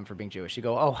fun of them for being Jewish. You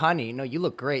go, "Oh, honey, no, you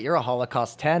look great. You're a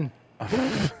Holocaust 10."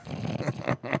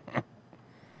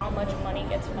 How much money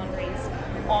gets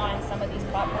fundraised on some of these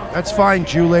platforms? That's fine,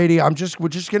 Jew lady. We're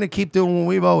just gonna keep doing what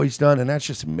we've always done, and that's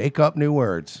just make up new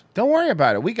words. Don't worry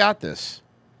about it. We got this.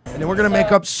 And then we're gonna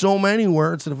make up so many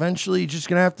words that eventually you're just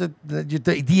gonna have to.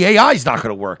 The AI's not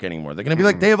gonna work anymore. They're gonna be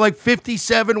like they have like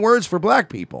 57 words for black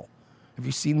people. Have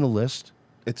you seen the list?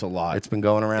 It's a lot. It's been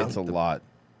going around. It's a lot.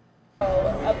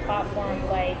 A platform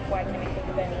like, why can't I think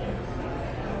of any?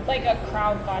 Like a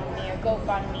crowdfunding or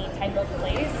GoFundMe type of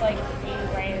place, like you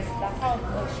raise, that's how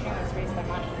extremists raise their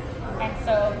money. And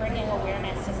so bringing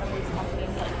awareness to some of these companies,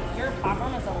 like your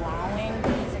platform is allowing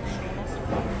these extremists to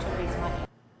raise money.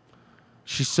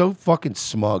 She's so fucking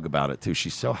smug about it too.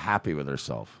 She's so happy with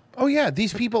herself. Oh yeah,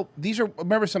 these people. These are.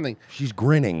 Remember something. She's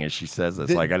grinning as she says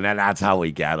this, like, and then that's how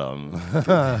we get them.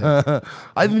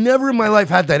 I've never in my life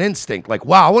had that instinct. Like,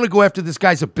 wow, I want to go after this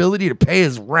guy's ability to pay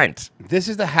his rent. This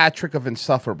is the hat trick of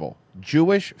insufferable: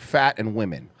 Jewish, fat, and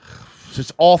women. So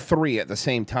it's all three at the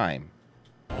same time.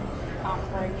 For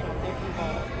their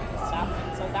people stuff,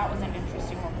 and so that was an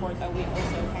interesting report that we also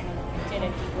kind of did a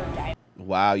deeper dive.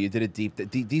 Wow, you did it deep.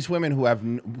 These women who have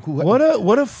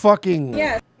What a fucking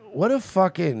Yes. What a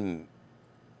fucking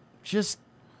just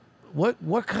what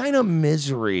kind of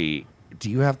misery do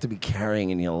you have to be carrying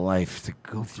in your life to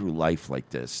go through life like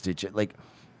this? Did you like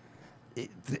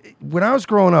when I was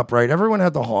growing up, right? Everyone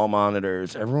had the hall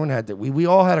monitors. Everyone had we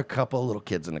all had a couple little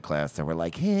kids in the class that were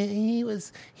like, hey,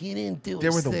 he didn't do. They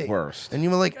his were the thing." worst. And you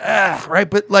were like, right?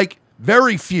 But like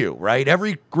very few, right?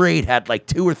 Every grade had like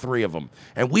 2 or 3 of them,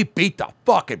 and we beat the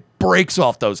fucking brakes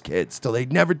off those kids till they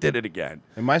never did it again.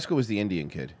 In my school was the Indian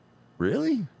kid.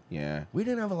 Really? Yeah. We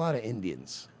didn't have a lot of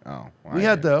Indians. Oh. We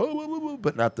had the,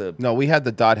 but not the. No, we had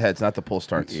the dot heads, not the pull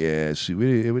starts. Yeah, see,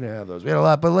 we didn't have those. We had a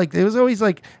lot, but like it was always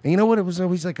like, and you know what? It was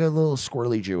always like a little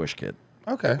squirrely Jewish kid.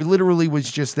 Okay. It literally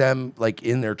was just them, like,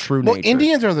 in their true Well, nature.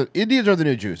 Indians are the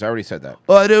new Jews. I already said that.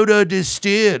 I don't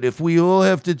understand. If we all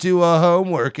have to do our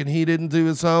homework and he didn't do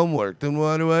his homework, then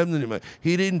why do I have to do my...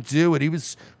 He didn't do it. He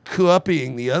was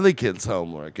copying the other kids'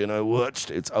 homework, and I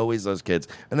watched. It's always those kids.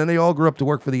 And then they all grew up to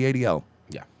work for the ADL.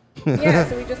 Yeah. Yeah,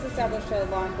 so we just established a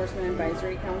law enforcement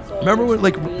advisory council. Remember when,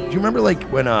 which like, do means- you remember, like,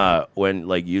 when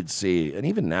like, you'd see, and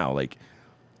even now, like,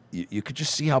 you could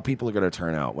just see how people are going to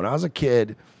turn out. When I was a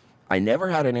kid, I never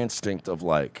had an instinct of,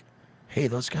 like, hey,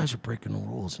 those guys are breaking the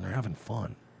rules and they're having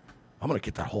fun. I'm going to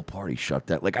get that whole party shut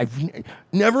down. Like,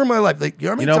 never in my life, like, you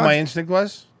know how many You know what my times- instinct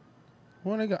was? I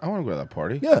want to go to that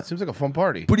party. Yeah. It seems like a fun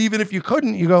party. But even if you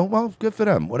couldn't, you go, well, good for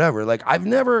them, whatever. Like, I've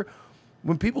never,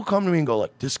 when people come to me and go,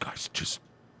 like, this guy's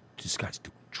doing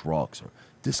drugs, or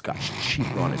this guy's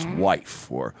cheating on his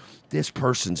wife, or this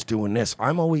person's doing this,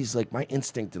 I'm always like, my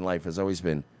instinct in life has always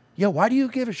been, yeah, why do you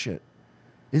give a shit?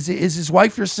 Is his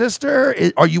wife your sister?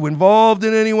 Are you involved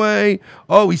in any way?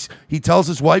 Oh, he tells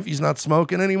his wife he's not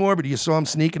smoking anymore, but you saw him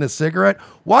sneaking a cigarette.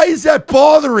 Why is that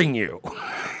bothering you?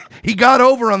 He got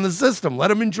over on the system.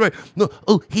 Let him enjoy. No,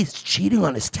 oh, he's cheating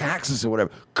on his taxes or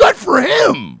whatever. Good for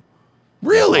him.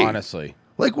 Really? Honestly.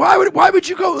 Like, why would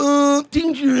you go,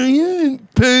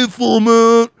 pay full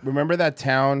amount? Remember that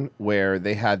town where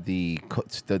they had the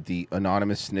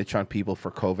anonymous snitch on people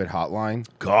for COVID hotline?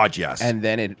 God, yes. And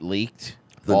then it leaked.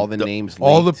 All the names leaked.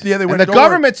 All the they and went, the "Don't worry."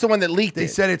 government's the one that leaked They it.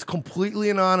 said it's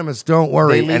completely anonymous. Don't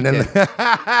worry. They And leaked then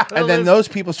it. And then those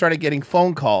people started getting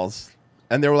phone calls.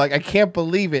 And they were like, I can't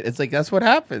believe it. It's like, that's what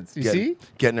happens. You see?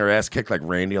 Getting their ass kicked like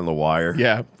Randy on The Wire.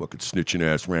 Yeah. Fucking snitching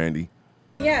ass Randy.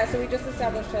 Yeah, so we just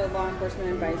established a law enforcement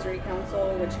advisory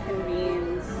council, which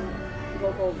convenes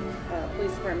local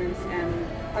police departments and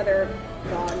other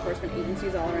law enforcement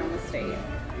agencies all around the state.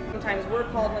 Sometimes we're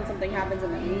called when something happens,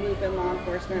 and then we loop in law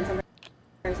enforcement.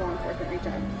 Sometimes law enforcement reach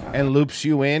out. So. And loops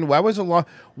you in. Why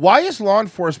is law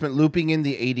enforcement looping in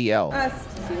the ADL? Us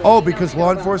to see what Oh, we because don't law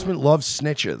know about enforcement loves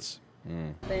snitches.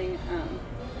 thing.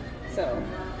 So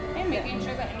And making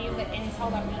sure that any of the intel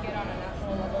that we get on a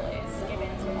national level is given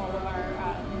to all of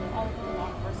the law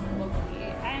enforcement locally,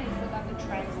 and so that the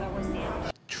trends that we're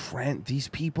seeing. Trent, these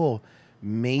people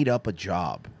made up a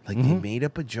job. Like, they made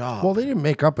up a job. Well, they didn't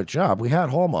make up a job. We had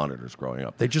hall monitors growing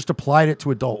up. They just applied it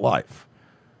to adult life.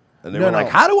 And they No, were no. like,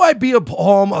 how do I be a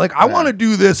hall Like, I want to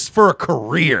do this for a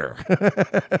career.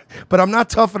 But I'm not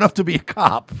tough enough to be a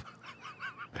cop.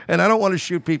 And I don't want to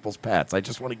shoot people's pets. I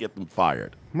just want to get them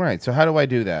fired. Right. So how do I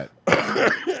do that?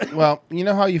 Well, you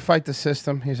know how you fight the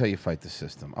system? Here's how you fight the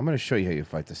system. I'm going to show you how you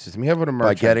fight the system. You have it a By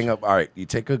merchant. getting up, all right, you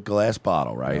take a glass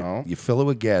bottle, right? No. You fill it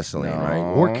with gasoline, right?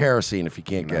 No. Or kerosene if you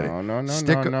can't get it. No.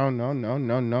 Stick a- No.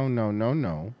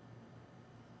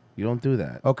 You don't do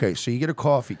that. Okay, so you get a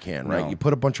coffee can, right? No. You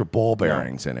put a bunch of ball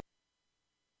bearings in it.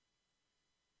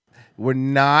 We're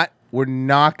not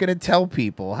going to tell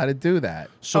people how to do that.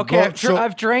 So Okay,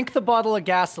 I've drank the bottle of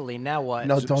gasoline. Now what?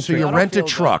 No, don't So drink you it. rent a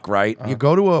truck, right? You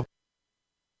go to a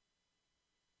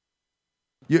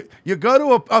you go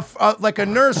to a like a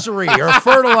nursery or a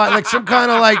fertilizer, like some kind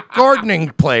of like gardening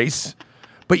place,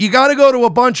 but you got to go to a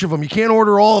bunch of them. You can't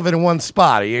order all of it in one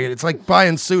spot. It's like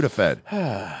buying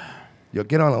Sudafed. You'll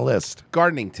get on a list.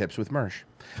 Gardening tips with Mersh.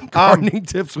 Gardening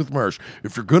tips with Mersh.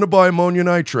 If you're going to buy ammonium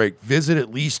nitrate, visit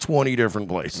at least 20 different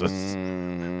places.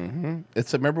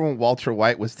 It's remember when Walter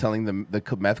White was telling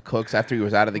the meth cooks after he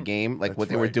was out of the game, like what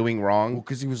they were right. doing wrong?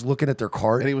 Because he was looking at their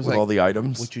cart And he was with like, all the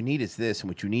items. What you need is this, and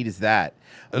what you need is that.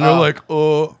 And they're like,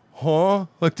 huh?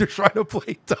 Like they're trying to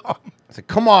play dumb. It's like,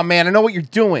 come on, man, I know what you're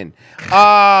doing.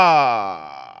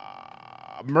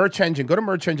 Merch Engine. Go to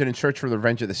Merch Engine and search for the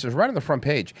Revenge of This. It's right on the front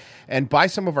page. And buy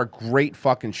some of our great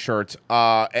fucking shirts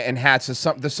and hats.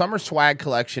 The summer swag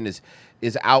collection is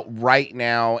out right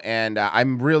now, and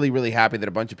I'm really, really happy that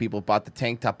a bunch of people bought the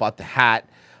tank top, bought the hat,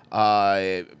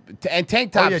 and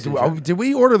tank tops. Did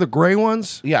we order the gray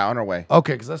ones? Yeah, on our way.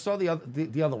 Okay, because I saw the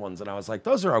other ones, and I was like,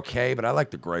 those are okay, but I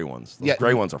like the gray ones. Those Yeah.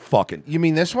 gray ones are fucking. You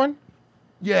mean this one?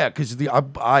 Yeah, because Yeah,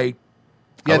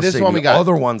 was this saying one we the got.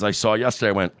 other ones I saw yesterday,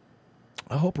 I went,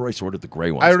 I hope Royce ordered the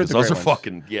gray ones. I ordered 'cause the those gray are ones.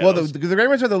 fucking, yeah. Well, those- the gray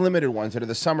ones are the limited ones that are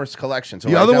the summer's collection. So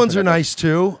the I other ones definitely are got those. nice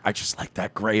too. I just like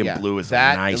that gray and blue is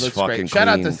that, a nice it looks fucking great. Shout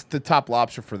out clean. to Top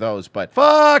Lobster for those, but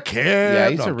Fuck him. Yeah,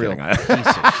 he's No, a I'm real kidding. piece of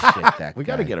shit. That We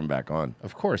got to get him back on.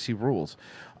 Of course, he rules.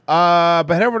 But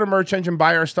head over to Merch Engine,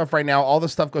 buy our stuff right now. All the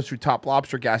stuff goes through Top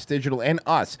Lobster, Gas Digital, and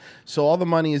us. So all the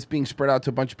money is being spread out to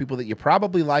a bunch of people that you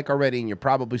probably like already and you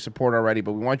probably support already.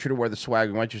 But we want you to wear the swag.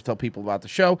 We want you to tell people about the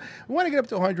show. We want to get up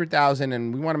to 100,000,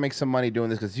 and we want to make some money doing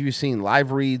this because you've seen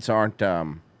live reads aren't,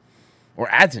 or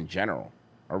ads in general,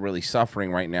 are really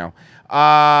suffering right now.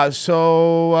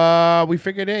 So we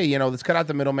figured, hey, let's cut out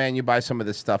the middleman. You buy some of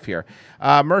this stuff here.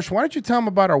 Mersh, why don't you tell them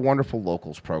about our wonderful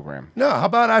locals program? No, how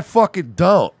about I fucking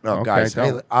don't? No, Okay, guys,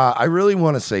 don't. hey, I really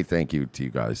want to say thank you to you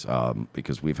guys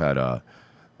because we've had a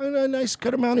nice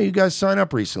good amount of you guys sign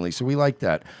up recently, so we like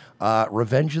that.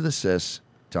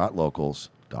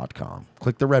 RevengeOfTheSis.locals.com.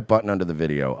 Click the red button under the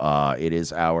video. It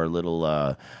is our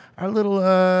little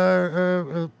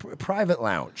private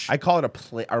lounge. I call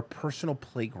it our personal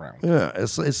playground. Yeah,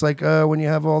 it's like when you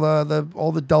have all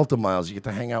the Delta miles, you get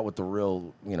to hang out with the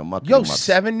real mucky Yo, mutts.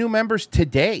 7 new members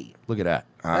today. Look at that.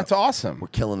 That's awesome. We're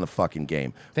killing the fucking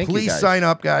game. Thank you, Please guys. sign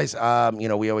up, guys.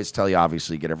 We always tell you,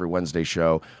 obviously, get every Wednesday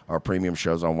show. Our premium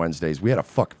shows on Wednesdays. We had a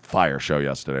fucking fire show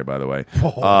yesterday, by the way.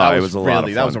 That it was was a lot of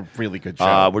really- fun. that was a really good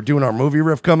show. We're doing our movie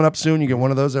riff coming up soon. You get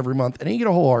one of those every month, and then you get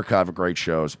a whole archive of great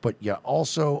shows. But you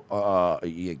also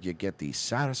you get the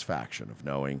satisfaction of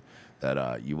knowing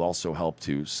that you also help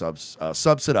to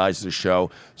subsidize the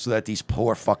show so that these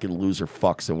poor fucking loser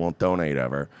fucks that won't donate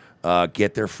ever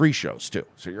get their free shows too.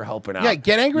 So you're helping out. Yeah,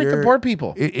 get angry at the You're- poor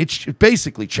people. It's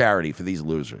basically charity for these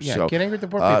losers. Yeah, so, get angry at the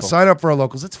poor people. Sign up for our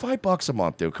locals. It's $5 a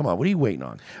month, dude. Come on, what are you waiting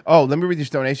on? Oh, let me read these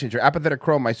donations. Your apathetic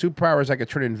crow. My superpower is I can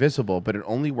turn invisible, but it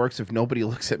only works if nobody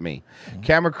looks at me.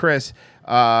 Camera Chris,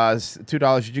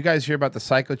 $2. Did you guys hear about the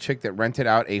psycho chick that rented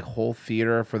out a whole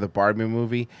theater for the Barbie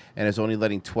movie and is only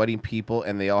letting 20 people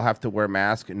and they all have to wear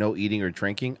masks, no eating or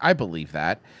drinking? I believe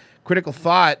that. Critical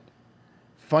Thought.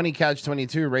 Funny Catch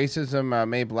 22. Racism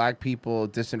made black people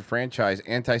disenfranchised.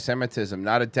 Anti-Semitism,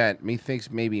 not a dent. Me thinks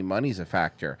maybe money's a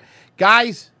factor.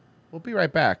 Guys, we'll be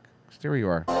right back. Stay where you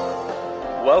are.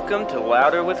 Welcome to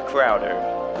Louder with Crowder,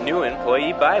 new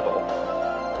employee Bible.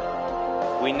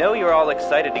 We know you're all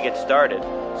excited to get started,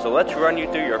 so let's run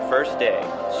you through your first day,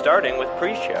 starting with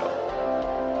pre-show.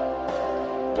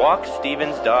 Walk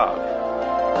Steven's dog.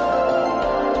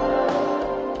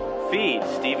 Feed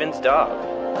Steven's dog.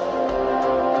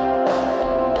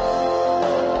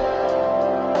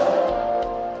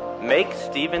 Make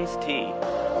Steven's tea.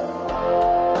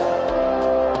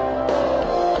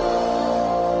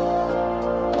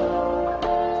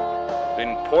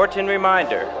 Important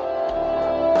reminder.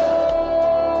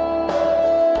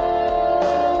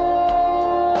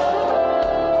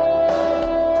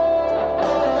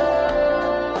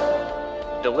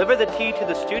 Deliver the tea to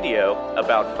the studio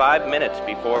about 5 minutes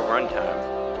before runtime.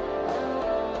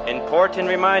 Important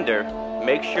reminder,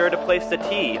 make sure to place the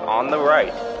tea on the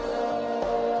right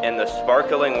and the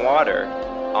sparkling water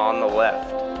on the left.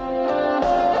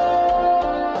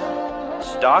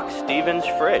 Stock Steven's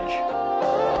fridge.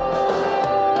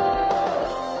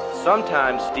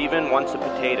 Sometimes Steven wants a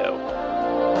potato.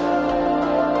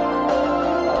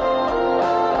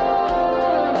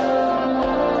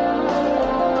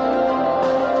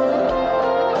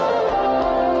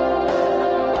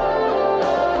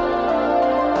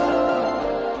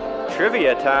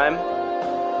 Trivia time.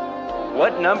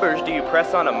 What numbers do you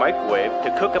press on a microwave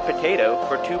to cook a potato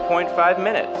for 2.5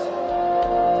 minutes?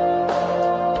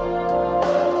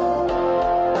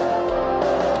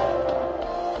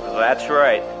 That's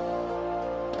right.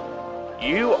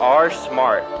 You are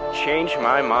smart. Change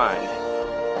my mind.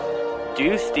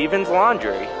 Do Steven's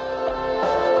laundry.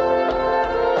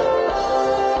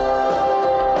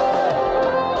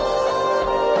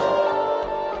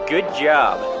 Good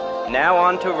job. Now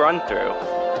on to run through.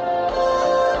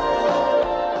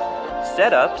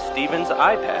 Set up Steven's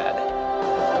iPad.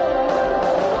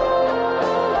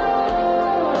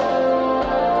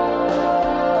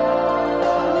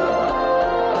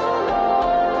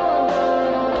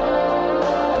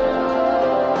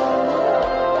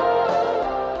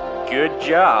 Good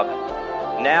job.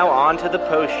 Now on to the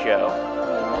post show.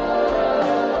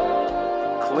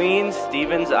 Clean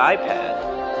Steven's iPad.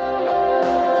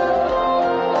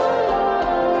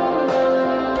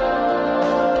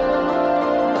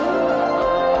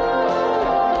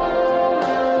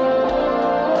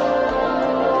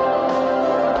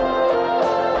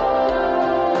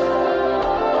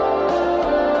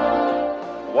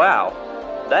 Wow,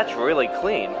 that's really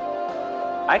clean.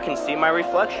 I can see my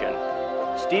reflection.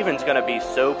 Steven's gonna be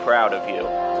so proud of you.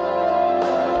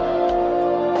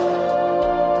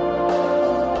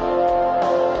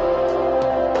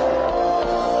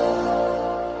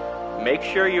 Make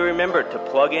sure you remember to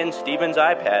plug in Steven's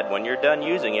iPad when you're done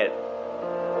using it.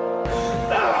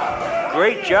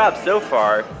 Great job so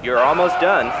far. You're almost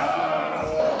done.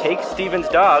 Take Steven's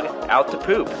dog out to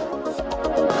poop.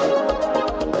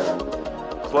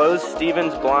 Close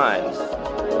Steven's blinds.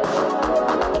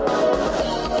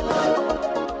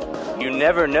 You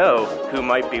never know who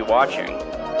might be watching.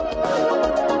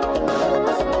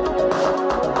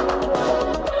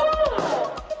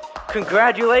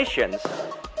 Congratulations!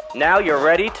 Now you're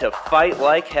ready to fight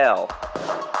like hell.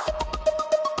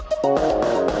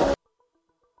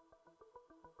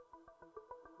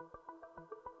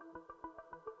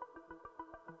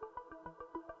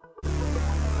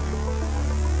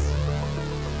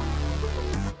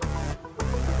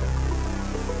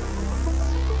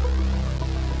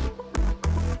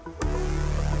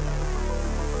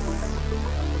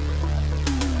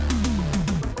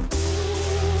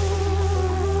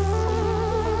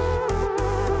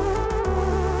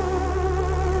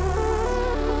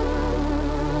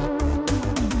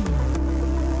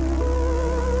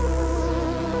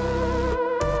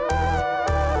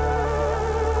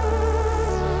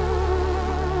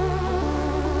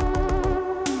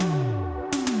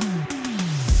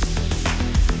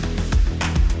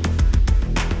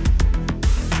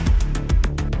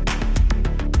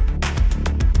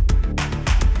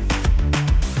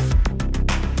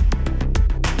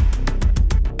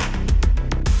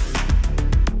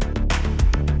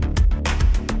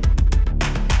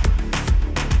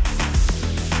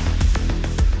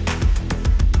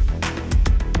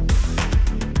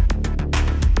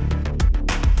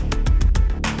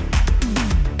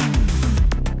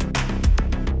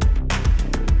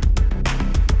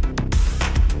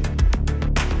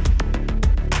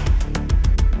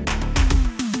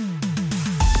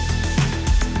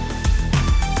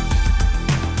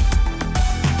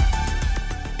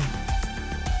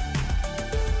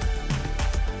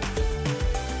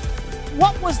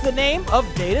 What was the name of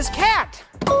Data's cat?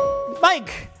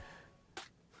 Mike.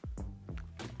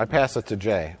 I pass it to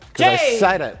Jay. Because I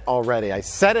said it already. I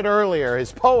said it earlier.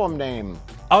 His poem name.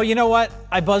 Oh, you know what?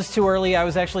 I buzzed too early. I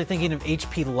was actually thinking of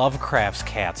H.P. Lovecraft's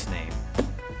cat's name.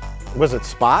 Was it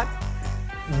Spot?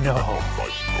 No.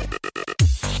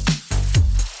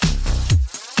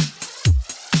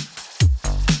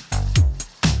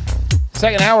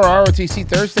 Second hour ROTC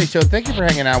Thursday show. Thank you for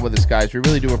hanging out with us, guys. We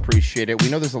really do appreciate it. We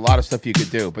know there's a lot of stuff you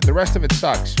could do, but the rest of it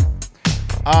sucks.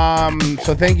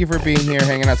 So thank you for being here,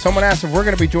 hanging out. Someone asked if we're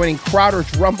going to be joining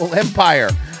Crowder's Rumble Empire.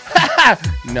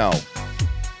 No.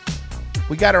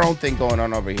 We got our own thing going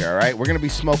on over here, all right? We're going to be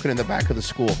smoking in the back of the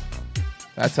school.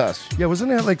 That's us. Yeah, wasn't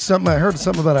that like something? I heard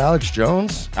something about Alex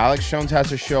Jones. Alex Jones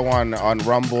has a show on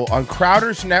Rumble, on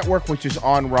Crowder's Network, which is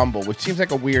on Rumble, which seems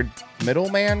like a weird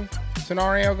middleman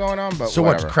scenario going on, but So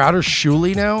whatever. what, Crowder's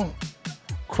Shuley now?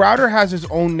 Crowder has his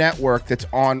own network that's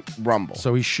on Rumble.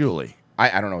 So he's Shuley.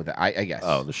 I don't know what that. I guess.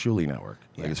 Oh, the Shuley Network.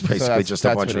 Yeah. Like it's So basically that's- just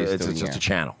that's a bunch what of. he's It's doing, just yeah. a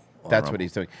channel. That's what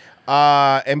he's doing.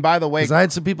 And by the way, because I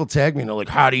had some people tag me and they're like,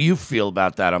 "How do you feel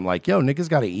about that?" I'm like, "Yo, niggas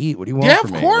got to eat. What do you want Yeah, from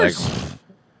of me?" course. Like,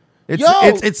 it's, Yo!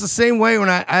 it's the same way when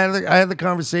I had the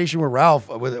conversation with Ralph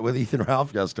with Ethan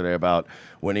Ralph yesterday about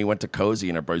when he went to Cozy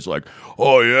and everybody's like,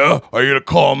 "Oh yeah, are you gonna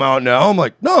call him out now?" I'm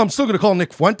like, "No, I'm still gonna call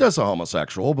Nick Fuentes a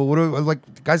homosexual." But what do like?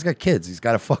 The guy's got kids. He's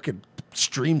got to fucking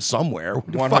stream somewhere.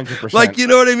 What the fuck? 100%. Like, you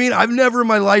know what I mean? I've never in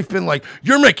my life been like,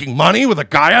 "You're making money with a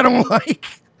guy I don't like."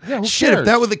 Yeah, who Shit, if cares?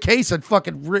 that were the case, I'd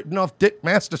fucking written off Dick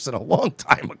Masterson a long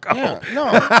time ago. Yeah,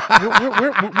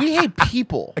 no, we hate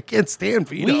people. I can't stand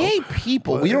Vito. We hate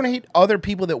people. We don't hate other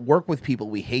people that work with people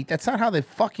we hate. That's not how that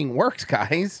fucking works,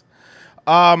 guys.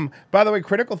 By the way,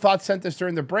 Critical Thought sent this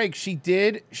during the break. She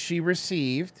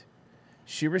received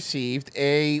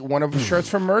one of the shirts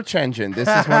from Merch Engine. This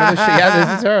is one of the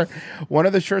this is her. One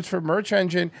of the shirts from Merch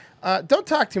Engine. Don't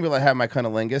talk to me like I have my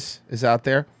cunnilingus is out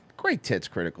there. Great tits,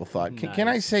 Critical Thought. Can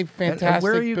I say fantastic? And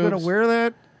where are you going to boobs? wear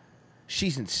that?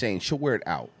 She's insane. She'll wear it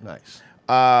out. Nice.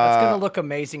 That's gonna look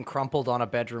amazing crumpled on a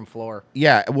bedroom floor.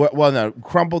 Yeah, well, no,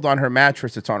 crumpled on her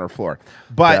mattress. It's on her floor.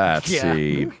 But That's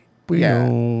it.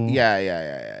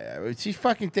 Yeah. She's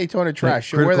fucking Daytona trash.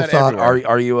 She'll wear Critical that Thought. everywhere.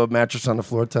 Are you a mattress on the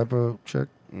floor type of chick?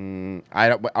 I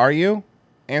don't. Are you?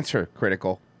 Answer,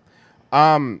 Critical.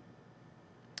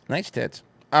 Nice tits.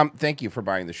 Thank you for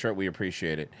buying the shirt. We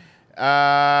appreciate it. They're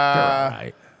all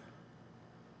right.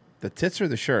 The tits or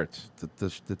the shirts?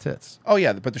 The tits. Oh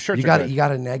yeah, but the shirts. You are got good. You got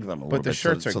to neg them a little But the bit,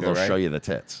 shirts so, are so good, they'll right? show you the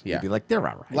tits. Yeah. You'd be like, they're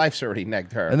all right. Life's already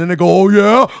negged her. And then they go, oh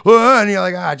yeah, and you're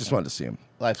like, I just wanted to see him.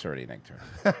 Life's already negged her.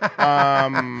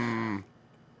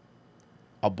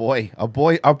 A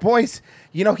boy's.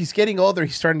 You know, he's getting older.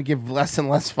 He's starting to give less and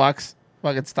less fucks.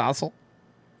 Fucking Stossel.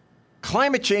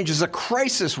 Climate change is a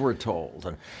crisis, we're told.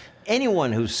 And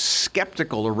anyone who's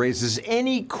skeptical or raises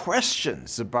any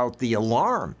questions about the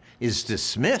alarm is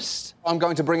dismissed. I'm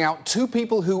going to bring out 2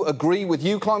 people who agree with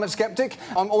you, climate skeptic.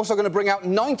 I'm also going to bring out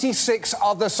 96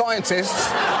 other scientists.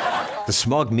 The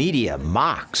smug media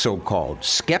mock so-called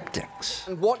skeptics.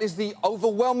 And what is the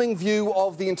overwhelming view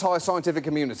of the entire scientific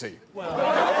community? Okay.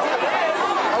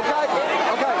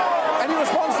 Any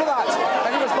response to that?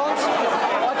 Any response?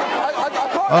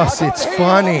 Us, it's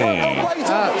funny.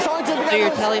 So you're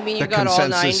telling me you The got all 90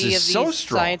 of consensus these is so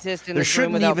strong, scientists in there this room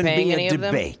shouldn't without even paying be any a of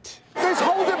them? debate. This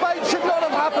whole debate should not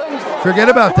have happened. Forget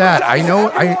about that. I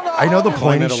know the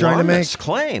point he's trying to make. Alarmists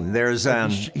claim there's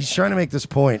He's trying to make this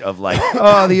point of like,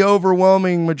 oh, the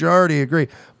overwhelming majority agree.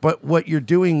 But what you're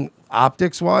doing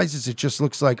optics-wise is it just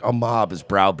looks like a mob is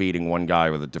browbeating one guy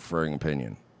with a differing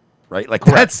opinion. Right? Like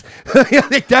that's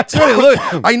that's what it looks.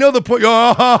 I know the point.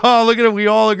 Oh, look at it. We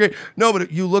all agree. No,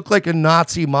 but you look like a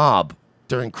Nazi mob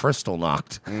during Crystal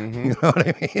Knocked. Mm-hmm. You know what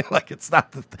I mean? Like it's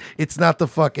not the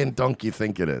fucking dunk you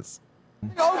think it is.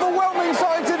 Overwhelming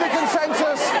scientific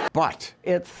consensus. But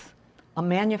it's a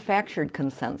manufactured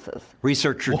consensus.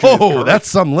 researcher Judith Whoa, Curry that's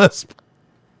some lisp.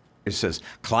 It says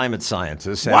climate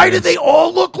scientists. Why do they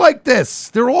all look like this?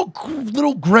 They're all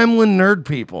little gremlin nerd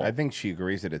people. I think she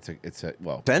agrees that it's a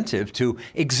incentive to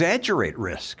exaggerate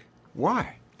risk?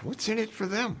 Why? What's in it for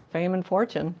them? Fame and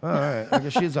fortune. All right, I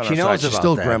guess she's on She our knows side. She's about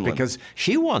still that gremlin. because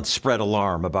she once spread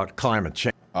alarm about climate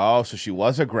change. Oh, so she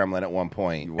was a gremlin at one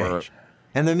point.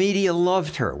 And the media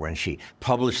loved her when she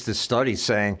published this study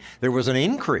saying there was an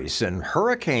increase in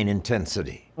hurricane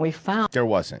intensity. We found there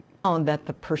wasn't. That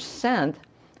the percent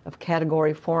of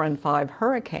Category 4 and 5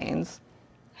 hurricanes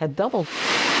had doubled.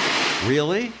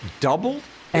 Really? Doubled?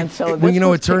 And so Well, you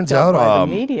know, it turns out by the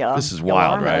media, this is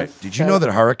wild, right? alarmists Did you know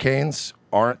that hurricanes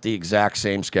aren't the exact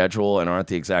same schedule and aren't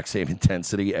the exact same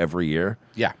intensity every year?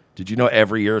 Yeah. Did you know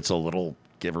every year it's a little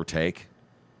give or take?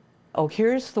 Oh,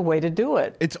 here's the way to do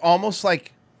it. It's almost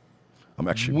like I'm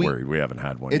actually worried we haven't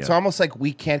had one It's yet. almost like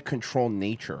we can't control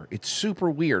nature. It's super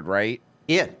weird, right?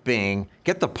 It being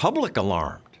get the public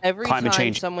alarmed. Every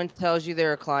time someone tells you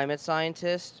they're a climate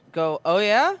scientist, go, oh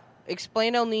yeah?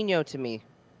 Explain El Nino to me.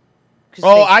 'Cause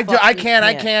Oh, they I fucking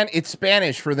can. It's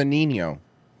Spanish for the Nino.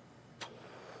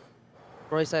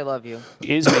 Royce, I love you.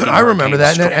 I remember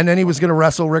that, and then he was going to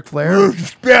wrestle Ric Flair.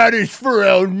 Spanish for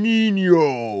El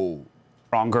Nino.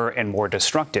 Stronger and more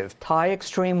destructive. Tie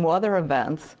extreme weather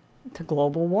events to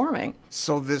global warming.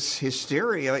 So this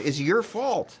hysteria is your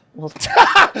fault. Well,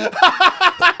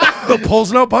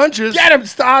 Pulls no punches. Get him,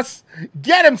 Stas.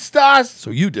 Get him, Stas.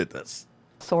 So you did this.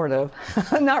 Sort of.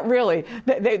 Not really.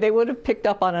 They would have picked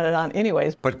up on it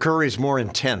anyways. But Curry's more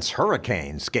intense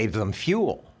hurricanes gave them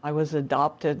fuel. I was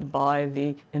adopted by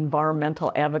the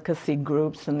environmental advocacy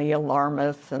groups and the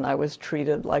alarmists, and I was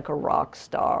treated like a rock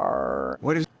star.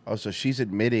 What is? Oh, so she's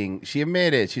admitting. She's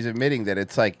admitting that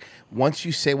it's like once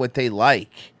you say what they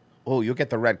like, oh, you'll get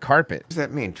the red carpet. What does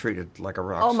that mean? Treated like a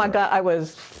rock Oh my God, I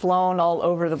was flown all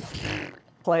over the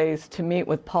place to meet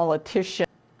with politicians.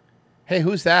 Hey,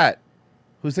 who's that?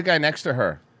 Who's the guy next to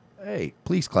her? Hey,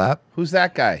 please clap. Who's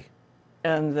that guy?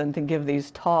 And then to give these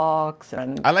talks.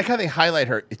 And I like how they highlight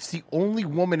her. It's the only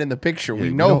woman in the picture. We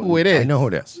you know who it is. I know who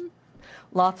it is.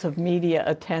 lots of media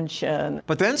attention.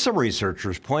 But then some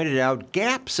researchers pointed out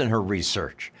gaps in her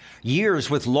research, years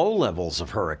with low levels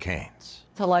of hurricanes.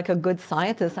 So like a good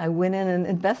scientist, I went in and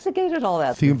investigated all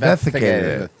that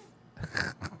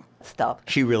stuff.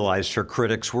 She realized her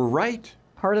critics were right.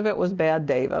 Part of it was bad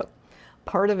data.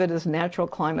 Part of it is natural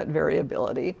climate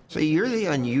variability. So you're the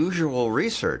unusual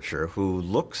researcher who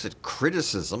looks at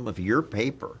criticism of your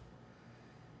paper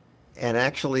and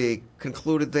actually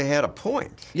concluded they had a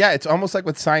point. Yeah, it's almost like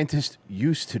what scientists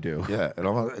used to do. Yeah,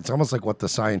 it's almost like what the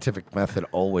scientific method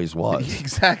always was.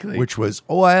 Exactly. Which was,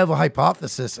 oh, I have a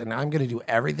hypothesis, and I'm going to do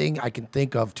everything I can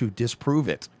think of to disprove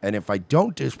it. And if I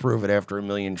don't disprove it after a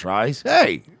million tries,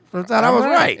 hey, turns out I was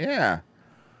right. Yeah.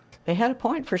 They had a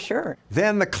point for sure.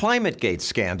 Then the ClimateGate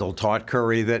scandal taught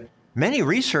Curry that many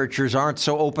researchers aren't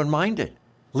so open-minded.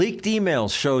 Leaked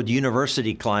emails showed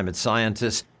university climate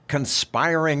scientists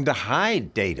conspiring to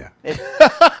hide data.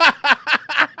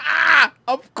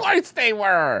 Of course they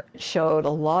were. It showed a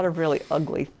lot of really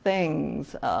ugly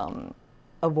things,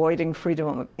 avoiding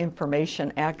Freedom of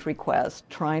Information Act requests,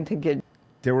 trying to get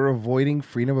They were avoiding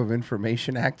Freedom of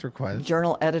Information Act requests.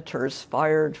 journal editors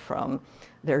fired from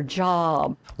their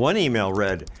job. One email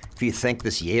read, if you think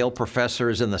this Yale professor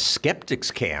is in the skeptics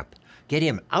camp, get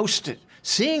him ousted.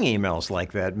 Seeing emails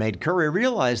like that made Curry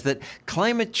realize that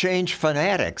climate change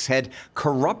fanatics had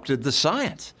corrupted the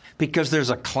science because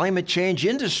there's a climate change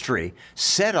industry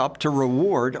set up to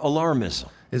reward alarmism.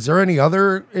 Is there any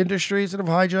other industries that have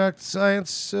hijacked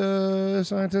scientists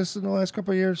in the last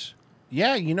couple of years?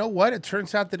 Yeah, you know what? It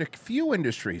turns out that a few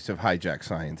industries have hijacked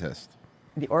scientists.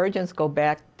 The origins go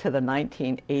back to the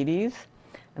 1980s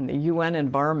and the UN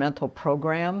Environmental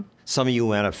Program. Some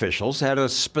UN officials had a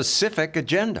specific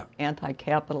agenda.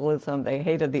 Anti-capitalism, they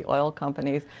hated the oil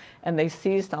companies, and they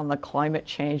seized on the climate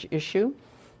change issue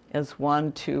as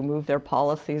one to move their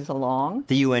policies along.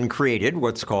 The UN created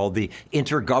what's called the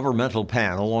Intergovernmental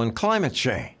Panel on Climate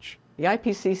Change. The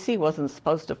IPCC wasn't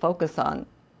supposed to focus on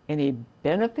any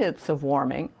benefits of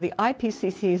warming. The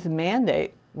IPCC's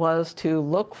mandate was to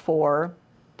look for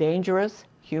dangerous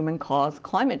human-caused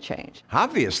climate change.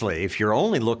 Obviously, if you're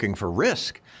only looking for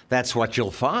risk, that's what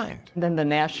you'll find. Then the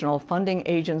national funding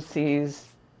agencies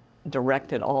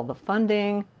directed all the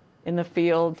funding in the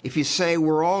field. If you say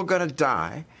we're all going to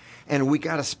die and we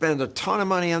got to spend a ton of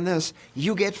money on this,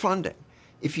 you get funding.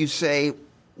 If you say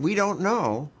we don't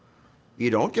know,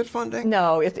 you don't get funding?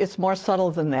 No, it's more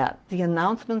subtle than that. The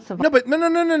announcements of... No.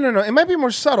 It might be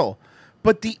more subtle,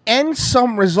 but the end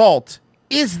sum result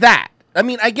is that. I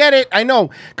mean, I get it. I know.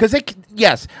 Because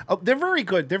they're very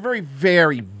good. They're very,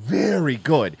 very, very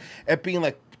good at being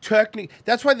like,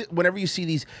 that's why whenever you see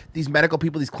these medical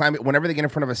people, these climate, whenever they get in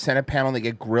front of a Senate panel and they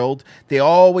get grilled, they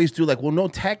always do like, well, no,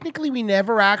 technically we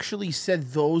never actually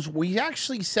said those. We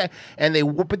actually said,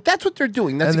 but that's what they're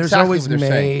doing. That's and there's exactly always what they're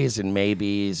saying. mays and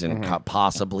maybes and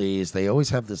possiblies. They always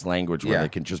have this language where they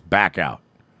can just back out.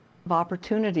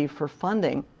 Opportunity for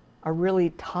funding are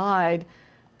really tied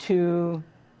to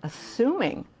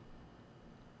assuming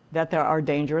that there are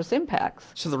dangerous impacts.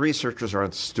 So the researchers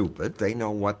aren't stupid. They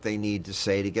know what they need to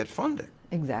say to get funding.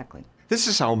 Exactly. This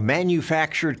is how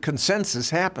manufactured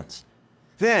consensus happens.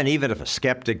 Then, even if a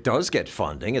skeptic does get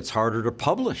funding, it's harder to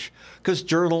publish because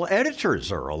journal editors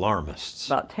are alarmists.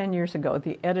 About 10 years ago,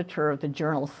 the editor of the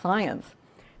journal Science,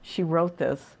 she wrote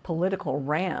this political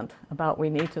rant about we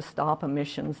need to stop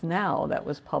emissions now that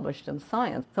was published in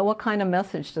Science. So what kind of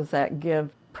message does that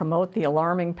give? Promote the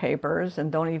alarming papers and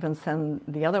don't even send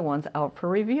the other ones out for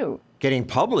review. Getting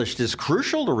published is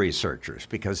crucial to researchers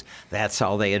because that's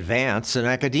how they advance in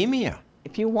academia.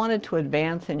 If you wanted to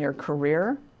advance in your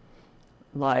career,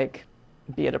 like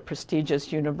be at a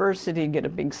prestigious university, get a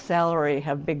big salary,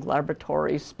 have big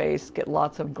laboratory space, get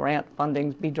lots of grant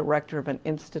funding, be director of an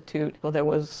institute, well, there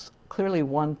was clearly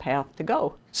one path to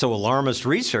go. So alarmist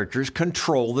researchers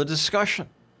control the discussion.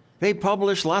 They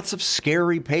publish lots of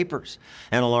scary papers,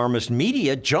 and alarmist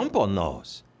media jump on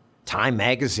those. Time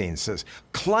magazine says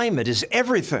climate is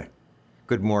everything.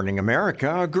 Good Morning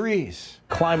America agrees.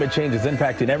 Climate change is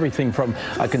impacting everything from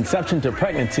conception to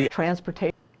pregnancy.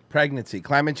 Transportation. Pregnancy.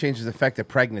 Climate change has affected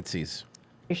pregnancies.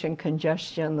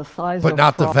 Congestion, the size But of...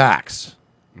 not the vax.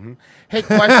 Mm-hmm. Hey,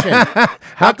 question.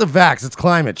 Not the vax, it's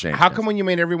climate change. How come when you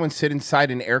made everyone sit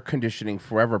inside in air conditioning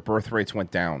forever, birth rates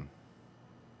went down?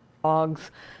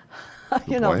 Dogs.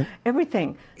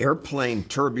 Everything. Airplane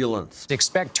turbulence.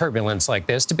 Expect turbulence like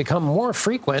this to become more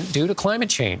frequent due to climate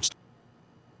change.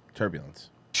 Turbulence.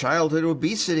 Childhood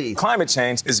obesity. Climate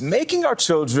change is making our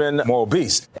children more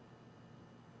obese.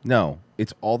 No,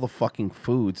 it's all the fucking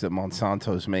foods that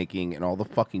Monsanto's making and all the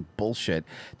fucking bullshit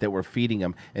that we're feeding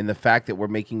them and the fact that we're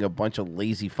making a bunch of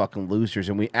lazy fucking losers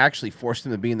and we actually forced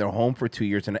them to be in their home for 2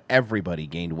 years and everybody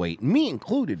gained weight, me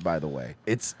included, by the way.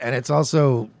 It's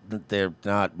also that they're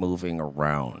not moving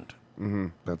around. Mm-hmm.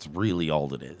 That's really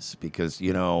all it is because,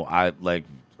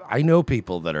 I know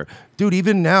people that are, dude,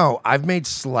 even now, I've made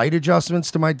slight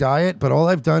adjustments to my diet, but all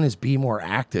I've done is be more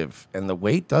active. And the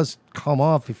weight does come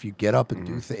off if you get up and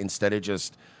do things instead of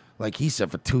just, like he said,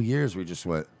 for 2 years, we just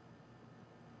went,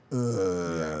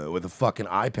 with a fucking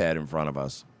iPad in front of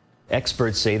us.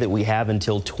 Experts say that we have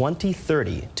until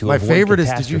 2030 to My avoid favorite is,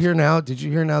 catastrophe. did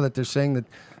you hear now that they're saying that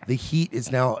the heat is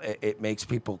now, it makes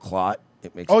people clot?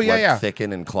 It makes blood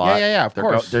thicken and clot. Yeah, of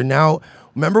course. They're now,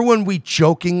 remember when we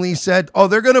jokingly said, oh,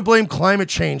 they're going to blame climate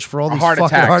change for all these heart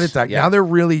fucking attacks. heart attacks. Yeah. Now they're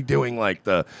really doing like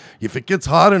if it gets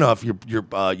hot enough, you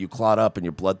clot up and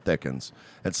your blood thickens.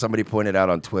 And somebody pointed out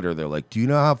on Twitter, they're like, do you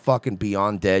know how fucking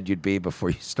beyond dead you'd be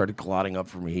before you started clotting up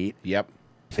from heat? Yep.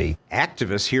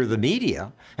 Activists hear the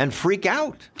media and freak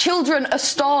out. Children are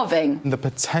starving. The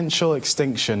potential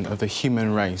extinction of the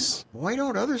human race. Why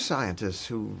don't other scientists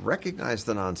who recognize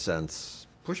the nonsense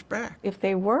push back? If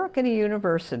they work at a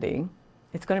university,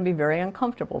 it's going to be very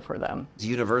uncomfortable for them.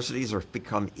 Universities have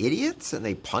become idiots and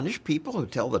they punish people who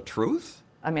tell the truth?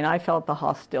 I mean, I felt the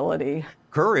hostility.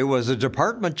 Curry was a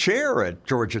department chair at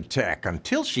Georgia Tech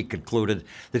until she concluded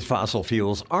that fossil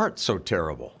fuels aren't so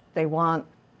terrible. They want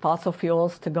fossil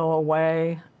fuels to go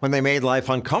away. When they made life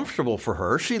uncomfortable for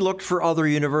her, she looked for other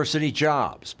university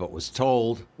jobs, but was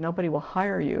told, nobody will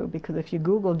hire you because if you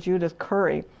Google Judith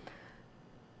Curry,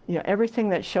 everything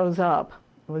that shows up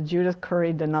with Judith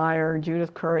Curry denier,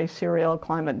 Judith Curry serial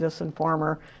climate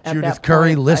disinformer. Judith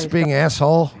Curry lisping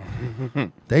asshole.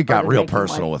 They got real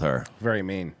personal with her. Very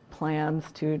mean.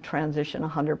 Plans to transition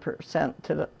 100%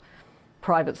 to the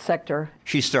private sector.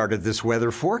 She started this weather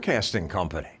forecasting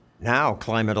company. Now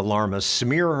climate alarmists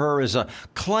smear her as a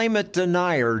climate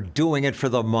denier doing it for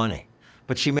the money.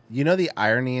 But she You know the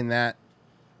irony in that?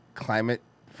 Climate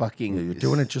fucking... You're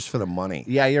doing it just for the money.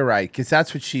 Yeah, you're right, because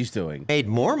that's what she's doing. made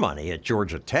more money at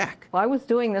Georgia Tech. If I was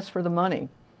doing this for the money,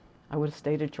 I would have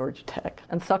stayed at Georgia Tech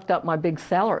and sucked up my big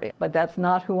salary. But that's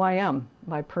not who I am.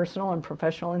 My personal and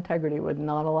professional integrity would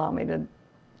not allow me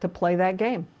to play that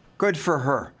game. Good for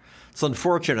her. It's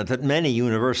unfortunate that many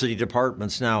university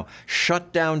departments now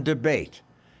shut down debate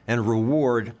and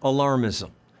reward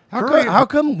alarmism. How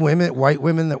come white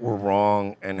women that were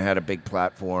wrong and had a big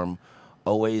platform,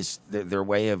 always their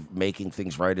way of making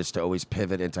things right is to always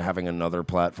pivot into having another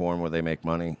platform where they make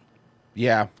money?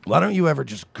 Yeah. Why don't you ever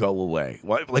just go away?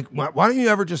 Why don't you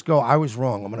ever just go, I was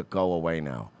wrong, I'm going to go away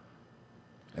now?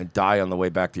 And die on the way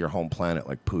back to your home planet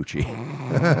like Poochie.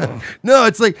 No,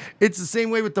 it's the same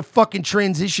way with the fucking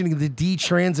transitioning, the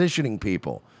detransitioning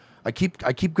people. I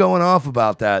keep going off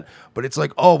about that, but it's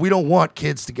like, oh, we don't want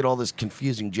kids to get all this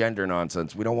confusing gender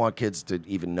nonsense. We don't want kids to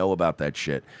even know about that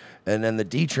shit. And then the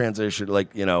detransition,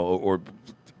 or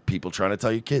people trying to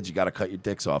tell your kids you got to cut your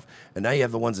dicks off. And now you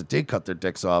have the ones that did cut their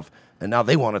dicks off, and now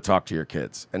they want to talk to your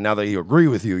kids. And now they agree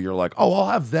with you, you're like, oh, I'll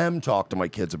have them talk to my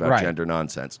kids about gender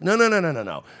nonsense.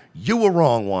 No. You were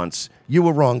wrong once. You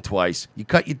were wrong twice. You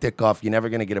cut your dick off. You're never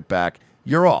going to get it back.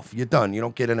 You're off. You're done. You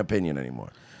don't get an opinion anymore.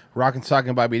 Rockin'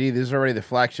 Socken Bobby D. This is already the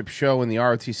flagship show in the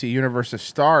ROTC universe of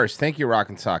stars. Thank you,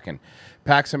 Rockin' Socken.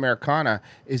 Pax Americana.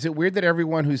 Is it weird that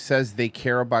everyone who says they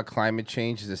care about climate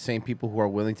change is the same people who are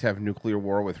willing to have nuclear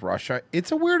war with Russia?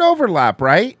 It's a weird overlap,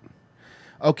 right?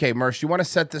 Okay, Mersh, you want to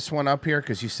set this one up here?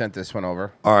 Because you sent this one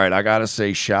over. All right, I got to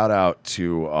say shout out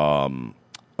to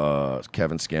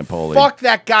Kevin Scampoli. Fuck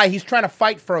that guy. He's trying to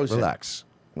fight Frozen.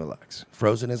 Relax.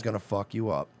 Frozen is going to fuck you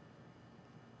up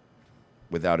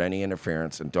without any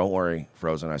interference. And don't worry,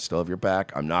 Frozen, I still have your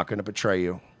back. I'm not going to betray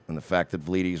you. And the fact that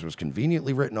Vlides was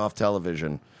conveniently written off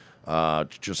television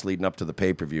just leading up to the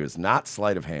pay-per-view is not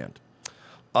sleight of hand.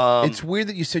 It's weird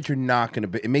that you said you're not going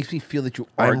to. It makes me feel that you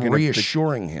are going to. I'm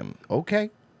reassuring him. Okay.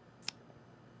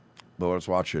 But I was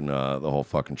watching the whole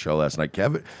fucking show last night.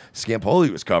 Kevin Scampoli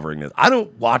was covering this. I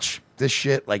don't watch this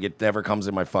shit. Like, it never comes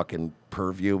in my fucking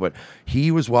purview. But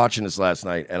he was watching this last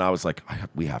night, and I was like,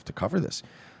 we have to cover this.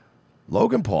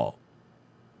 Logan Paul,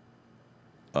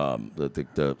 the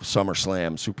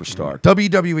SummerSlam superstar,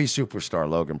 WWE superstar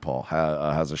Logan Paul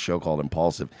has a show called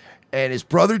Impulsive, and his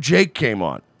brother Jake came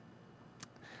on,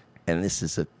 and this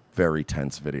is a very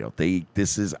tense video.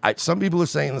 Some people are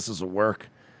saying this is a work.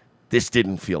 This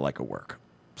didn't feel like a work,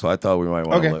 so I thought we might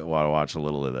want to watch a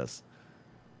little of this.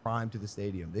 Prime to the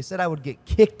stadium. They said I would get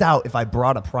kicked out if I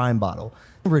brought a Prime bottle.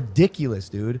 Ridiculous,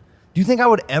 dude. Do you think I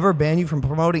would ever ban you from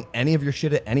promoting any of your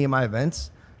shit at any of my events?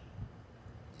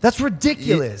 That's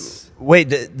ridiculous. Wait,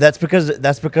 that's because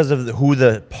of who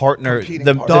the partner,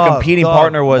 the competing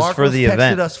partner was Marcos for the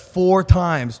event. Texted us 4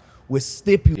 times with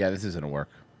stipulations. Yeah, this isn't a work.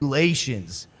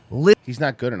 He's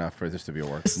not good enough for this to be a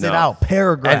work. Listed out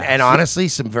paragraphs. And honestly,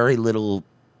 some very little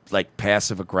like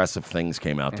passive aggressive things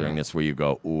came out during this where you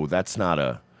go, ooh,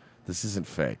 this isn't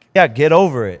fake. Yeah, get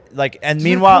over it. Like, and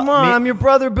meanwhile, come on, I'm your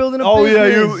brother building a oh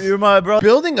business. yeah, you're my brother.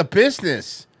 Building a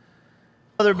business.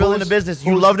 Brother building a business.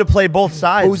 You love to play both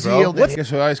sides, bro. Guess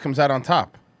who always comes out on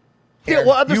top? Yeah,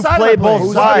 what other You side play am I playing? both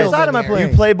Whose sides. other side am I playing?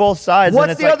 You play both sides. What's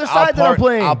and it's the like, other side that I'm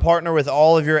playing? I'll partner with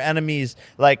all of your enemies.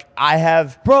 Like I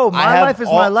have, Bro, I my have life is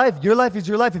all- my life. Your life is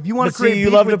your life. If you want But to create see, you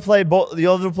beef love to with- play both. You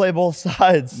love to play both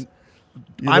sides.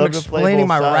 You I'm love to play explaining both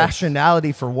my sides.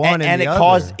 rationality for one and the it other.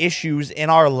 caused issues in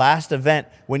our last event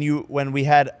when we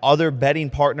had other betting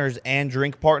partners and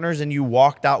drink partners, and you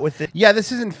walked out with it. Yeah,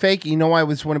 this isn't fake. You know why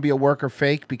this want to be a work or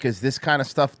fake? Because this kind of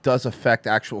stuff does affect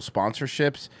actual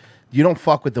sponsorships. You don't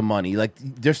fuck with the money. Like,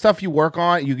 there's stuff you work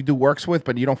on, you can do works with,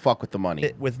 but you don't fuck with the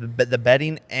money. With the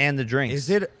betting and the drinks. Is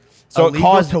it so illegal it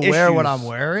caused to wear what issues. I'm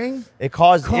wearing? It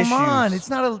caused Come issues. on, it's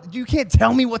not a. You can't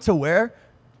tell me what to wear.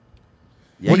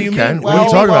 Yeah, What do you can. mean? What are you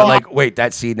Well, talking about? well, Like, wait,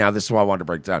 now this is what I wanted to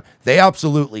break down. They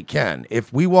absolutely can.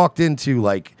 If we walked into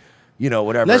like,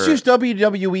 whatever. Let's use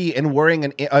WWE and wearing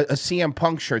a CM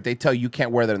Punk shirt. They tell you can't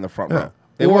wear that in the front row.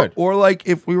 They would. Or like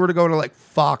if we were to go to like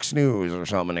Fox News or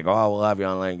something, they go, "Oh, we'll have you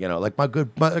on like my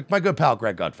good pal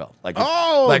Greg Gutfeld." Like,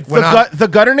 the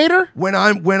Gutternator. When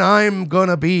I'm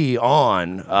gonna be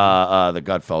on the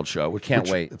Gutfeld show, which Can't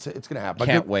wait. It's gonna happen.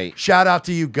 Can't wait. Shout out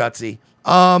to you, Gutsy.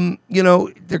 You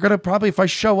know, they're gonna probably, if I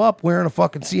show up wearing a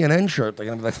fucking CNN shirt, they're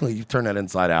gonna be like, you turn that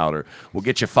inside out, or we'll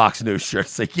get you Fox News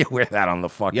shirts. Like, you wear that on the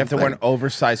fucking. You have to wear an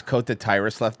oversized coat that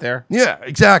Tyrus left there. Yeah,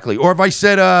 exactly. Or if I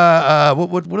said,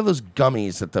 what are those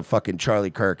gummies that the fucking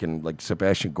Charlie Kirk and like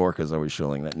Sebastian Gorka's always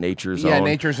showing, that Nature Zone? Yeah,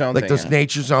 Nature Zone like thing, those yeah.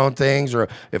 Nature Zone things. Or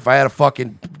if I had a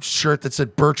fucking shirt that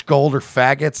said Birch Gold or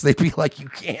faggots, they'd be like, you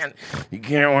can't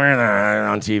wear that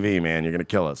on TV, man. You're gonna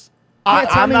kill us.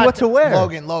 Tell me what to wear.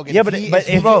 Logan. Yeah, but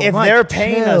if they're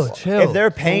paying us, if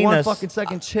they're paying For us, 1 fucking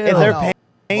second, chill. if they're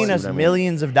paying See us what I mean?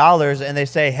 millions of dollars and they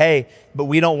say, hey, but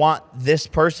we don't want this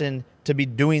person to be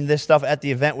doing this stuff at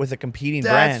the event with a competing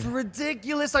That's brand.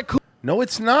 ridiculous. I could. No,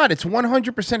 it's not. It's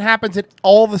 100% happens at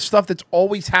all the stuff that's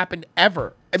always happened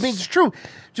ever. I mean, it's true.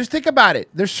 Just think about it.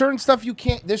 There's certain stuff you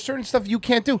can't. There's certain stuff you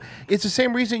can't do. It's the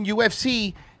same reason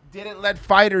UFC didn't let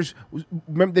fighters.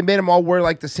 Remember, they made them all wear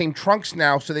like the same trunks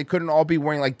now, so they couldn't all be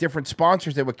wearing like different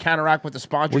sponsors. They would counteract with the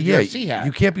sponsors Well, yeah, UFC had.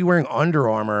 you can't be wearing Under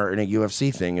Armour in a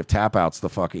UFC thing if Tap Out's the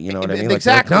fucking, you know what I mean? Like,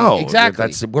 Exactly, no,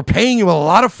 exactly. we're paying you a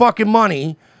lot of fucking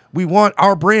money. We want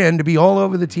our brand to be all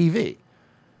over the TV.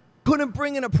 Couldn't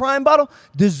bring in a Prime bottle.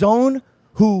 DAZN,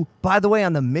 who, by the way,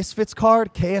 on the Misfits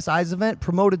card, KSI's event,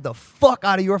 promoted the fuck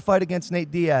out of your fight against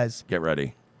Nate Diaz. Get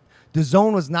ready.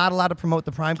 DAZN was not allowed to promote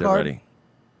the Prime Get card. ready.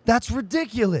 That's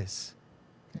ridiculous.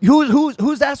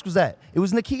 Whose ass was that? It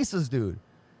was Nikisa's dude.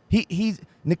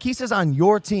 Nikisa's on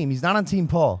your team. He's not on Team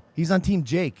Paul. He's on Team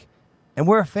Jake. And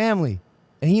we're a family.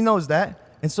 And he knows that.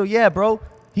 And so, yeah, bro,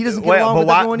 he doesn't get along with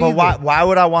everyone either. Why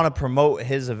would I want to promote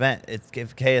his event? It's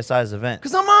KSI's event.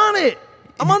 Because I'm on it.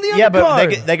 I'm on the Yeah, but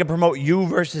undercard. they could promote you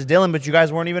versus Dylan, but you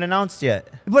guys weren't even announced yet.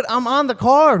 But I'm on the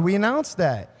card. We announced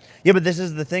that. Yeah, but this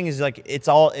is the thing, is like it's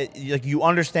all like you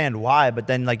understand why, but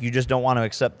then like you just don't want to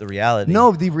accept the reality.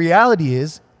 No, the reality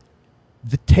is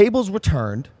the tables were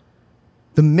turned.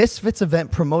 The Misfits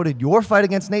event promoted your fight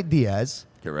against Nate Diaz.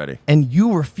 Get ready. And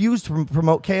you refused to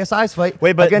promote KSI's fight.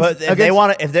 Wait, but against, if they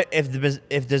want to,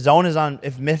 if the zone is on,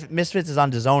 if Misfits is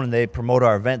on DAZN and they promote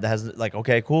our event, that has like,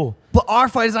 okay, cool. But our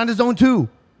fight is on DAZN too.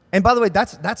 And by the way,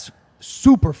 that's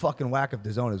super fucking whack of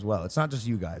DAZN as well. It's not just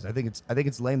you guys. I think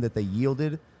it's lame that they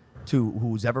yielded to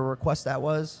whose ever request that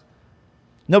was.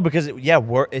 No, because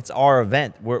it's our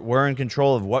event. We're in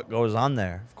control of what goes on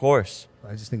there. Of course.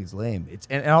 I just think it's lame. It's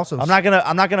and also I'm not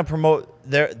gonna promote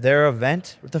their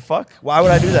event. What the fuck? Why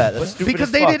would I do that? That's stupid because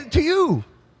as they fuck. did it to you.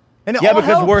 And it Yeah, all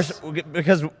because helps.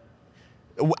 because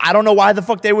I don't know why the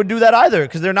fuck they would do that either.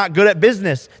 Because they're not good at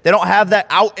business. They don't have that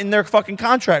out in their fucking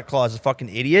contract clauses. Fucking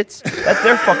idiots. That's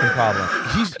their fucking problem.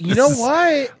 You know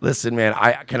what? Listen, man.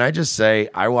 Can I just say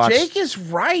I watched. Jake is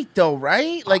right though,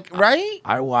 right? Like, right?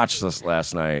 I watched this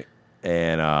last night,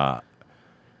 and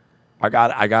I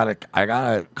got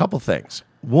a couple things.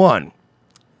 One,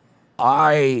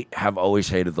 I have always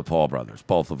hated the Paul brothers,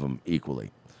 both of them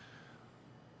equally.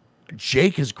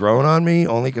 Jake has grown on me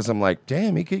only because I'm like,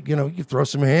 damn, he could throw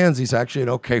some hands. He's actually an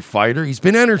okay fighter. He's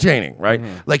been entertaining, right?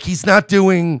 Like, he's not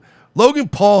doing. Logan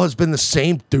Paul has been the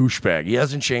same douchebag. He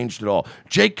hasn't changed at all.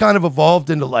 Jake kind of evolved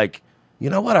into like, you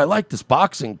know what? I like this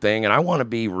boxing thing, and I want to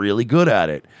be really good at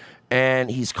it. And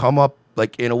he's come up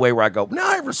like in a way where I go, no,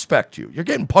 I respect you. You're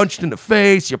getting punched in the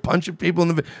face. You're punching people in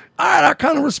the face. All right, I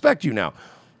kind of respect you now.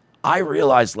 I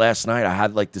realized last night I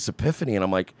had like this epiphany, and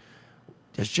I'm like,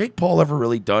 has Jake Paul ever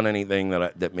really done anything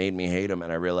that made me hate him?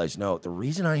 And I realized, no, the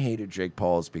reason I hated Jake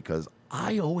Paul is because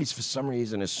I always, for some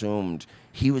reason, assumed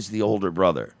he was the older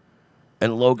brother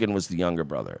and Logan was the younger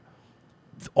brother.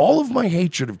 All of my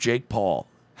hatred of Jake Paul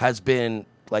has been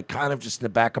like kind of just in the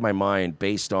back of my mind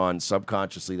based on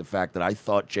subconsciously the fact that I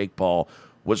thought Jake Paul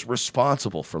was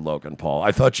responsible for Logan Paul.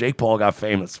 I thought Jake Paul got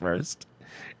famous first.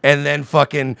 And then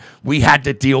fucking we had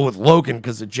to deal with Logan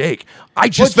because of Jake. I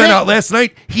just found out last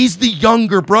night he's the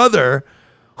younger brother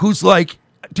who's like,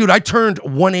 dude, I turned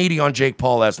 180 on Jake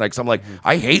Paul last night because I'm like,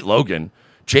 I hate Logan.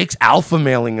 Jake's alpha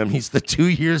mailing him. He's the 2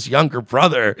 years younger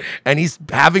brother, and he's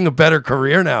having a better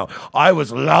career now. I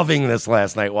was loving this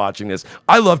last night watching this.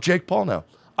 I love Jake Paul now.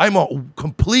 I'm a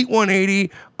complete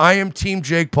 180. I am Team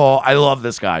Jake Paul. I love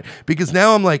this guy because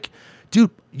now I'm like,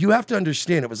 dude, you have to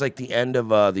understand, it was like the end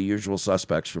of The Usual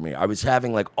Suspects for me. I was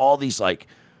having like all these like,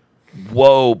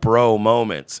 whoa, bro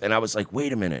moments. And I was like,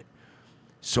 wait a minute.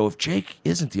 So if Jake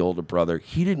isn't the older brother,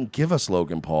 he didn't give us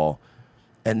Logan Paul.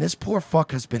 And this poor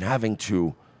fuck has been having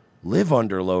to live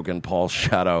under Logan Paul's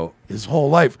shadow his whole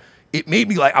life. It made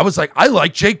me like, I was like, I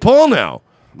like Jake Paul now.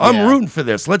 I'm rooting for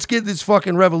this. Let's get this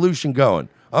fucking revolution going.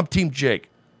 I'm Team Jake.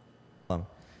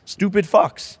 Stupid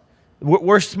fucks.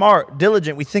 We're smart,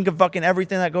 diligent. We think of fucking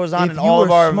everything that goes on in all of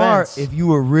our events. If you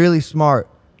were really smart,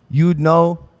 you'd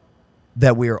know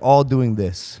that we are all doing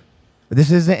this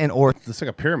This isn't an or It's like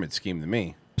a pyramid scheme to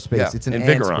me. space. Yeah, It's an in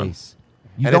ant Vigorón. space.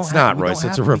 You And don't it's have- not, we don't Royce. It's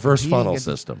have a to be reverse competing funnel against-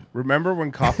 system. Remember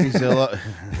when CoffeeZilla?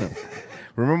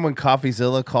 Remember when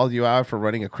CoffeeZilla called you out for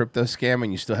running a crypto scam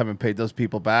and you still haven't paid those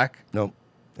people back? Nope.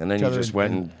 And then Each you other just and-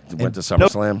 went and- went to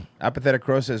SummerSlam. Apathetic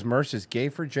Crow says Merce is gay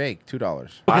for Jake.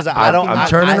 $2. I'm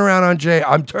turning around on Jake.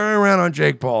 I'm turning around on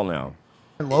Jake Paul now.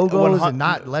 logos and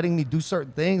not letting me do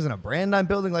certain things and a brand I'm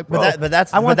building. Like, bro, But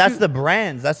that's I want you- the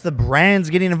brands. That's the brands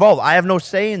getting involved. I have no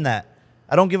say in that.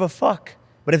 I don't give a fuck.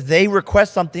 But if they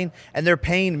request something and they're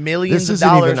paying millions of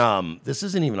dollars, This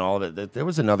isn't even all of it. There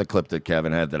was another clip that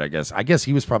Kevin had that I guess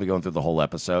he was probably going through the whole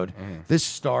episode. This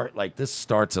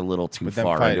starts a little too With them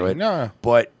far into fighting. it. No.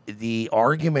 But the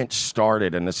argument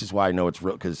started, and this is why I know it's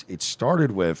real, because it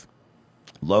started with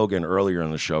Logan earlier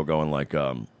in the show going like,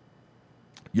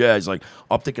 yeah, he's like,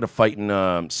 I'm thinking of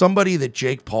fighting somebody that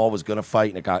Jake Paul was going to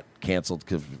fight, and it got canceled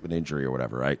because of an injury or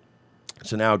whatever, right?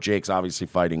 So now Jake's obviously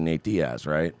fighting Nate Diaz,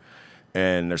 right?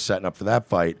 And they're setting up for that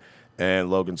fight. And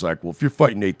Logan's like, well, if you're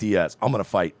fighting Nate Diaz, I'm going to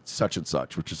fight such and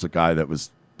such, which is a guy that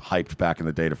was hyped back in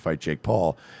the day to fight Jake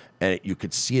Paul. And you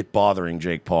could see it bothering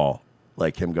Jake Paul,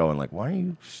 like him going like, why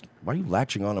are you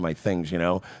latching onto my things, you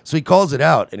know? So he calls it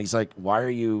out, and he's like, why are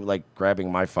you like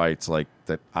grabbing my fights like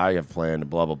that I have planned and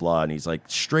blah, blah, blah. And he's like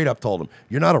straight up told him,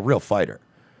 you're not a real fighter.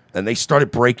 And they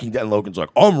started breaking down. Logan's like,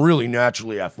 I'm really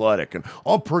naturally athletic, and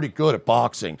I'm pretty good at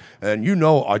boxing. And you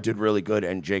know I did really good.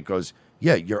 And Jake goes,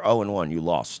 yeah, you're 0-1. You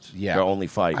lost. Yeah. Your only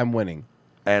fight. I'm winning.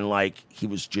 And like he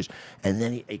was just, and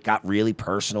then it got really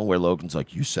personal where Logan's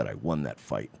like, you said I won that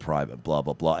fight in private, blah,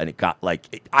 blah, blah. And it got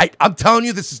like, I'm telling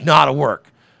you, this is not a work.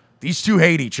 These two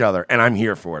hate each other, and I'm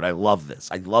here for it. I love this.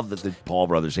 I love that the Paul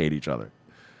brothers hate each other.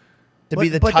 to be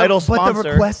the But title But sponsor. the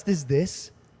request is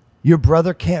this: your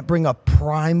brother can't bring a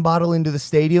Prime bottle into the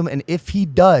stadium, and if he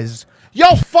does,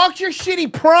 Yo, fuck your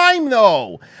shitty Prime,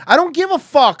 though. I don't give a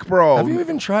fuck, bro. Have you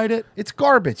even tried it? It's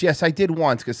garbage. Yes, I did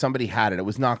once because somebody had it. It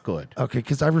was not good. Okay,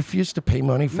 because I refused to pay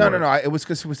money for No, it. no, no. It was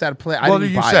because it was at a play. I Well,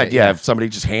 didn't you buy said, it. yeah, if somebody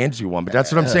just hands you one, but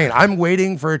that's what I'm saying. I'm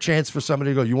waiting for a chance for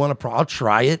somebody to go, you want to, I'll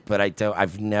try it, but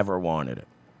I've never wanted it.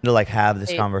 To like have this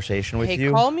Hey- conversation with hey,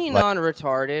 you. call me Like-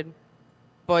 non-retarded,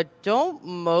 but don't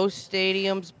most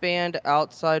stadiums ban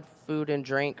outside food and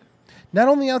drink? Not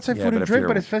only outside Yeah, food but and if drink,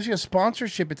 you're- but especially a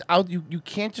sponsorship. It's out. You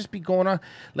can't just be going on.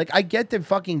 Like, I get that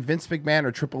fucking Vince McMahon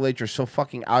or Triple H are so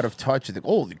fucking out of touch. They think,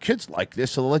 oh, the kids like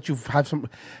this, so they'll let you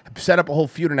set up a whole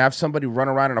feud and have somebody run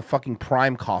around in a fucking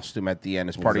Prime costume at the end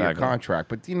as part of Exactly. your contract.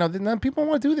 But, then people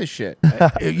want to do this shit.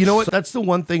 You know what? That's the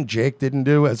one thing Jake didn't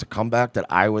do as a comeback that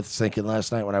I was thinking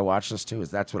last night when I watched this too. Is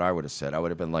that's what I would have said. I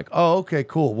would have been like, "Oh, okay,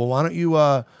 cool. Well, why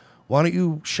don't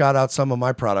you shout out some of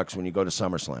my products when you go to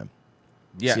SummerSlam?"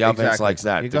 Yeah, See how Vince exactly. likes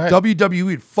that. Yeah, The go ahead. WWE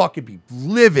would fucking be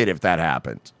livid if that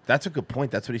happened. That's a good point.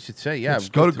 That's what he should say. Yeah.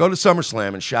 Just go to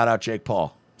SummerSlam and shout out Jake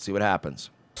Paul. See what happens.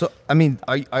 so I mean,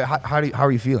 how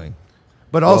are you feeling?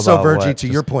 But Well, also, about Virgie, what? to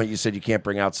your point, you said you can't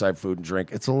bring outside food and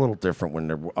drink. It's a little different when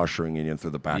they're ushering you in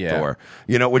through the back Yeah. door.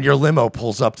 You know, when your limo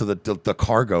pulls up to the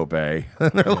cargo bay,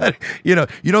 and they're like, you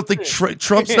don't think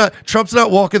Trump's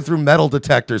not walking through metal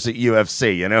detectors at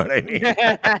UFC. You know what I mean?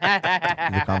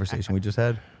 The conversation we just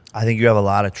had. I think you have a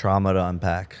lot of trauma to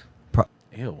unpack.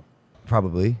 Ew.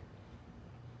 Probably.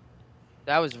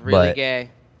 That was really But- gay.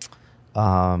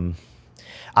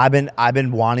 I've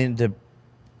been wanting to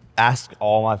ask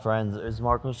all my friends. Is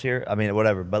Marcos here? I mean,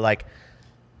 whatever. But like,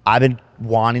 I've been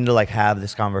wanting to like have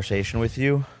this conversation with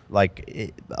you.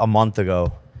 Like a month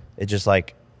ago, it just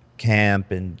like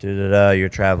camp and you're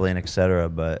traveling, etc.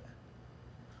 But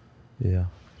yeah,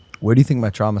 Where do you think my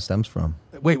trauma stems from?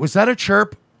 Wait, was that a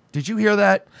chirp? Did you hear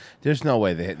that? There's no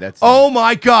way that's. Oh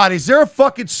my God! Is there a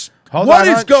fucking? Hold What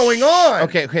on, is going on?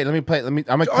 Okay, let me play. I'm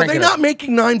gonna. Are Crank they it not up.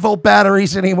 making 9-volt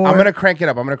batteries anymore? I'm gonna crank it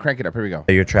up. Here we go.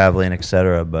 you're traveling,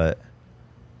 etc. But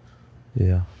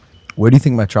yeah, Where do you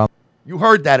think my trauma? You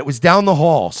heard that? It was down the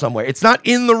hall somewhere. It's not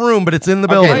in the room, but it's in the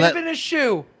Okay, building. Might have been a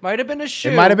shoe. Might have been a shoe.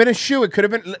 It might have been a shoe. It could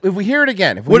have been. If we hear it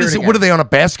again. What is it? What are they on a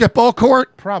basketball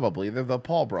court? Probably. They're the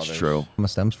Paul brothers. It's true. Trauma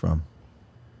stems from?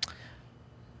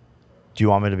 do you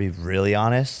want me to be really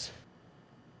honest?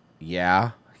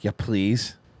 Yeah. Yeah.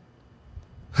 Please.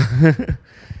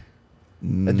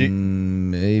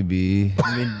 Maybe.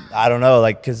 I mean, I don't know,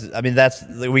 like, cause I mean, that's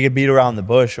like, we could beat around the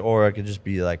bush, or it could just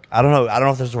be like, I don't know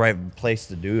if there's the right place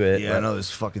to do it. Yeah, I know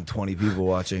there's fucking 20 people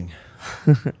watching.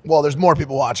 Well, there's more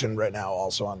people watching right now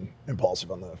also on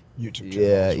Impulsive on the YouTube channel.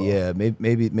 Yeah, as well. yeah.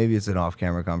 Maybe it's an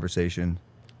off-camera conversation,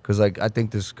 because like I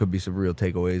think this could be some real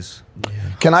takeaways.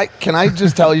 Can I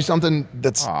just tell you something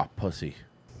that's pussy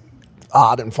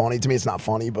odd and funny to me? It's not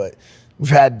funny, but we've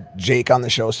had Jake on the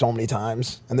show so many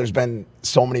times, and there's been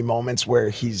so many moments where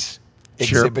he's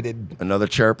exhibited Another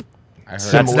chirp.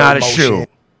 similar That's not a shoe.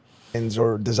 emotions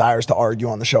or desires to argue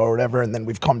on the show or whatever, and then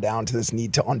we've come down to this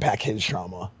need to unpack his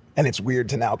trauma. And it's weird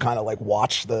to now kind of like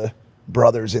watch the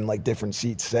brothers in like different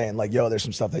seats saying like, yo, there's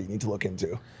some stuff that you need to look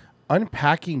into.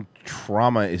 Unpacking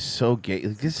trauma is so gay.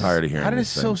 Like, this Tired is, of hearing how did it these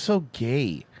so things. so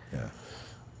gay?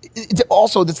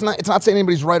 Also, it's not saying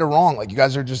anybody's right or wrong. Like you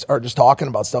guys are just talking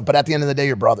about stuff, but at the end of the day,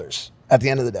 you're brothers. At the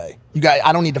end of the day, you guys,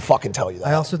 I don't need to fucking tell you that.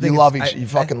 I also think you love it's- you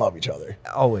fucking love each other.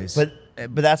 Always.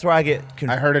 But that's where I get.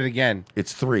 I heard it again.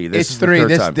 It's 3. It's 3.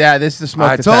 This is the smoke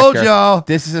I detector. told y'all.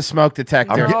 This is a smoke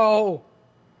detector. No.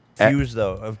 Confused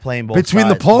though of playing both Between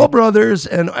sides. the Paul brothers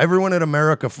and everyone at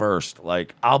America First,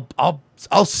 like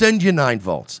I'll send you 9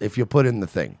 volts if you put in the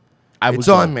thing. It's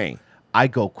on me. I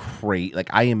go crazy. Like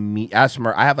I am me.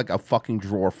 Asthma. I have like a fucking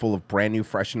drawer full of brand new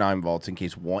fresh 9 volts in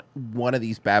case one of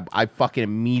these bad. I fucking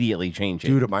immediately change it.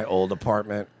 Dude, at my old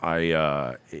apartment,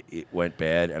 it went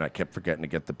bad, and I kept forgetting to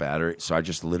get the battery. So I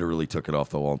just literally took it off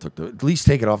the wall and at least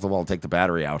take it off the wall and take the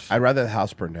battery out. I'd rather the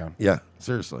house burn down. Yeah,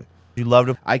 seriously. You love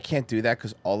to. I can't do that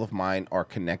because all of mine are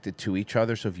connected to each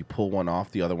other. So if you pull one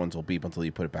off, the other ones will beep until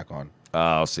you put it back on.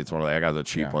 Oh, see, it's one of the, I got the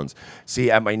cheap ones.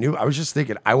 See, at my I was just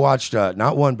thinking, I watched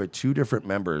not one but 2 different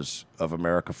members of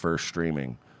America First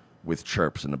streaming with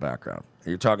chirps in the background. And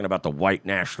you're talking about the white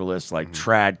nationalists like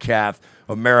Trad Cath,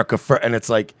 America First, and it's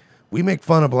like we make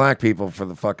fun of black people for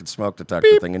the fucking smoke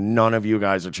detector thing, and none of you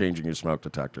guys are changing your smoke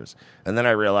detectors. And then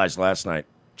I realized last night,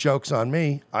 joke's on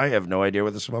me. I have no idea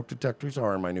where the smoke detectors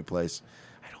are in my new place.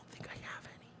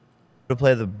 To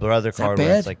play the brother card where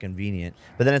bad? it's like convenient,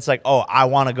 but then it's like, oh, I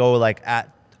want to go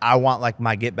I want like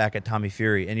my get back at Tommy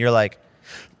Fury, and you're like,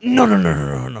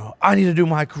 no, I need to do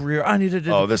my career. I need to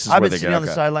do. Oh, this is I've where been they sitting get on the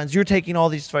okay. sidelines. You're taking all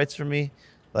these fights from me,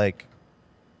 like.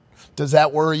 Does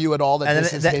that worry you at all that And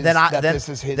this then, is then, his, then, this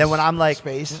is his then when I'm like,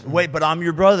 space? wait, but I'm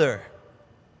your brother.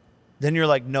 Then you're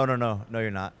like, no,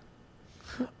 you're not.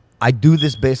 I do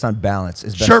this based on balance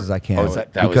as best Sure. as I can. Oh, is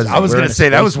that because I was we're going in to a say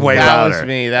that space was where way we're louder. That was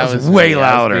me. That was way me.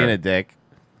 louder. I was being a dick.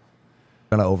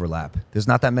 gonna overlap. There's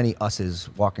not that many us's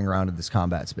walking around in this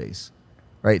combat space,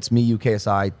 right? It's me, you,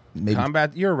 KSI, maybe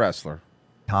Combat. You're a wrestler.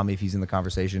 Tommy if he's in the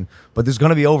conversation, but there's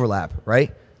gonna be overlap,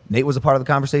 right? Nate was a part of the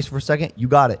conversation for a second. You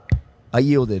got it. I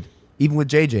yielded. Even with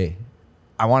JJ,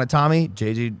 I wanted Tommy.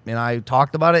 JJ and I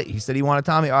talked about it. He said he wanted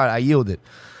Tommy. All right, I yielded.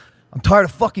 I'm tired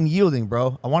of fucking yielding,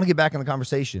 bro. I want to get back in the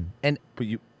conversation. And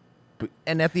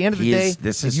at the end of the day,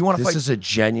 This if is you want to this fight is a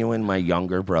genuine. My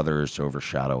younger brother is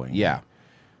overshadowing. Yeah.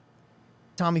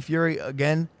 Tommy Fury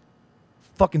again,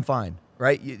 fucking fine,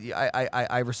 right?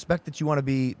 I respect that you want to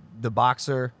be the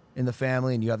boxer in the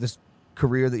family and you have this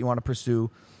career that you want to pursue.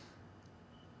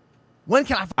 When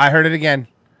can I I heard it again.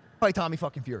 fight Tommy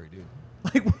fucking Fury, dude?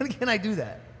 Like, when can I do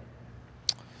that?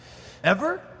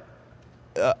 Ever?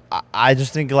 I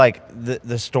just think like the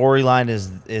storyline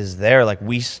is there. Like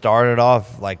we started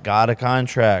off, like got a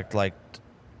contract, like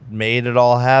made it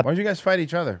all happen. Why'd you guys fight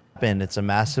each other? It's a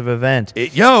massive event.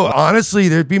 Honestly,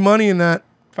 there'd be money in that.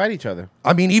 Fight each other.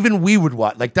 I mean, even we would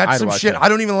watch. Like that's I'd some watch shit. it. I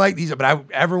don't even like these, but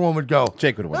everyone would go.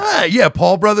 Jake would win. Yeah,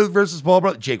 Paul brothers versus Paul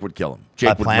brothers. Jake would kill him. Jake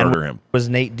My would plan murder him. was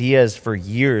Nate Diaz for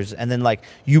years, and then like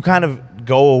you kind of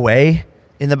go away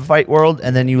in the fight world,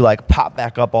 and then you like pop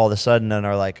back up all of a sudden and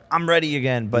are like, I'm ready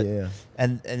again. But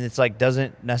and it's like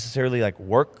doesn't necessarily like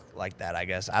work like that. I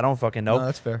guess I don't fucking know. No,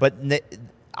 that's fair. But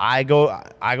I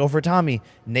go for Tommy.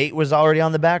 Nate was already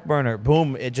on the back burner.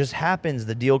 Boom! It just happens.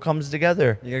 The deal comes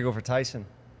together. You gotta go for Tyson.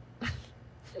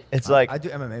 It's like I do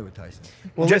MMA with Tyson.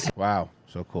 Well, Just- Wow,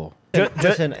 so cool.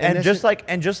 Listen, and just like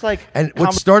And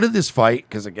what started this fight,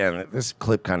 because again, this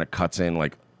clip kind of cuts in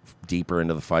like deeper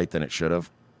into the fight than it should have.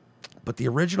 But the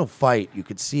original fight, you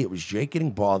could see it was Jake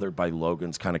getting bothered by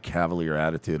Logan's kind of cavalier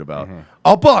attitude about,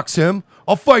 I'll box him,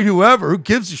 I'll fight whoever, who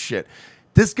gives a shit.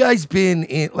 This guy's been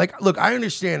in, like, look, I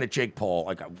understand that Jake Paul,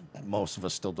 like, most of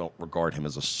us still don't regard him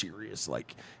as a serious,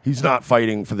 like, he's not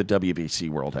fighting for the WBC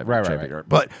World Heavyweight Championship.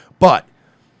 But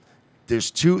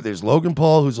there's Logan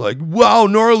Paul who's like, wow,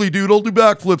 gnarly, dude, I'll do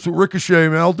backflips with Ricochet,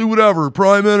 man, I'll do whatever,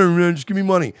 prime enemy, man, just give me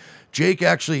money. Jake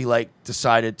actually, like,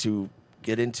 decided to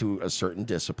get into a certain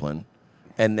discipline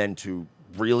and then to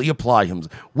really apply him.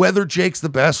 Whether Jake's the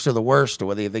best or the worst or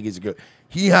whether you think he's good,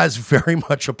 he has very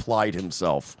much applied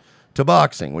himself to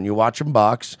boxing. When you watch him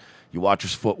box, you watch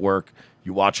his footwork,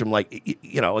 you watch him like,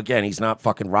 you know, again, he's not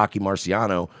fucking Rocky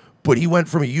Marciano, but he went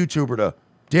from a YouTuber to,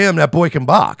 damn, that boy can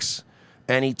box.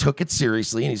 And he took it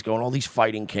seriously, and he's going to all these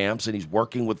fighting camps, and he's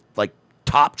working with, like,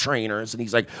 top trainers, and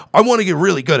he's like, I want to get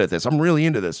really good at this. I'm really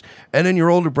into this. And then your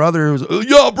older brother who's,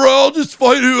 yeah, bro, I'll just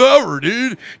fight whoever,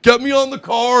 dude. Get me on the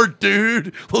card,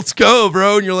 dude. Let's go,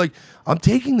 bro. And you're like, I'm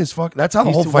taking this fuck. That's how the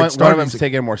He's whole the fight one started. of them's He's like,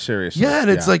 taking it more seriously. yeah, and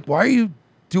it's Yeah. like, why are you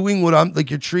doing what I'm like?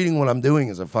 You're treating what I'm doing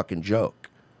as a fucking joke.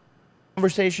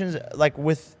 Conversations like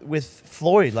with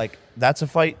Floyd, like that's a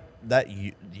fight that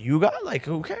you got. Like,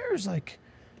 who cares? Like,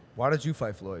 why did you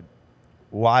fight Floyd?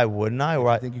 Why wouldn't I?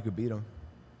 I think you could beat him.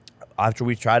 After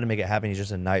we tried to make it happen, he's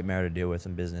just a nightmare to deal with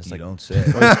in business. You like, don't say.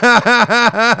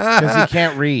 Because he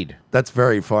can't read. That's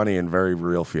very funny and very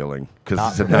real feeling. Because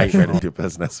Not it's a nightmare to professional. do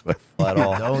business with. At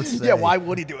all. Don't say. Yeah, why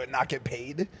would he do it? Not get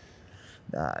paid?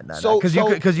 Nah. So-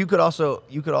 Because you could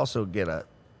also get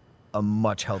a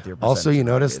much healthier. Also, you percentage of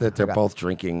notice it. that they're I got- both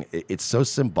drinking. It's so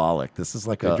symbolic. This is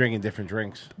like They're a drinking different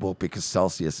drinks. well, because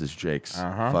Celsius is Jake's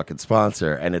Uh-huh. fucking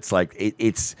sponsor, and it's like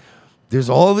it's. There's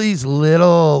all these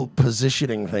little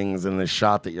positioning things in this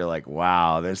shot that you're like,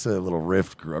 wow, there's a little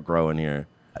rift growing here.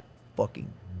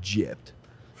 fucking gypped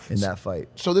in that fight.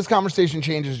 So this conversation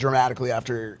changes dramatically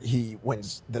after he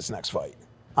wins this next fight.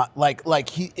 Like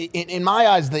he, in my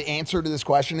eyes, the answer to this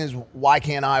question is why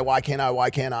can't I? Why can't I? Why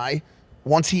can't I?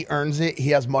 Once he earns it,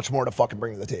 he has much more to fucking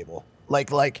bring to the table.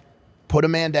 Like, put a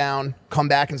man down, come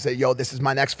back and say, yo, this is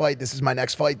my next fight. This is my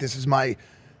next fight. This is my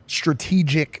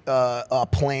strategic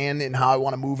plan in how I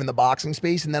want to move in the boxing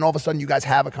space. And then all of a sudden, you guys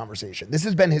have a conversation. This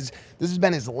has been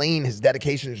his lane, his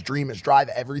dedication, his dream, his drive,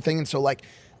 everything. And so, like,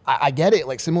 I get it.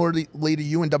 Like, similarly to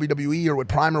you in WWE or with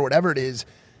Prime or whatever it is,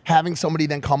 having somebody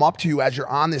then come up to you as you're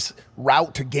on this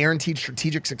route to guaranteed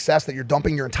strategic success that you're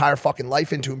dumping your entire fucking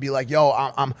life into and be like, yo,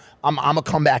 I'm gonna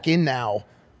come back in now.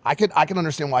 I can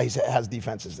understand why he has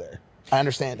defenses there. I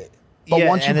understand it. But yeah,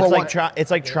 once you and put it's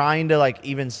like trying to like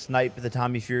even snipe the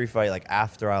Tommy Fury fight like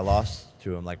after I lost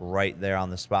to him, like right there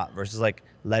on the spot, versus like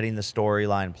letting the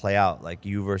storyline play out, like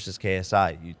you versus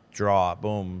KSI. You draw,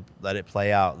 boom, let it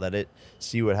play out, let it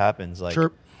see what happens. Like,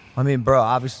 Sure. I mean, bro,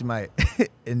 obviously my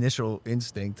initial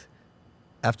instinct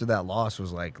after that loss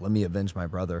was like, let me avenge my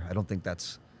brother. I don't think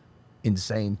that's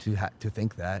insane to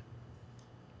think that.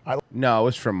 No, it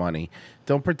was for money.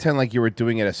 Don't pretend like you were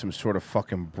doing it as some sort of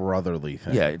fucking brotherly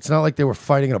thing. Yeah, it's not like they were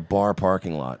fighting in a bar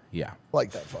parking lot. Yeah.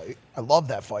 like that fight. I love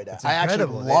that fight. I actually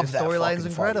incredible. love The that storyline's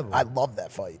fucking incredible. fight. I love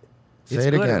that fight. Say It's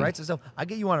it good. again. It writes itself. I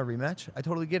get you want a rematch. I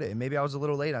totally get it. And maybe I was a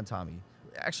little late on Tommy.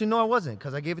 Actually, no, I wasn't,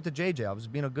 because I gave it to JJ. I was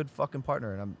being a good fucking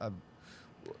partner, and I'm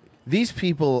These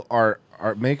people are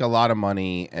make a lot of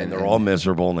money, and they're all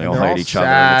miserable, and they all they're hate each other,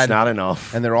 and it's sad, not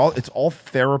enough. And it's all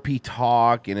therapy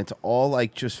talk, and it's all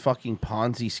like just fucking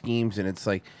Ponzi schemes, and it's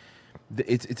like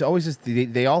it's always just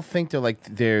they all think they're like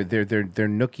they're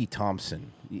Nookie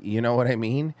Thompson. You know what I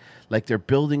mean? Like they're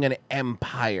building an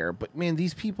empire, but man,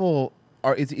 these people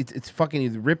are it's fucking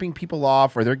either ripping people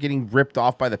off or they're getting ripped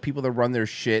off by the people that run their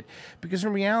shit. Because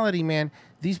in reality, man,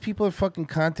 these people are fucking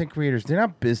content creators. They're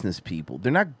not business people.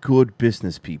 They're not good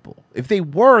business people. If they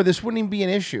were, this wouldn't even be an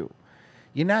issue.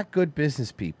 You're not good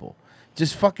business people.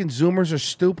 Just fucking Zoomers are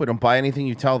stupid. Don't buy anything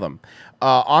you tell them.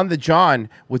 On the John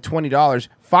with $20.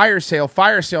 Fire sale.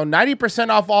 90%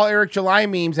 off all Eric July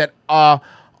memes at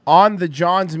On the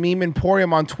John's Meme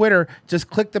Emporium on Twitter. Just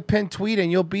click the pinned tweet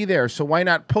and you'll be there. So why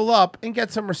not pull up and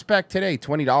get some respect today?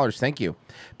 $20. Thank you.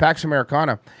 Pax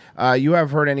Americana. You have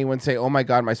heard anyone say, "Oh my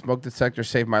God, my smoke detector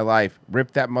saved my life."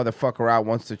 Rip that motherfucker out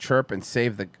once to chirp and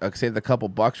save the couple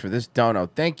bucks for this dono.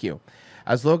 Thank you.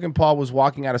 As Logan Paul was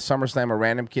walking out of SummerSlam, a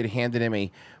random kid handed him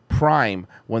a Prime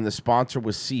when the sponsor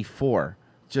was C4.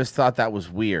 Just thought that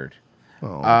was weird.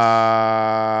 Oh,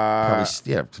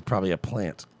 probably a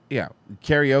plant. Yeah,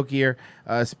 karaoke here.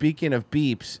 Speaking of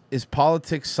beeps, is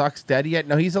Politics Sucks dead yet?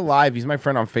 No, he's alive. He's my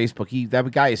friend on Facebook. That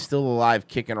guy is still alive,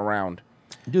 kicking around.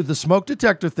 Dude, the smoke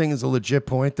detector thing is a legit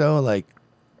point, though. Like,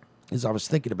 as I was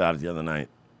thinking about it the other night,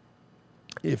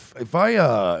 if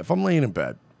I'm laying in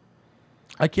bed,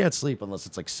 I can't sleep unless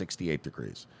it's like 68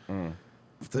 degrees.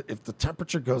 If the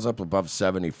temperature goes up above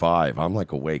 75, I'm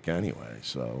like awake anyway.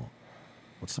 So,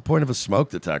 what's the point of a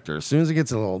smoke detector? As soon as it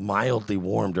gets a little mildly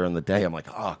warm during the day, I'm like,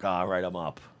 oh God, right, I'm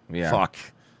up. Yeah. Fuck.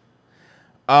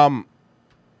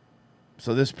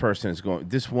 So this person is going.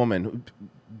 This woman,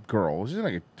 girl, she's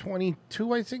like a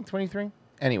 22, I think, 23.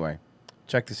 Anyway,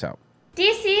 check this out.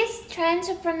 This is trying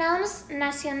to pronounce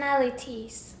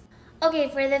nationalities. Okay,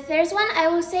 for the first one, I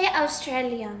will say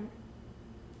Australian.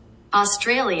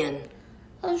 Australian.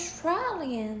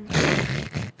 Australian.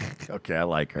 Okay, I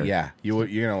like her. Yeah, you're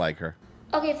gonna like her.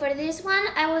 Okay, for this one,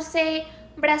 I will say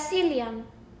Brazilian.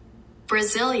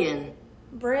 Brazilian.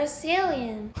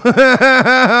 Brazilian.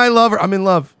 I love her. I'm in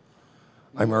love.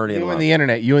 I'm already in You love. and the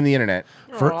internet. You and the internet.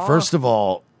 First of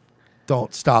all,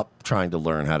 don't stop trying to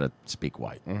learn how to speak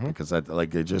white because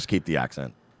they just keep the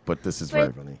accent. But this is very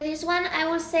For funny. this one, I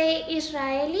will say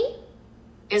Israeli.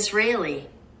 Israeli.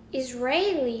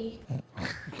 Israeli.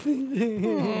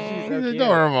 He's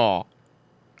adorable.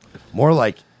 More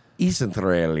like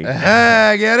Israeli.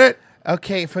 Ah, get it?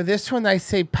 Okay, for this one, I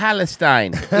say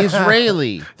Palestine.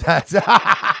 Israeli. That's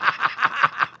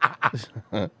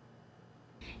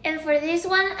And for this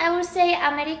one, I will say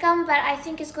American, but I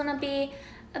think it's gonna be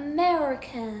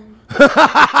American.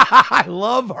 I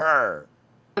love her.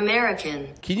 American.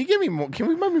 Can you give me more? Can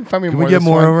we find me Can more? we get this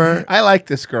more one? of her? I like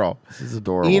this girl. This is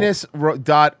adorable.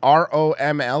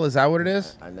 Enos.ROML. Is that what it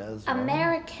is?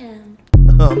 American.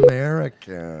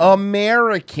 American.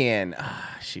 American.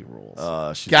 Ah, she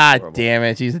rules. She's God adorable. damn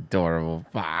it, she's adorable.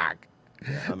 Fuck.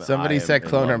 Somebody said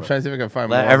clone her. I'm trying to see if I can find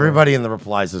more. Everybody in the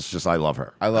replies is just, I love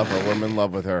her. I love her. We're in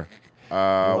love with her.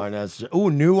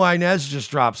 New Inez just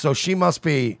dropped. So she must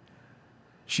do.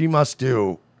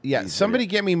 Yeah, somebody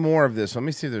get me more of this. Let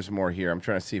me see if there's more here. I'm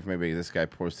trying to see if maybe this guy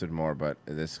posted more, but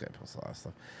this guy posted a lot of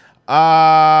stuff.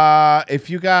 If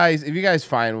you guys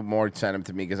find more, send them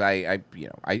to me because I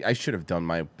should have done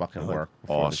my fucking work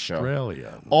before the show.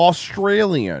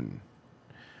 Australian.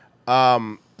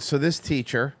 So this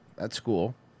teacher at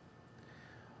school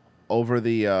over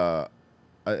the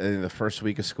in the first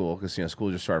week of school, because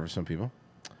school just started for some people,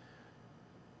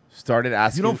 started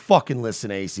asking. You don't fucking listen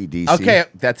to AC/DC. Okay,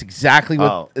 that's exactly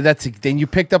what. Then you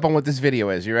picked up on what this video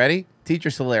is. You ready?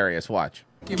 Teacher's hilarious. Watch.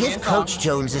 Give Coach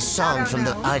Jones a song from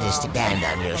the artist band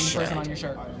on your shirt. On your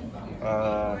shirt.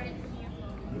 I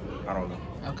don't know.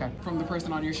 Okay, from the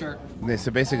person on your shirt. So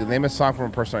basically, name a song from a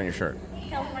person on your shirt.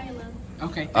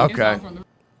 Okay. Okay. From the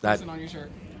That- person on your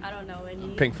shirt. I don't know any.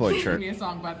 Pink Floyd Give shirt. me a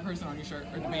song by the person on your shirt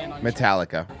or the band on your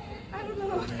Metallica.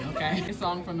 shirt. Okay. A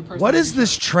song from the person. What on is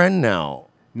this trend now?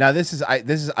 Now this is an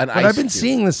But Ice I've been Cube.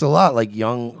 seeing this a lot, like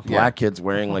young Yeah. black kids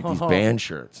wearing like these band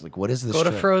shirts. Like, what is this? Go to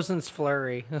trend? Frozen's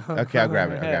Flurry. Okay, I'll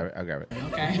grab it. I'll grab it.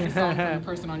 Okay. A song from the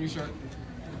person on your shirt.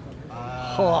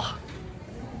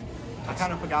 I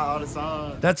kind of forgot all the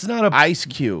songs. That's not a Ice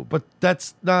Cube, but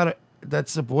that's not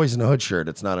that's a Boys in the Hood shirt.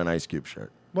 It's not an Ice Cube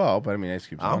shirt. Well, but I mean, Ice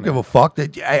Cube's I don't on give it. a fuck.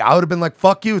 Hey, I would have been like,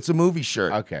 "Fuck you!" It's a movie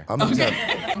shirt. Okay. I'm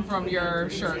Okay. From your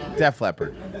shirt. Def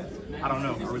Leppard. I don't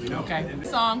know. I really don't. Okay. A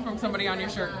song from somebody on your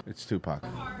shirt. It's Tupac.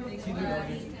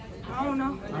 I don't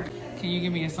know. Can you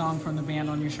give me a song from the band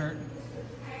on your shirt?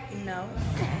 No.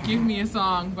 Give me a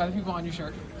song by the people on your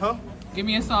shirt. Huh? Give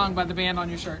me a song by the band on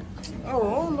your shirt.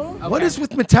 Oh, no. Okay. What is with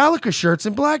Metallica shirts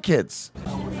and black kids?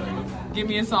 Give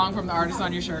me a song from the artist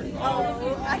on your shirt.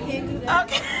 Oh, I can't do that.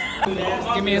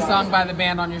 Okay. Give me a song by the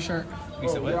band on your shirt.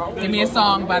 Give me a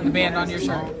song by the band on your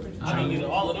shirt. Okay. Give me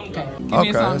Okay,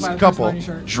 a song that's by a the person couple. on your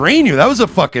shirt. Drain you. That was a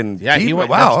fucking Yeah, he deep, went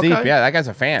wow. that's deep. okay. Yeah, that guy's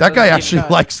a fan. That guy Deep actually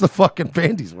cut. likes the fucking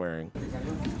band he's wearing.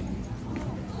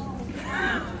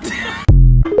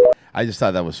 I just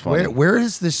thought that was funny. Where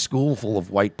is this school full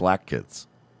of white black kids?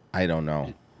 I don't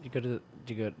know. You go to the,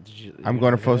 did you go, did you, I'm you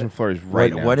going to go Frozen it? Flurries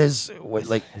right now. What is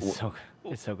like?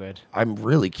 It's so good. I'm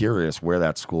really curious where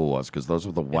that school was because those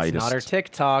were the whitest. It's not her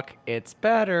TikTok. It's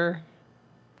better.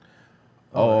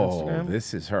 Oh, Instagram?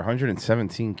 this is her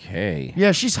 117K.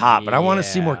 Yeah, she's hot, but I want to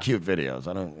see more Yeah. cute videos.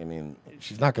 I mean,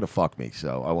 she's not gonna fuck me,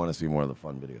 so I want to see more of the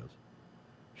fun videos.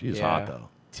 She is hot Yeah. though.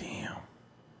 Damn.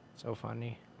 So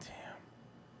funny.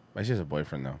 She has a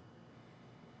boyfriend though.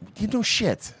 You know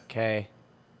shit. Okay.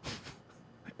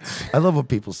 I love when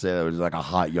people say that. It's like a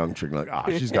hot young chick, like, ah,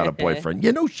 she's got a boyfriend.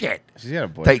 You know shit. She's got a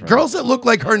Hey, boyfriend. girls that look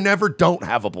like her never don't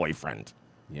have a boyfriend.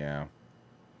 Yeah.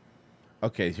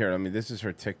 Okay, here. This is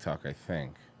her TikTok, I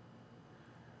think.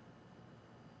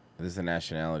 This is the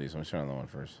nationalities. Let me turn on the one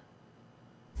first.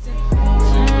 Oh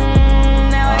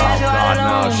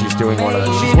God, no! She's doing one of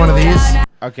these. She's one of these.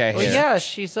 Okay. Well, here. yeah,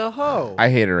 she's a hoe. I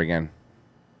hate her again.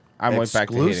 I went back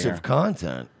to hating her. Exclusive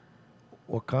content.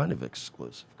 What kind of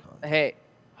exclusive content? Hey,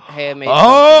 I made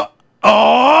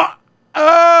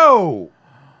Oh!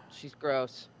 She's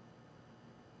gross.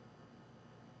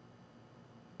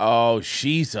 Oh,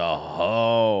 she's a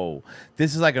hoe.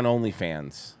 This is like an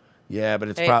OnlyFans. Yeah, but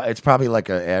it's Hey. it's probably like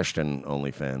a Ashton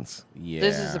OnlyFans. Yeah.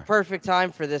 This is the perfect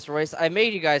time for this, Royce. I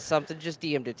made you guys something. Just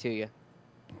DM'd it to you.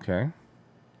 Okay.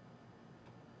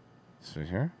 So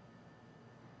here.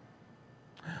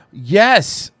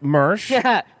 Yes, Mersh.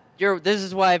 Yeah. This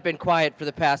is why I've been quiet for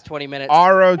the past 20 minutes.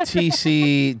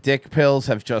 ROTC dick pills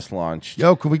have just launched.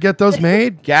 Yo, can we get those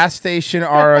made? Gas station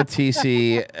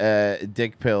ROTC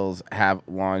dick pills have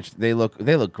launched. They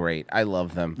look great. I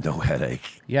love them. No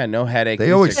headache. Yeah, no headache. They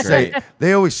These always are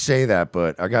say great. that,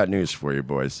 but I got news for you,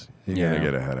 boys. You're Yeah. gonna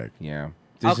get a headache. Yeah.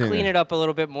 I'll clean it up a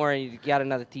little bit more, and you got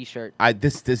another T-shirt.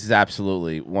 This is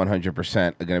absolutely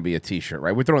 100% going to be a T-shirt,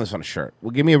 right? We're throwing this on a shirt. Well,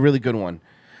 give me a really good one.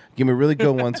 Give me a really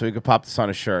good one so we can pop this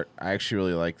on a shirt. I actually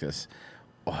really like this.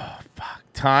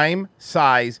 Time,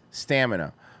 size,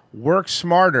 stamina. Work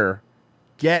smarter,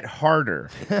 get harder.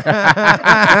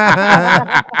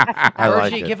 I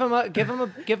like Virgie, it.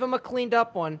 give him a cleaned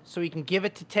up one so he can give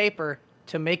it to Taper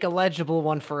to make a legible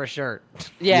one for a shirt.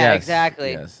 Yeah, Yes,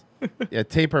 exactly. Yes. Yeah,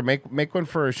 Taper, make one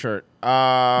for a shirt.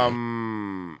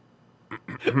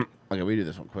 Okay, we do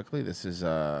this one quickly. This is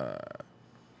no,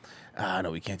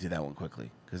 we can't do that one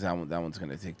quickly because that one's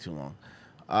gonna take too long.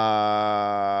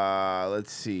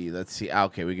 Let's see.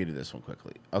 Okay, we can do this one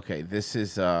quickly. Okay, this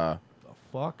is the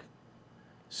fuck.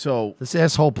 So This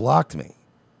asshole blocked me.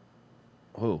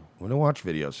 Who? We don't watch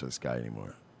videos for this guy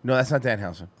anymore. No, that's not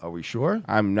Danhausen. Are we sure?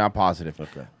 I'm not positive.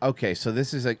 Okay. Okay, so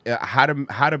this is how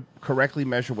to correctly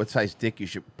measure what size dick you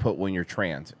should put when you're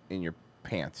trans in your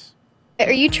pants.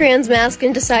 Are you trans mask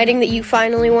and deciding that you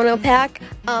finally want to pack?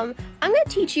 I'm going to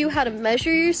teach you how to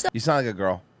measure yourself You sound like a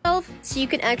girl. so you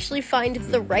can actually find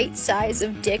the right size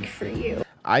of dick for you.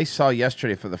 I saw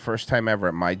yesterday for the first time ever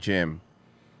at my gym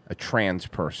a trans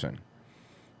person,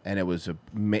 and it was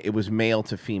male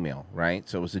to female, right?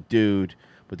 So it was a dude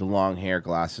with the long hair,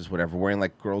 glasses, whatever, wearing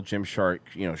like girl gym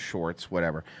shorts,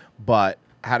 whatever, but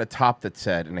had a top that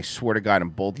said, and I swear to God in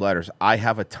bold letters, "I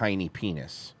have a tiny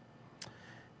penis."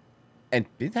 And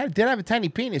it did have a tiny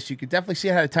penis. You could definitely see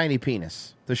it had a tiny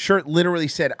penis. The shirt literally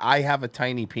said, "I have a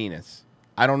tiny penis."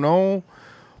 I don't know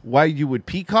why you would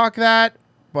peacock that,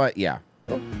 but yeah.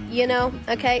 You know,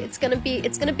 okay, it's gonna be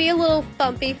a little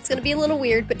bumpy, it's gonna be a little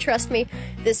weird, but trust me,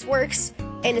 this works,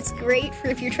 and it's great for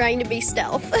if you're trying to be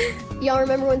stealth. Y'all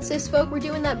remember when cis folk were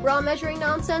doing that bra measuring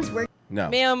nonsense? No.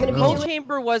 Ma'am, Gonna be Cold doing-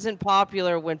 Chamber wasn't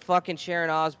popular when fucking Sharon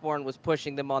Osbourne was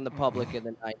pushing them on the public in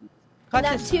the 90s. Cut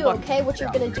That this too, fucking okay? What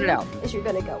you're shit gonna out. Cut it do out. is you're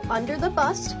gonna go under the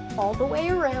bust, all the way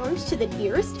around to the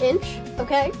nearest inch,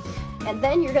 okay? And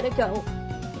then you're gonna go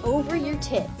over your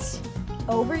tits.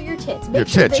 Over your tits. Your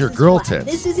sure tits, this your is girl flat.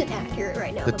 tits. This isn't accurate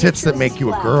right now. The but tits sure that this make is you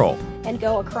a flat. girl. And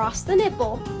go across the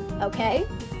nipple, okay?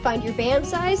 Find your bam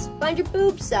size, find your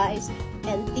boob size,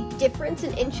 and the difference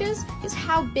in inches is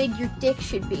how big your dick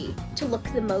should be to look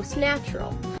the most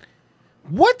natural.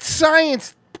 What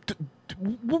science?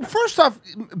 Well, first off,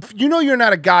 you know you're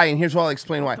not a guy, and here's why I'll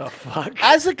explain why.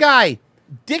 As a guy,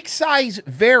 dick size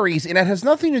varies, and it has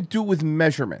nothing to do with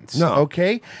measurements. No.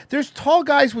 Okay? There's tall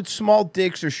guys with small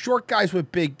dicks. There's short guys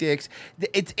with big dicks.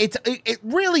 It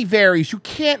really varies. You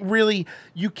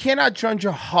cannot judge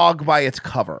a hog by its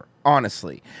cover,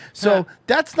 honestly. So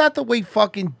that's not the way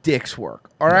fucking dicks work.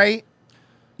 All right?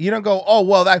 You don't go, oh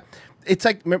well, that. It's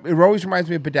like, it always reminds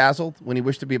me of Bedazzled when he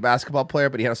wished to be a basketball player,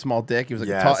 but he had a small dick. He was like,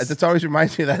 Yes. it always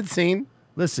reminds me of that scene.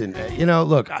 Listen, you know,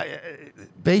 look,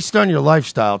 based on your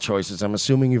lifestyle choices, I'm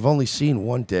assuming you've only seen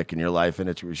one dick in your life, and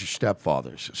it was your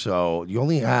stepfather's. So you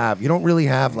don't really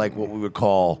have like what we would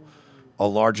call a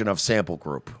large enough sample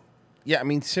group. Yeah, I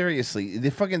mean, seriously,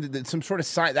 some sort of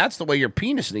sign. That's the way your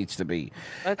penis needs to be.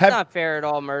 That's not fair at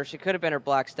all, Mersh. It could have been her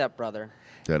black stepbrother.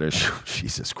 That is,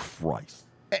 Jesus Christ.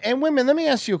 And women, let me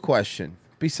ask you a question.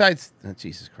 Besides,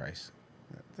 Jesus Christ,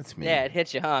 that's me. Yeah, it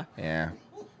hit you, huh? Yeah.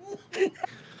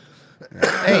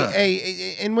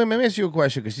 hey, and women, let me ask you a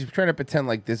question because she's trying to pretend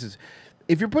like this is.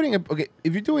 If you're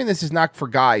doing this, is not for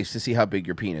guys to see how big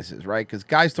your penis is, right? Because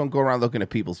guys don't go around looking at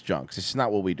people's junks. It's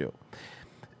not what we do.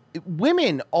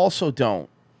 Women also don't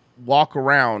walk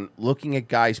around looking at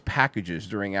guys' packages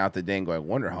during out the day and go, I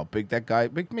wonder how big that guy.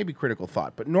 Maybe critical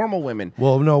thought, but normal women.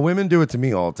 Well, no, women do it to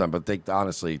me all the time, but they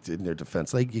honestly, in their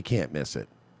defense, like you can't miss it.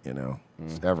 You know,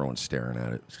 everyone's staring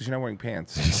at it. It's because you're not wearing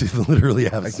pants. You literally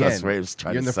have Again, trying you're in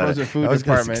to the set frozen it. food I was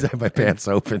gonna department. have my pants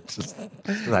open. Just, I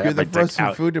You're have in my the dick frozen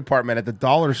out. food department at the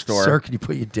dollar store. Sir, can you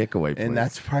put your dick away, please? And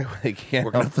that's probably what they can't.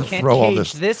 We're gonna have to Can't throw all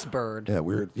cage this. this bird. Yeah,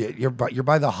 you're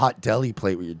by the hot deli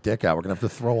plate with your dick out. We're gonna have to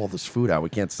throw all this food out. We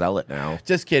can't sell it now.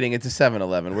 Just kidding. It's a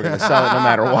 7-Eleven. We're going to sell it no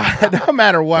matter what. No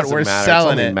matter what, Doesn't we're matter.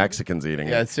 selling It's only it. Mexicans eating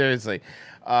Yeah, it. seriously.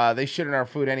 They shit in our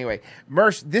food anyway.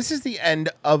 Mersh, this is the end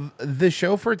of the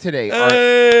show for today.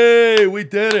 Hey, we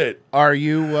did it. Are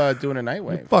you doing a night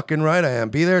wave? Fucking right, I am.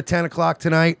 Be there at 10 o'clock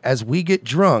tonight as we get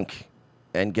drunk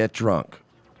and get drunk.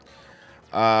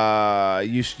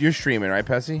 You're streaming, right,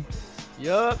 Pessy?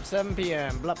 Yup, 7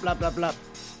 p.m. Blah, blah, blah, blah.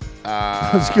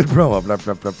 That's good promo. Blah,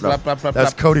 blah, blah, blah. Blah, blah, blah,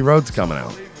 That's blah. Cody Rhodes coming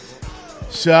out.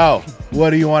 So, what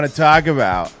do you want to talk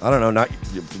about? I don't know.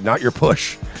 Not your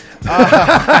push.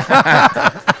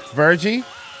 Virgie?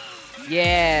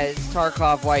 Yeah, it's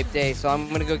Tarkov wipe day, so I'm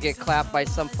gonna go get clapped by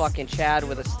some fucking Chad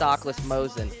with a stockless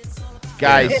Mosin.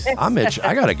 Guys. I'm itch.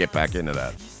 I got to get back into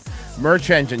that. Merch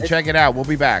Engine, check it out. We'll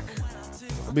be back.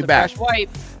 We'll be back. Fresh wipe.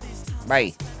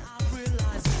 Bye.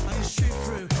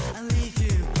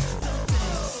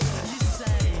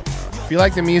 If you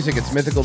like the music, it's Mythical